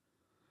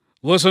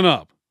 Listen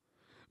up.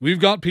 We've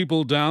got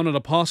people down in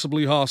a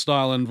possibly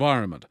hostile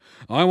environment.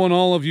 I want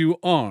all of you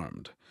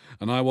armed,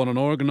 and I want an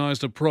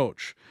organized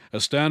approach.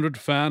 A standard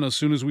fan as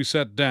soon as we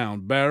set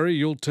down. Barry,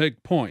 you'll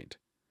take point.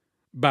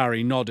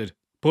 Barry nodded,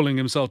 pulling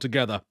himself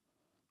together.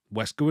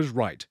 Wesker was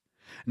right.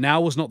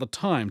 Now was not the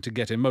time to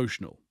get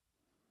emotional.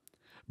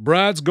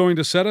 Brad's going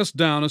to set us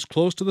down as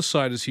close to the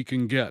site as he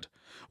can get.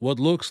 What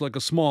looks like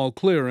a small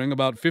clearing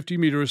about 50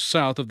 meters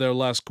south of their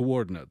last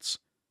coordinates.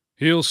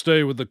 He'll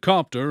stay with the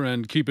copter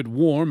and keep it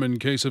warm in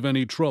case of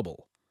any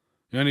trouble.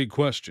 Any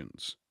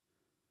questions?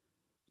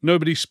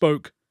 Nobody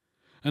spoke,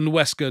 and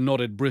Wesker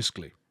nodded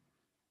briskly.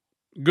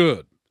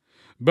 Good.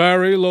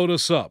 Barry, load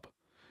us up.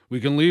 We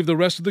can leave the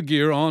rest of the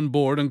gear on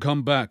board and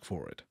come back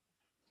for it.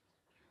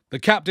 The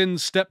captain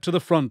stepped to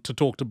the front to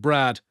talk to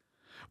Brad,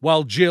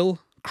 while Jill,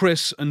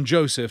 Chris, and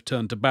Joseph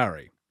turned to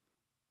Barry.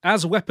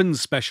 As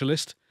weapons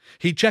specialist,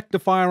 he checked the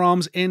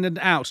firearms in and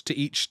out to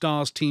each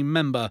STARS team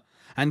member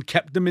and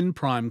kept them in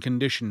prime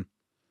condition.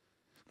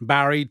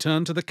 Barry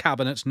turned to the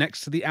cabinet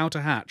next to the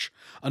outer hatch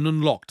and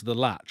unlocked the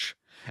latch,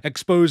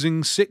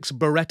 exposing 6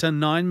 Beretta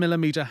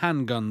 9mm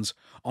handguns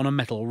on a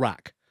metal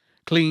rack,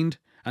 cleaned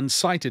and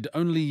sighted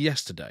only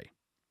yesterday.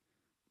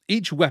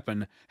 Each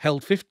weapon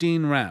held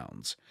 15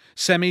 rounds,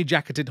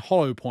 semi-jacketed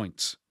hollow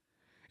points.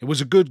 It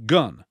was a good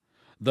gun,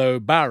 though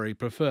Barry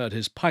preferred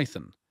his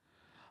Python,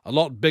 a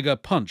lot bigger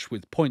punch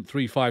with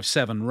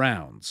 .357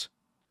 rounds.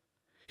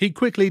 He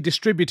quickly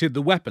distributed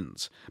the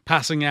weapons,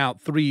 passing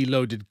out 3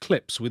 loaded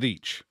clips with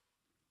each.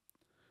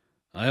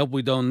 "I hope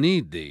we don't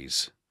need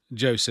these,"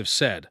 Joseph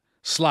said,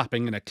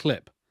 slapping in a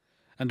clip,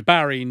 and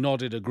Barry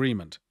nodded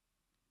agreement.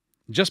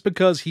 Just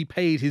because he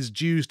paid his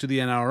dues to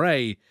the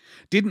NRA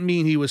didn't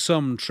mean he was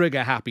some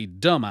trigger-happy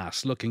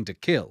dumbass looking to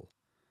kill.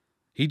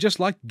 He just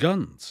liked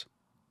guns.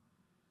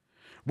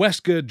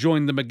 Wesker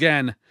joined them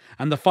again,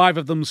 and the 5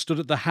 of them stood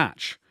at the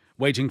hatch,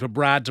 waiting for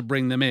Brad to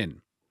bring them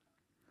in.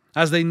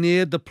 As they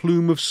neared the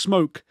plume of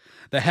smoke,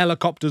 the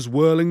helicopter's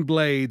whirling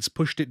blades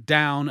pushed it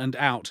down and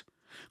out,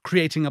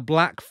 creating a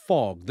black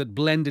fog that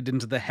blended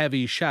into the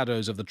heavy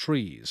shadows of the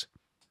trees.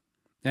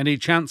 Any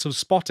chance of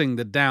spotting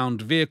the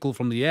downed vehicle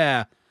from the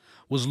air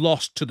was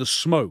lost to the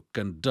smoke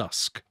and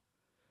dusk.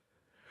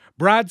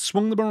 Brad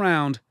swung them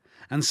around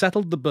and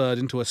settled the bird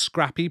into a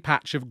scrappy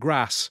patch of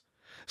grass,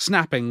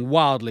 snapping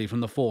wildly from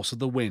the force of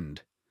the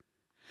wind.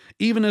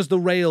 Even as the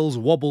rails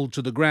wobbled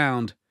to the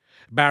ground,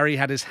 Barry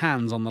had his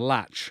hands on the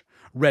latch,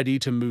 ready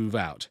to move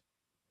out.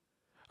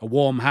 A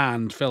warm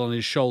hand fell on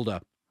his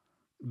shoulder.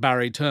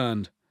 Barry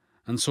turned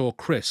and saw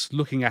Chris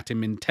looking at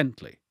him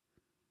intently.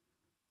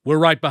 "We're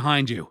right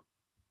behind you,"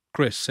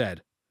 Chris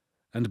said,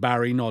 and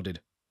Barry nodded.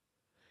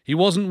 He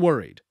wasn't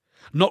worried,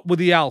 not with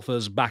the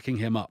Alphas backing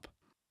him up.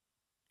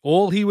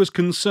 All he was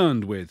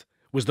concerned with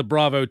was the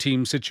Bravo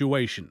team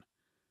situation.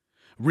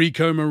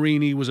 Rico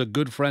Marini was a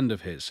good friend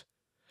of his.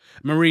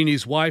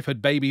 Marini's wife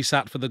had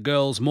babysat for the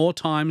girls more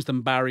times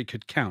than Barry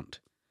could count,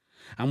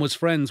 and was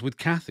friends with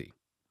Kathy.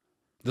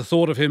 The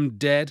thought of him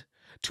dead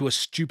to a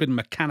stupid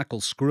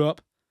mechanical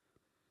screw-up.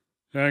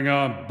 "Hang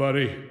on,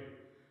 buddy.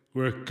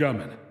 We're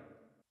coming."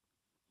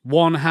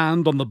 One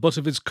hand on the butt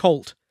of his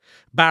Colt,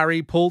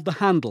 Barry pulled the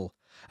handle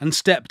and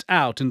stepped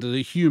out into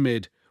the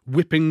humid,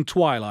 whipping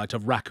twilight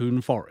of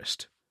Raccoon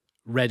Forest,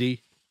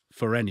 ready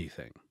for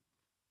anything.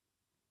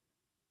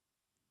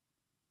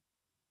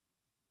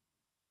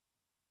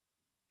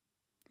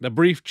 The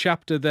brief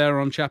chapter there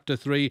on Chapter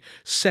 3,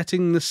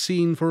 setting the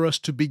scene for us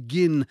to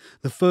begin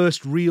the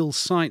first real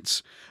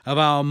sights of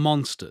our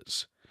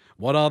monsters.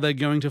 What are they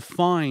going to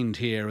find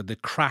here at the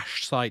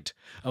crash site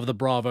of the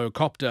Bravo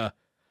copter?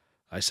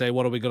 I say,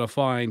 what are we going to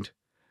find?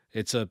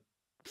 It's a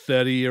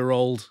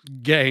 30-year-old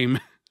game.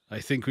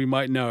 I think we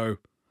might know.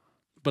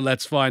 But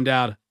let's find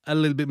out a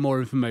little bit more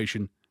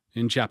information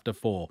in Chapter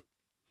 4.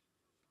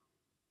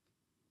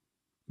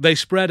 They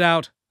spread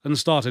out and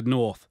started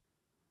north.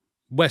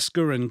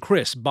 Wesker and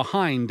Chris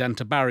behind and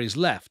to Barry's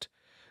left,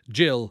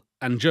 Jill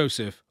and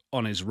Joseph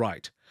on his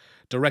right.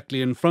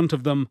 Directly in front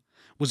of them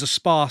was a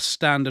sparse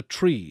stand of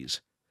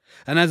trees,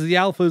 and as the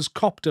Alpha's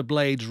copter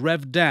blades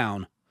revved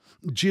down,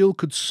 Jill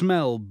could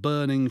smell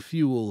burning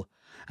fuel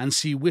and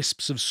see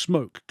wisps of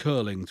smoke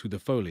curling through the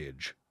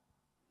foliage.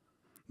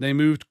 They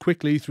moved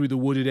quickly through the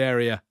wooded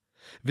area,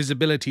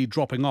 visibility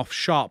dropping off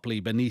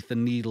sharply beneath the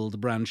needled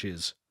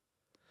branches.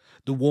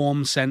 The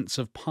warm scents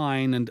of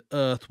pine and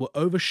earth were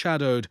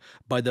overshadowed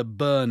by the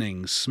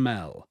burning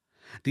smell,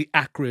 the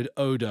acrid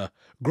odour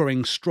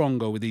growing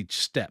stronger with each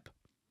step.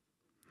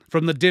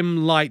 From the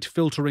dim light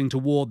filtering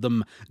toward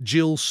them,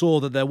 Jill saw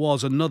that there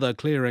was another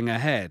clearing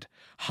ahead,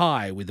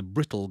 high with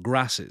brittle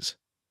grasses.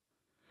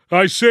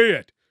 "I see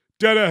it!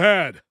 Dead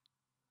ahead!"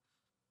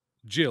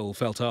 Jill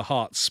felt her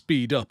heart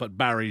speed up at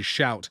Barry's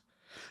shout,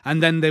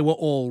 and then they were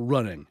all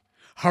running,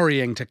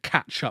 hurrying to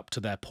catch up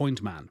to their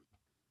point man.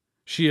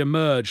 She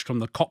emerged from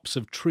the copse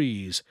of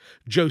trees,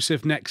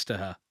 Joseph next to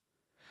her.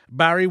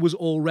 Barry was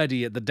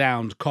already at the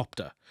downed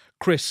copter,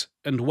 Chris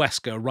and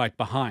Wesker right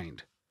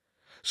behind.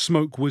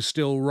 Smoke was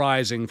still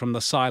rising from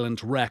the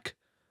silent wreck,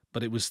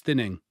 but it was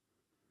thinning.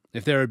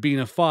 If there had been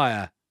a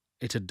fire,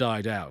 it had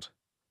died out.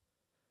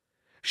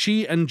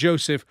 She and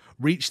Joseph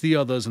reached the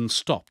others and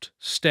stopped,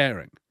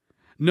 staring,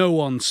 no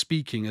one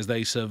speaking as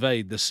they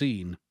surveyed the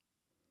scene.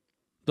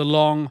 The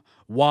long,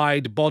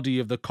 wide body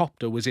of the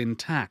copter was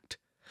intact,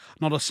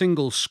 not a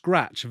single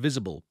scratch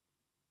visible.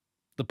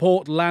 The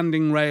port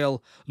landing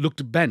rail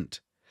looked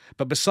bent,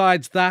 but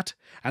besides that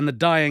and the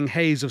dying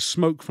haze of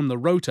smoke from the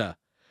rotor,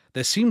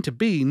 there seemed to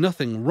be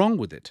nothing wrong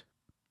with it.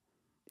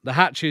 The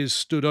hatches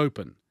stood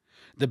open,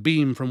 the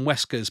beam from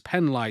Wesker's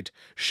penlight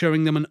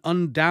showing them an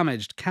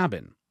undamaged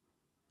cabin.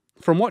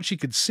 From what she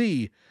could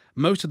see,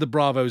 most of the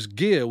Bravo's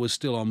gear was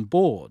still on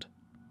board.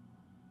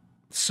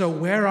 So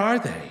where are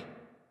they?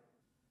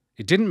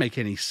 It didn't make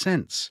any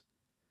sense.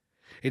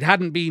 It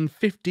hadn't been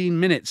 15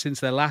 minutes since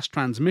their last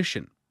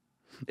transmission.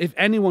 If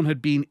anyone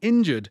had been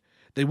injured,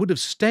 they would have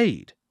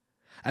stayed.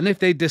 And if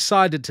they'd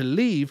decided to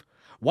leave,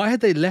 why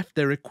had they left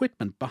their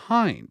equipment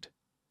behind?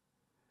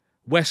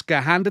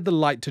 Wesker handed the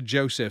light to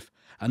Joseph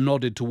and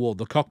nodded toward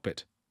the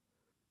cockpit.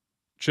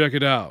 "Check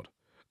it out.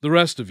 The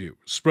rest of you,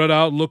 spread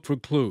out, look for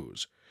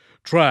clues.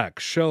 Track,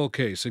 shell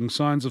casing,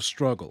 signs of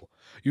struggle.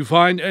 You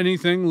find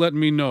anything, let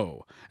me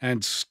know,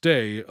 and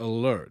stay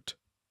alert."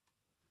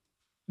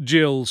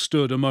 Jill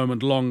stood a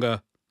moment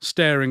longer,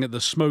 staring at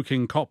the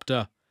smoking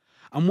copter,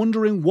 and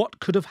wondering what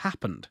could have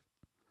happened.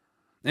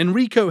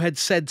 Enrico had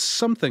said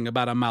something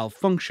about a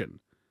malfunction.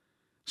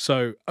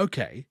 So,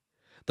 okay,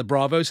 the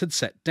Bravos had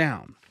set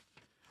down.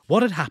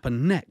 What had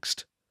happened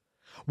next?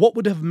 What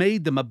would have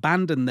made them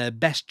abandon their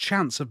best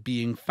chance of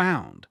being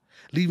found,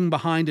 leaving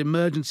behind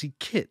emergency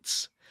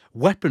kits,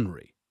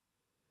 weaponry?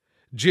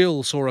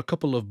 Jill saw a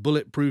couple of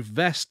bulletproof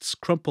vests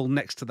crumpled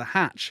next to the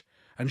hatch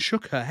and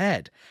shook her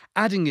head,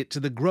 adding it to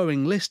the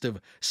growing list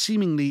of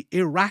seemingly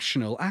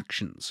irrational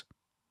actions.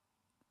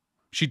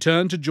 She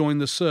turned to join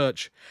the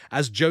search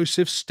as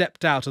Joseph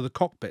stepped out of the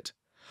cockpit,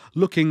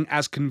 looking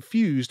as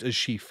confused as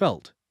she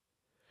felt.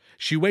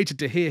 She waited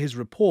to hear his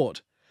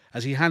report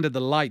as he handed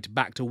the light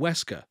back to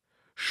Wesker,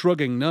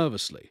 shrugging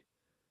nervously.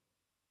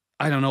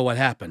 "I don't know what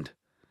happened.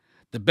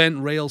 The bent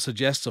rail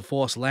suggests a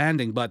forced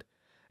landing, but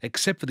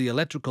except for the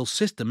electrical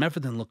system,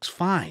 everything looks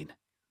fine."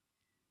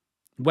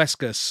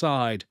 Wesker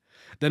sighed,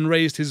 then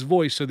raised his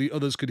voice so the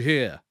others could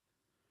hear.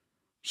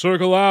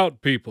 "Circle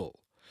out, people.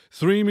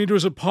 3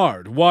 meters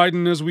apart,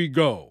 widen as we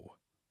go."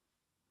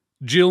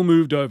 Jill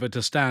moved over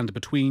to stand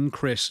between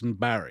Chris and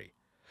Barry,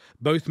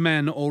 both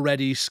men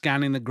already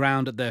scanning the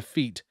ground at their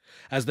feet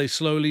as they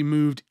slowly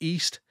moved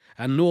east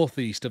and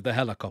northeast of the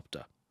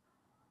helicopter.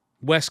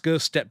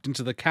 Wesker stepped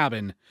into the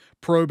cabin,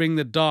 probing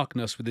the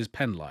darkness with his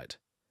penlight.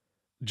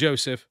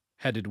 Joseph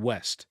headed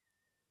west.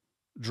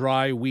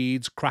 Dry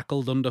weeds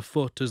crackled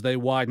underfoot as they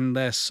widened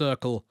their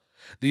circle,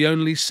 the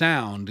only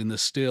sound in the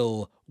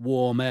still,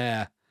 warm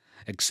air,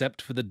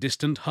 except for the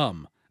distant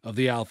hum of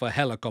the Alpha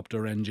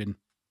helicopter engine.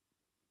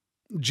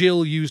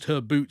 Jill used her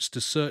boots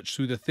to search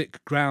through the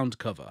thick ground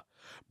cover,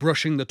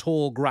 brushing the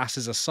tall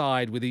grasses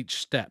aside with each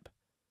step.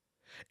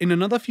 In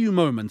another few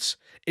moments,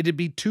 it'd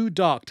be too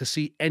dark to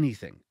see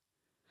anything.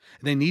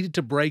 They needed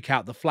to break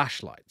out the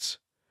flashlights.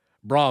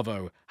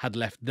 Bravo had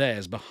left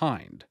theirs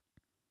behind.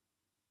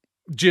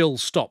 Jill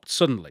stopped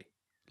suddenly,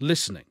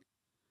 listening.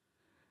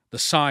 The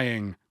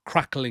sighing,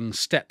 crackling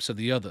steps of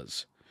the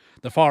others,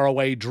 the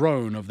faraway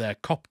drone of their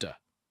copter.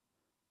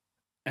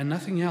 And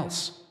nothing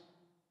else.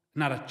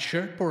 Not a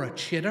chirp or a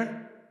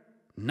chitter.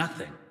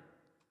 Nothing.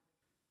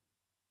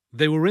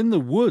 They were in the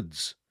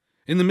woods,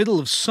 in the middle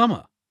of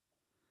summer.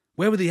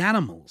 Where were the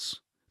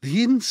animals?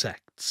 The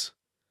insects?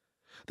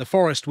 The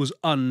forest was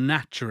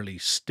unnaturally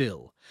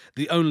still,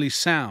 the only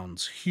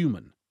sounds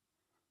human.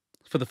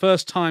 For the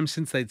first time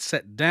since they'd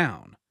set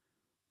down,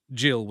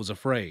 Jill was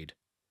afraid.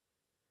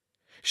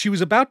 She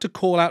was about to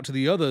call out to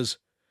the others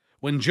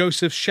when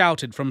Joseph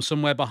shouted from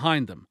somewhere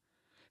behind them,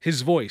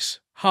 his voice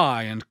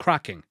high and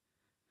cracking.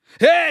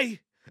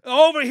 "Hey!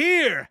 Over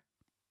here!"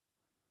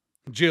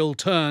 Jill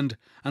turned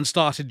and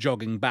started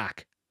jogging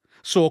back,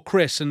 saw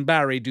Chris and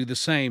Barry do the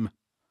same.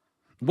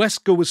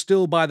 Wesker was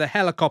still by the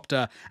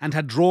helicopter and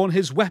had drawn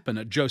his weapon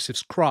at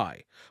Joseph's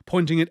cry,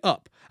 pointing it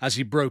up as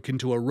he broke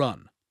into a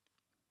run.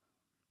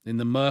 In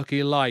the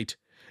murky light,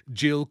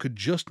 Jill could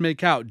just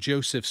make out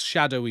Joseph's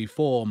shadowy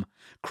form,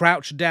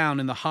 crouched down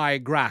in the high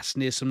grass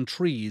near some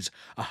trees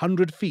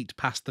 100 feet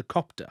past the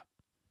copter.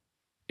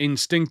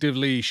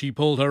 Instinctively, she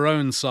pulled her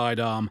own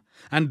sidearm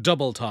and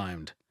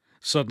double-timed,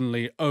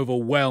 suddenly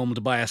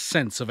overwhelmed by a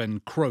sense of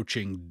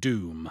encroaching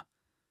doom.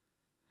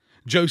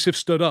 Joseph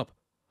stood up,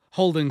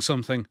 holding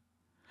something,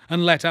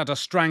 and let out a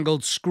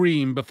strangled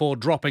scream before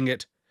dropping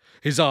it,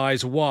 his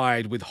eyes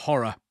wide with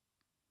horror.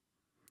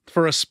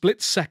 For a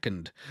split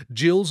second,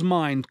 Jill's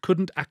mind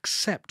couldn't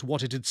accept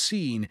what it had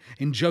seen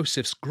in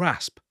Joseph's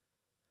grasp.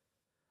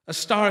 A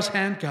Star's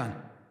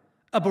handgun.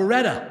 A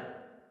Beretta.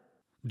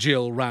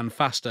 Jill ran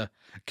faster,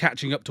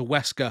 catching up to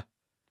Wesker.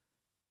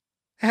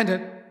 And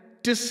a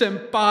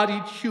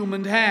disembodied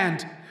human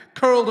hand,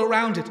 curled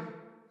around it,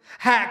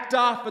 hacked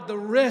off at the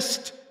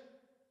wrist.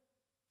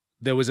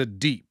 There was a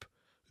deep,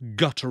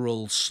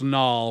 guttural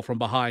snarl from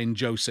behind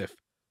Joseph,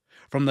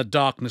 from the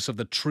darkness of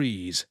the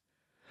trees.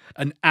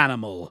 An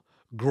animal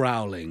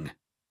growling,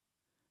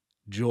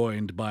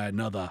 joined by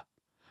another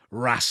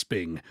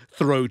rasping,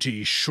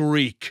 throaty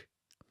shriek.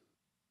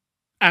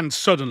 And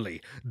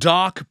suddenly,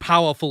 dark,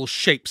 powerful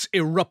shapes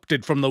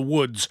erupted from the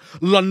woods,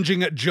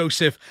 lunging at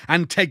Joseph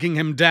and taking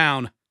him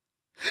down.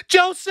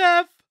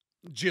 "Joseph!"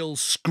 Jill's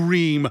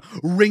scream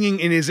ringing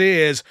in his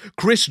ears.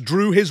 Chris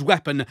drew his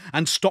weapon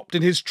and stopped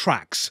in his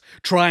tracks,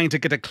 trying to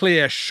get a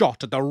clear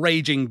shot at the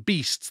raging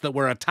beasts that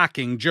were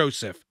attacking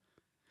Joseph.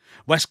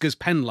 Wesker's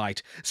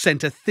penlight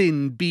sent a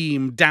thin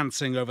beam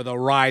dancing over the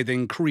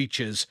writhing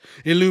creatures,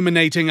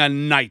 illuminating a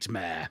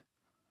nightmare.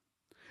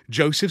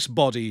 Joseph's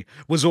body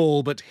was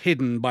all but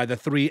hidden by the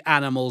 3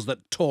 animals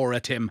that tore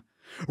at him,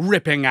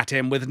 ripping at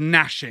him with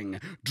gnashing,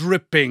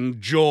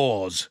 dripping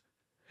jaws.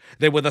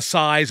 They were the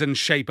size and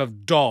shape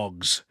of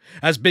dogs,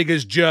 as big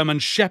as German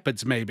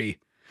shepherds maybe,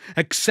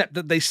 except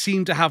that they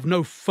seemed to have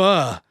no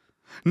fur,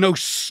 no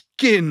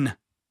skin.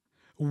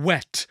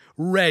 Wet,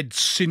 red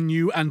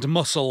sinew and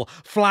muscle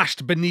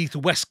flashed beneath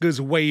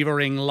Wesker's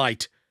wavering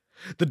light,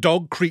 the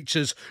dog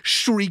creatures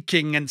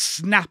shrieking and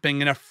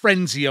snapping in a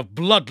frenzy of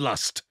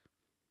bloodlust.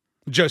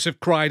 Joseph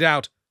cried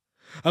out,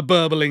 a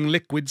burbling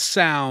liquid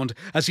sound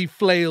as he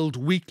flailed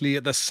weakly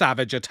at the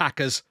savage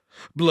attackers,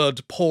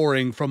 blood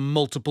pouring from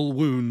multiple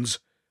wounds.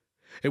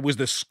 It was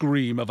the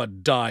scream of a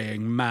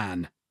dying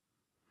man.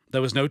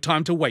 There was no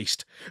time to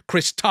waste.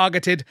 Chris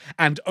targeted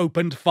and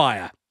opened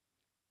fire.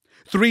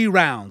 3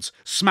 rounds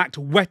smacked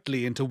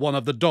wetly into one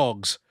of the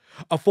dogs,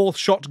 a 4th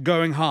shot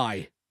going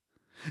high.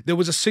 There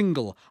was a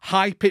single,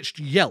 high-pitched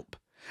yelp,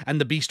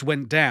 and the beast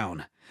went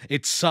down,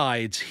 its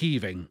sides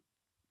heaving.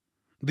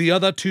 The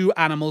other 2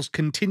 animals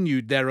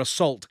continued their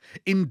assault,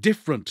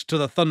 indifferent to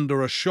the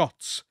thunderous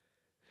shots.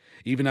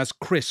 Even as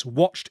Chris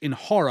watched in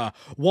horror,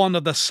 one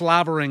of the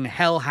slavering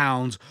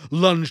hellhounds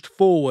lunged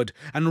forward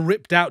and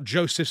ripped out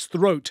Joseph's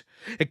throat,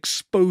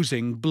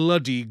 exposing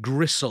bloody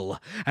gristle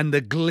and the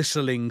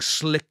glistening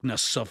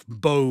slickness of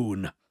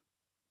bone.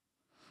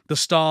 The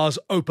stars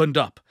opened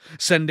up,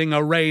 sending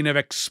a rain of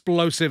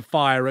explosive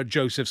fire at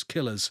Joseph's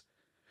killers.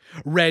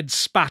 Red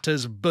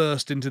spatters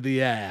burst into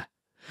the air,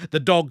 the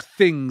dog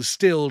things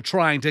still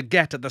trying to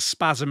get at the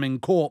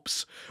spasming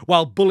corpse,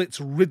 while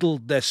bullets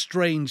riddled their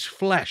strange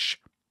flesh.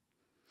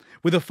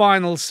 With a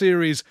final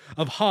series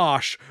of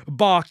harsh,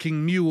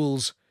 barking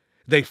mewls,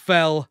 they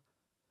fell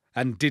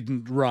and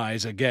didn't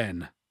rise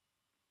again.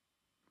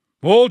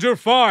 Hold your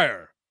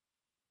fire!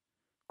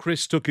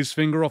 Chris took his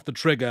finger off the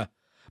trigger,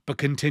 but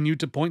continued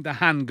to point the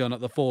handgun at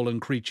the fallen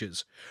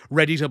creatures,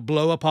 ready to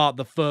blow apart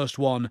the first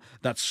one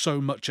that so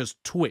much as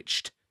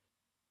twitched.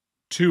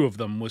 2 of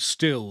them were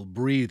still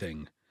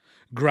breathing,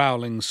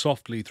 growling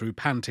softly through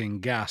panting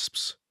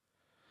gasps.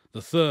 The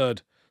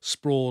 3rd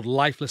sprawled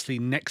lifelessly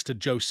next to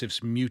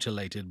Joseph's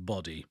mutilated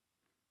body.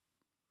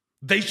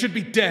 They should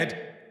be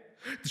dead!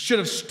 They should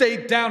have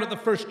stayed down at the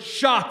first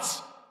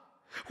shots!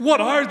 What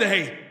are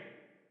they?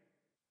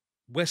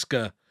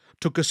 Wesker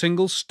took a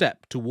single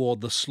step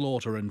toward the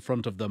slaughter in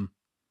front of them.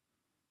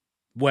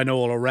 When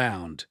all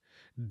around,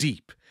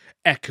 deep,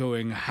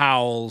 echoing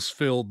howls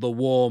filled the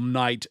warm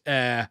night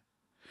air.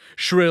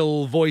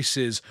 Shrill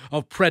voices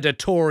of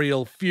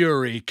predatorial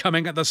fury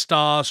coming at the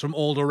stars from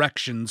all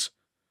directions.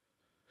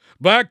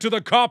 Back to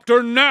the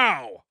copter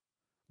now!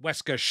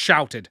 Wesker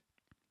shouted.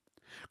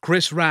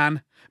 Chris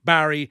ran,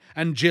 Barry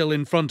and Jill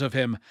in front of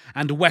him,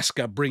 and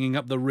Wesker bringing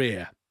up the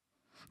rear.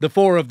 The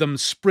 4 of them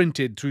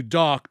sprinted through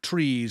dark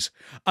trees,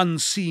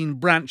 unseen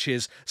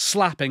branches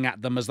slapping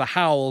at them as the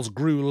howls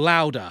grew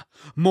louder,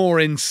 more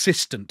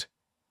insistent.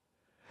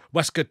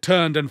 Wesker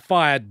turned and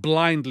fired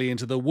blindly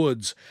into the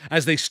woods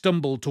as they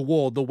stumbled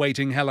toward the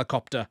waiting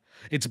helicopter,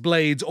 its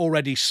blades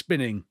already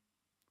spinning.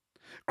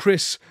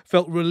 Chris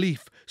felt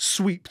relief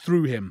sweep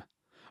through him.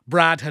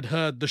 Brad had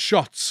heard the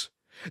shots.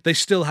 They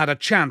still had a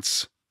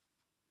chance.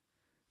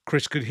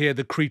 Chris could hear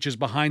the creatures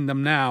behind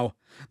them now,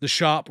 the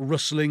sharp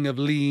rustling of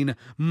lean,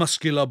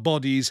 muscular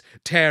bodies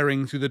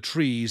tearing through the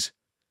trees.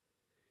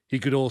 He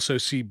could also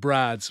see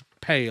Brad's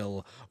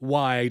pale,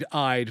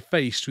 wide-eyed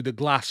face through the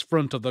glass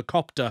front of the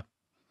copter,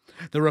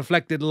 the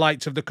reflected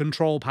lights of the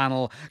control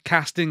panel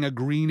casting a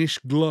greenish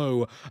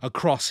glow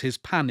across his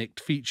panicked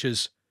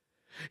features.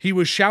 He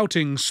was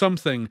shouting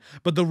something,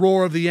 but the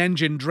roar of the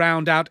engine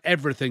drowned out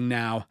everything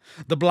now,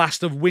 the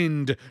blast of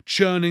wind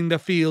churning the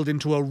field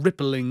into a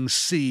rippling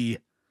sea.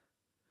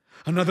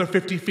 Another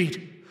 50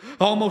 feet.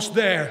 Almost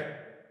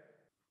there.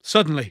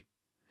 Suddenly,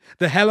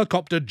 the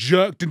helicopter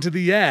jerked into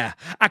the air,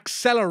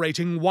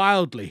 accelerating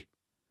wildly.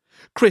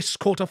 Chris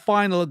caught a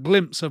final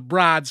glimpse of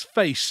Brad's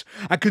face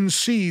and could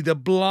see the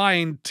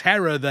blind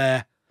terror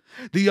there,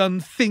 the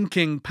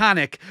unthinking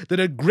panic that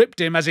had gripped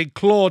him as he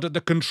clawed at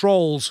the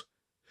controls.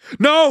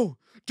 "No!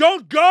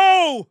 Don't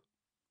go!"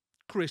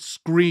 Chris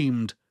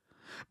screamed,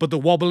 but the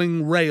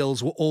wobbling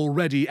rails were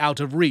already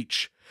out of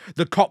reach,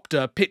 the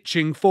copter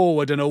pitching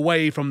forward and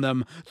away from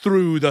them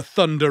through the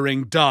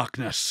thundering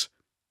darkness.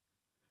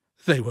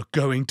 They were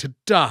going to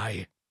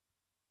die.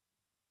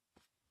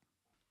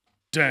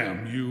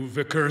 Damn you,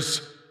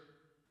 Vickers.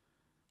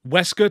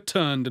 Wesker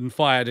turned and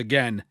fired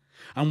again,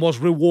 and was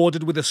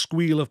rewarded with a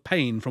squeal of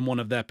pain from one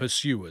of their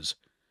pursuers.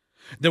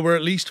 There were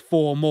at least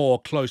 4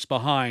 more close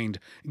behind,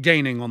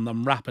 gaining on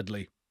them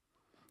rapidly.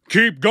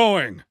 Keep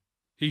going,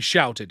 he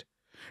shouted,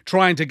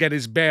 trying to get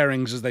his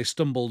bearings as they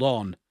stumbled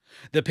on,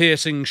 the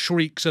piercing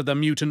shrieks of the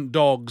mutant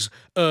dogs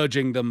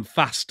urging them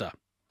faster.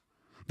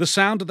 The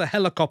sound of the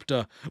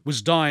helicopter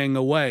was dying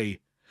away,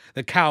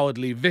 the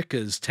cowardly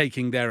Vickers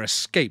taking their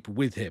escape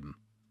with him.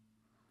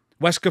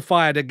 Wesker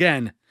fired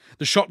again,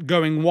 the shot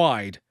going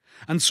wide,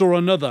 and saw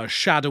another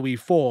shadowy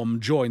form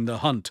join the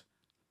hunt.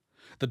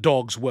 The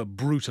dogs were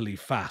brutally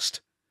fast.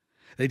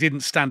 They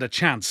didn't stand a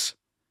chance.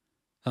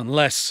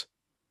 Unless...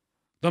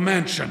 The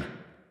mansion!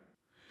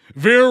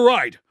 Veer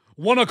right!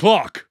 1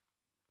 o'clock!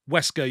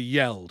 Wesker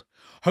yelled,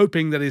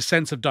 hoping that his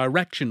sense of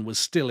direction was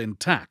still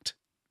intact.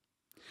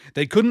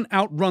 They couldn't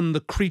outrun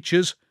the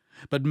creatures,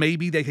 but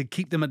maybe they could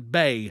keep them at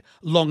bay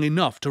long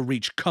enough to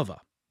reach cover.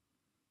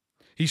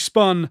 He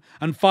spun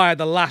and fired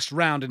the last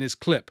round in his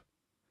clip.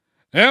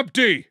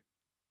 Empty!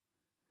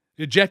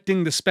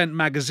 Ejecting the spent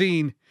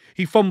magazine,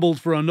 he fumbled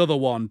for another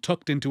one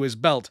tucked into his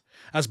belt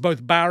as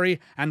both Barry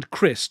and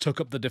Chris took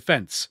up the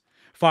defense,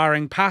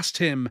 firing past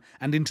him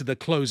and into the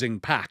closing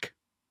pack.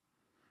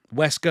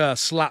 Wesker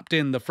slapped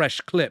in the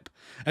fresh clip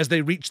as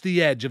they reached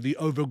the edge of the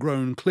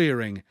overgrown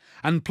clearing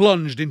and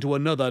plunged into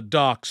another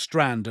dark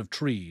strand of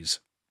trees.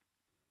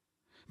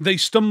 They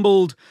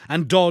stumbled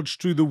and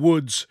dodged through the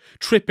woods,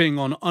 tripping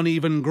on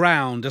uneven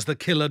ground as the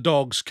killer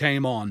dogs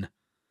came on.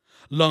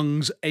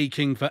 Lungs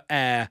aching for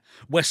air,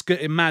 Wesker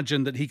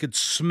imagined that he could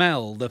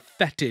smell the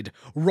fetid,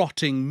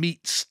 rotting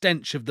meat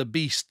stench of the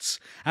beasts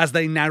as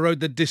they narrowed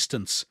the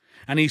distance,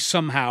 and he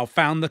somehow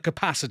found the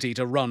capacity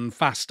to run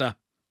faster.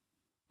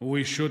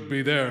 We should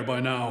be there by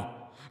now.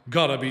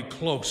 Gotta be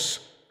close.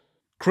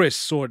 Chris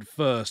saw it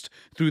first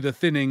through the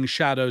thinning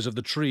shadows of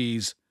the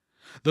trees,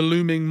 the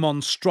looming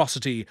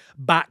monstrosity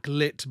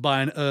backlit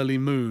by an early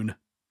moon.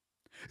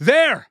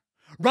 There!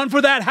 Run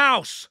for that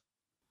house!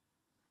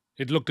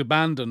 It looked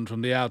abandoned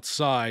from the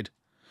outside,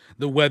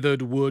 the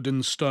weathered wood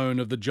and stone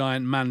of the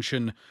giant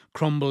mansion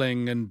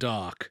crumbling and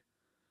dark.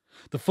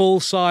 The full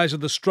size of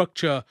the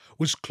structure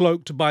was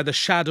cloaked by the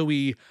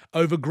shadowy,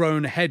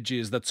 overgrown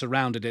hedges that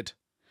surrounded it,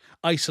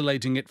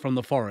 isolating it from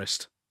the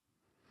forest.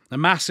 The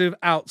massive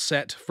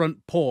outset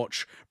front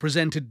porch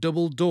presented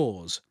double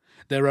doors,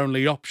 their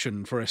only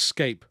option for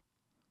escape.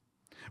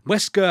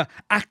 Wesker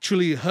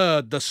actually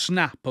heard the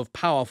snap of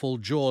powerful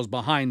jaws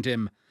behind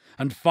him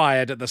and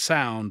fired at the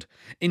sound,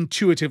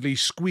 intuitively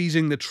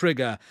squeezing the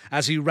trigger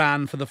as he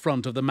ran for the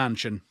front of the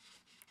mansion.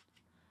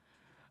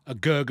 A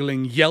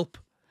gurgling yelp,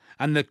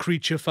 and the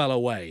creature fell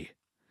away,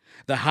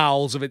 the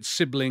howls of its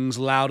siblings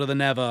louder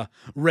than ever,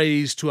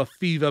 raised to a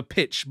fever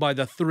pitch by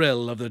the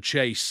thrill of the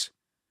chase.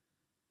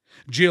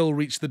 Jill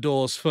reached the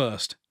doors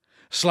first,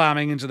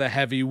 slamming into the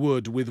heavy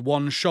wood with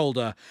one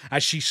shoulder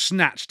as she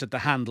snatched at the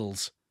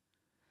handles.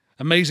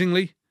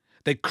 Amazingly,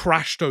 they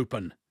crashed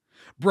open.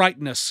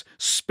 Brightness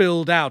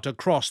spilled out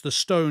across the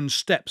stone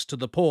steps to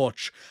the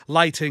porch,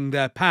 lighting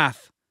their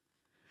path.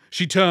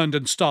 She turned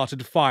and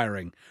started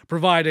firing,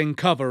 providing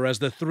cover as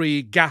the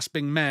three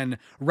gasping men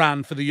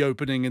ran for the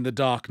opening in the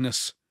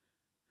darkness.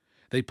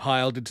 They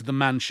piled into the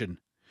mansion,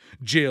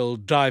 Jill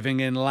diving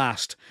in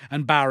last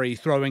and Barry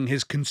throwing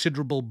his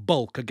considerable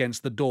bulk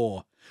against the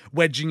door,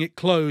 wedging it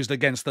closed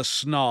against the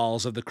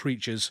snarls of the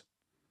creatures.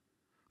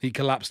 He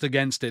collapsed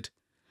against it,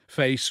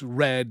 face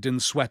red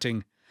and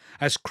sweating,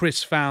 as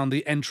Chris found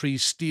the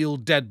entry's steel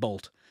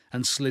deadbolt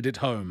and slid it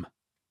home.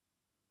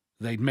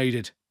 They'd made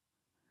it.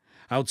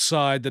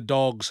 Outside, the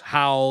dogs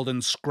howled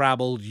and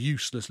scrabbled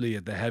uselessly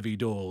at the heavy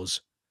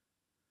doors.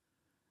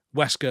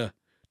 Wesker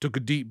took a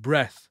deep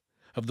breath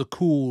of the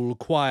cool,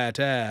 quiet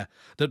air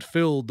that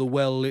filled the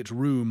well-lit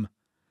room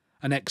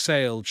and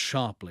exhaled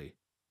sharply.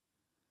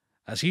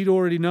 As he'd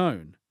already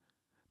known,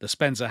 the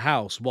Spencer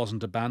house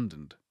wasn't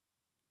abandoned.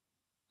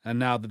 And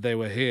now that they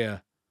were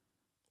here,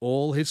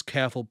 all his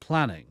careful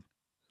planning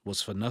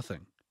was for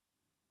nothing.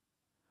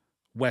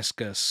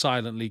 Wesker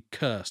silently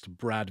cursed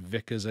Brad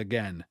Vickers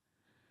again,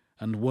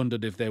 and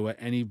wondered if they were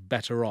any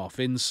better off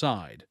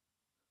inside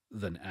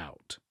than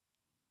out.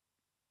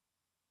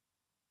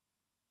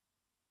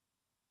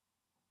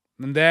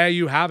 And there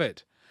you have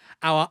it,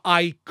 our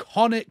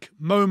iconic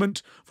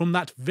moment from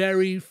that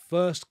very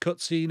first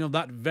cutscene of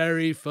that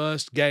very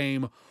first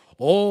game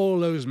all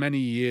those many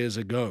years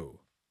ago.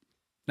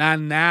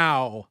 And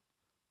now,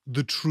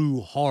 the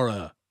true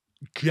horror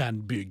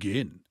can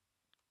begin.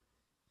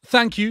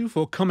 Thank you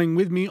for coming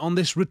with me on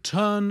this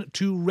return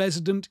to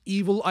Resident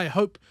Evil. I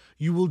hope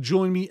you will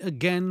join me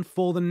again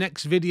for the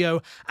next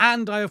video,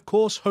 and I of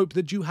course hope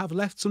that you have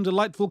left some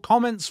delightful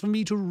comments for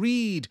me to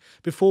read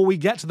before we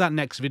get to that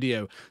next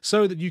video,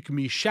 so that you can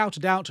be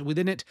shouted out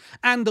within it,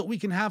 and that we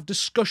can have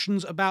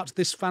discussions about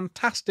this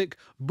fantastic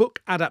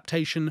book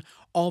adaptation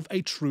of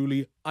a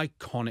truly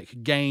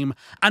iconic game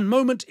and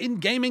moment in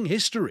gaming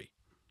history.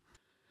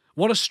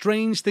 What a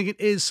strange thing it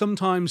is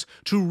sometimes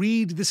to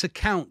read this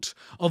account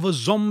of a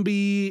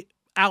zombie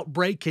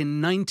outbreak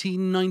in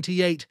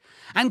 1998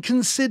 and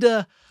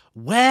consider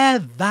where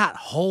that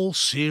whole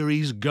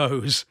series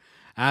goes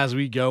as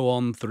we go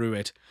on through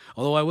it.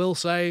 Although I will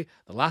say,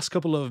 the last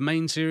couple of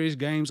main series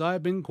games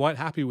I've been quite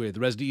happy with.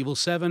 Resident Evil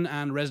 7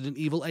 and Resident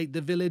Evil 8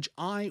 The Village,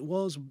 I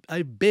was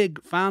a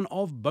big fan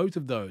of both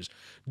of those.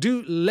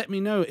 Do let me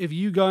know if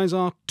you guys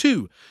are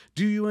too.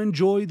 Do you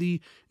enjoy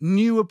the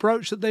new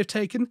approach that they've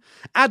taken,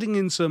 adding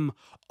in some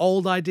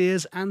old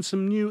ideas and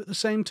some new at the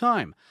same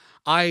time?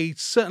 I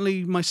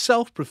certainly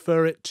myself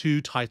prefer it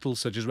to titles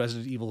such as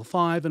Resident Evil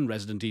 5 and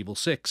Resident Evil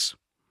 6.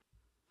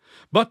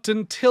 But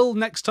until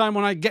next time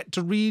when I get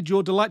to read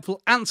your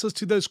delightful answers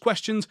to those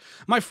questions,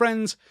 my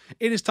friends,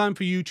 it is time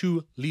for you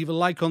to leave a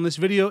like on this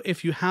video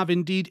if you have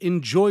indeed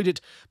enjoyed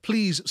it.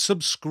 Please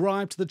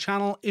subscribe to the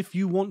channel if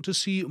you want to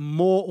see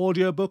more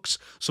audiobooks,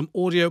 some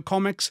audio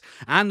comics,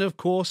 and of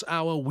course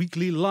our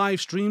weekly live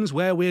streams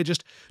where we're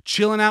just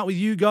chilling out with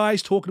you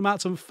guys, talking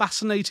about some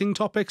fascinating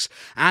topics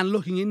and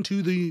looking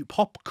into the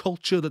pop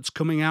culture that's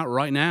coming out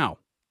right now.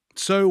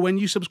 So when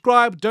you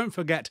subscribe, don't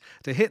forget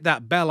to hit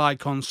that bell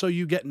icon so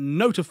you get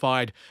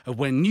notified of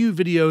when new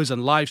videos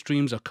and live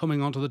streams are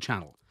coming onto the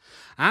channel.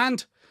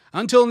 And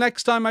until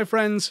next time, my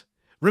friends,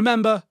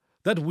 remember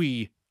that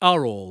we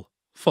are all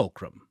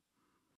Fulcrum.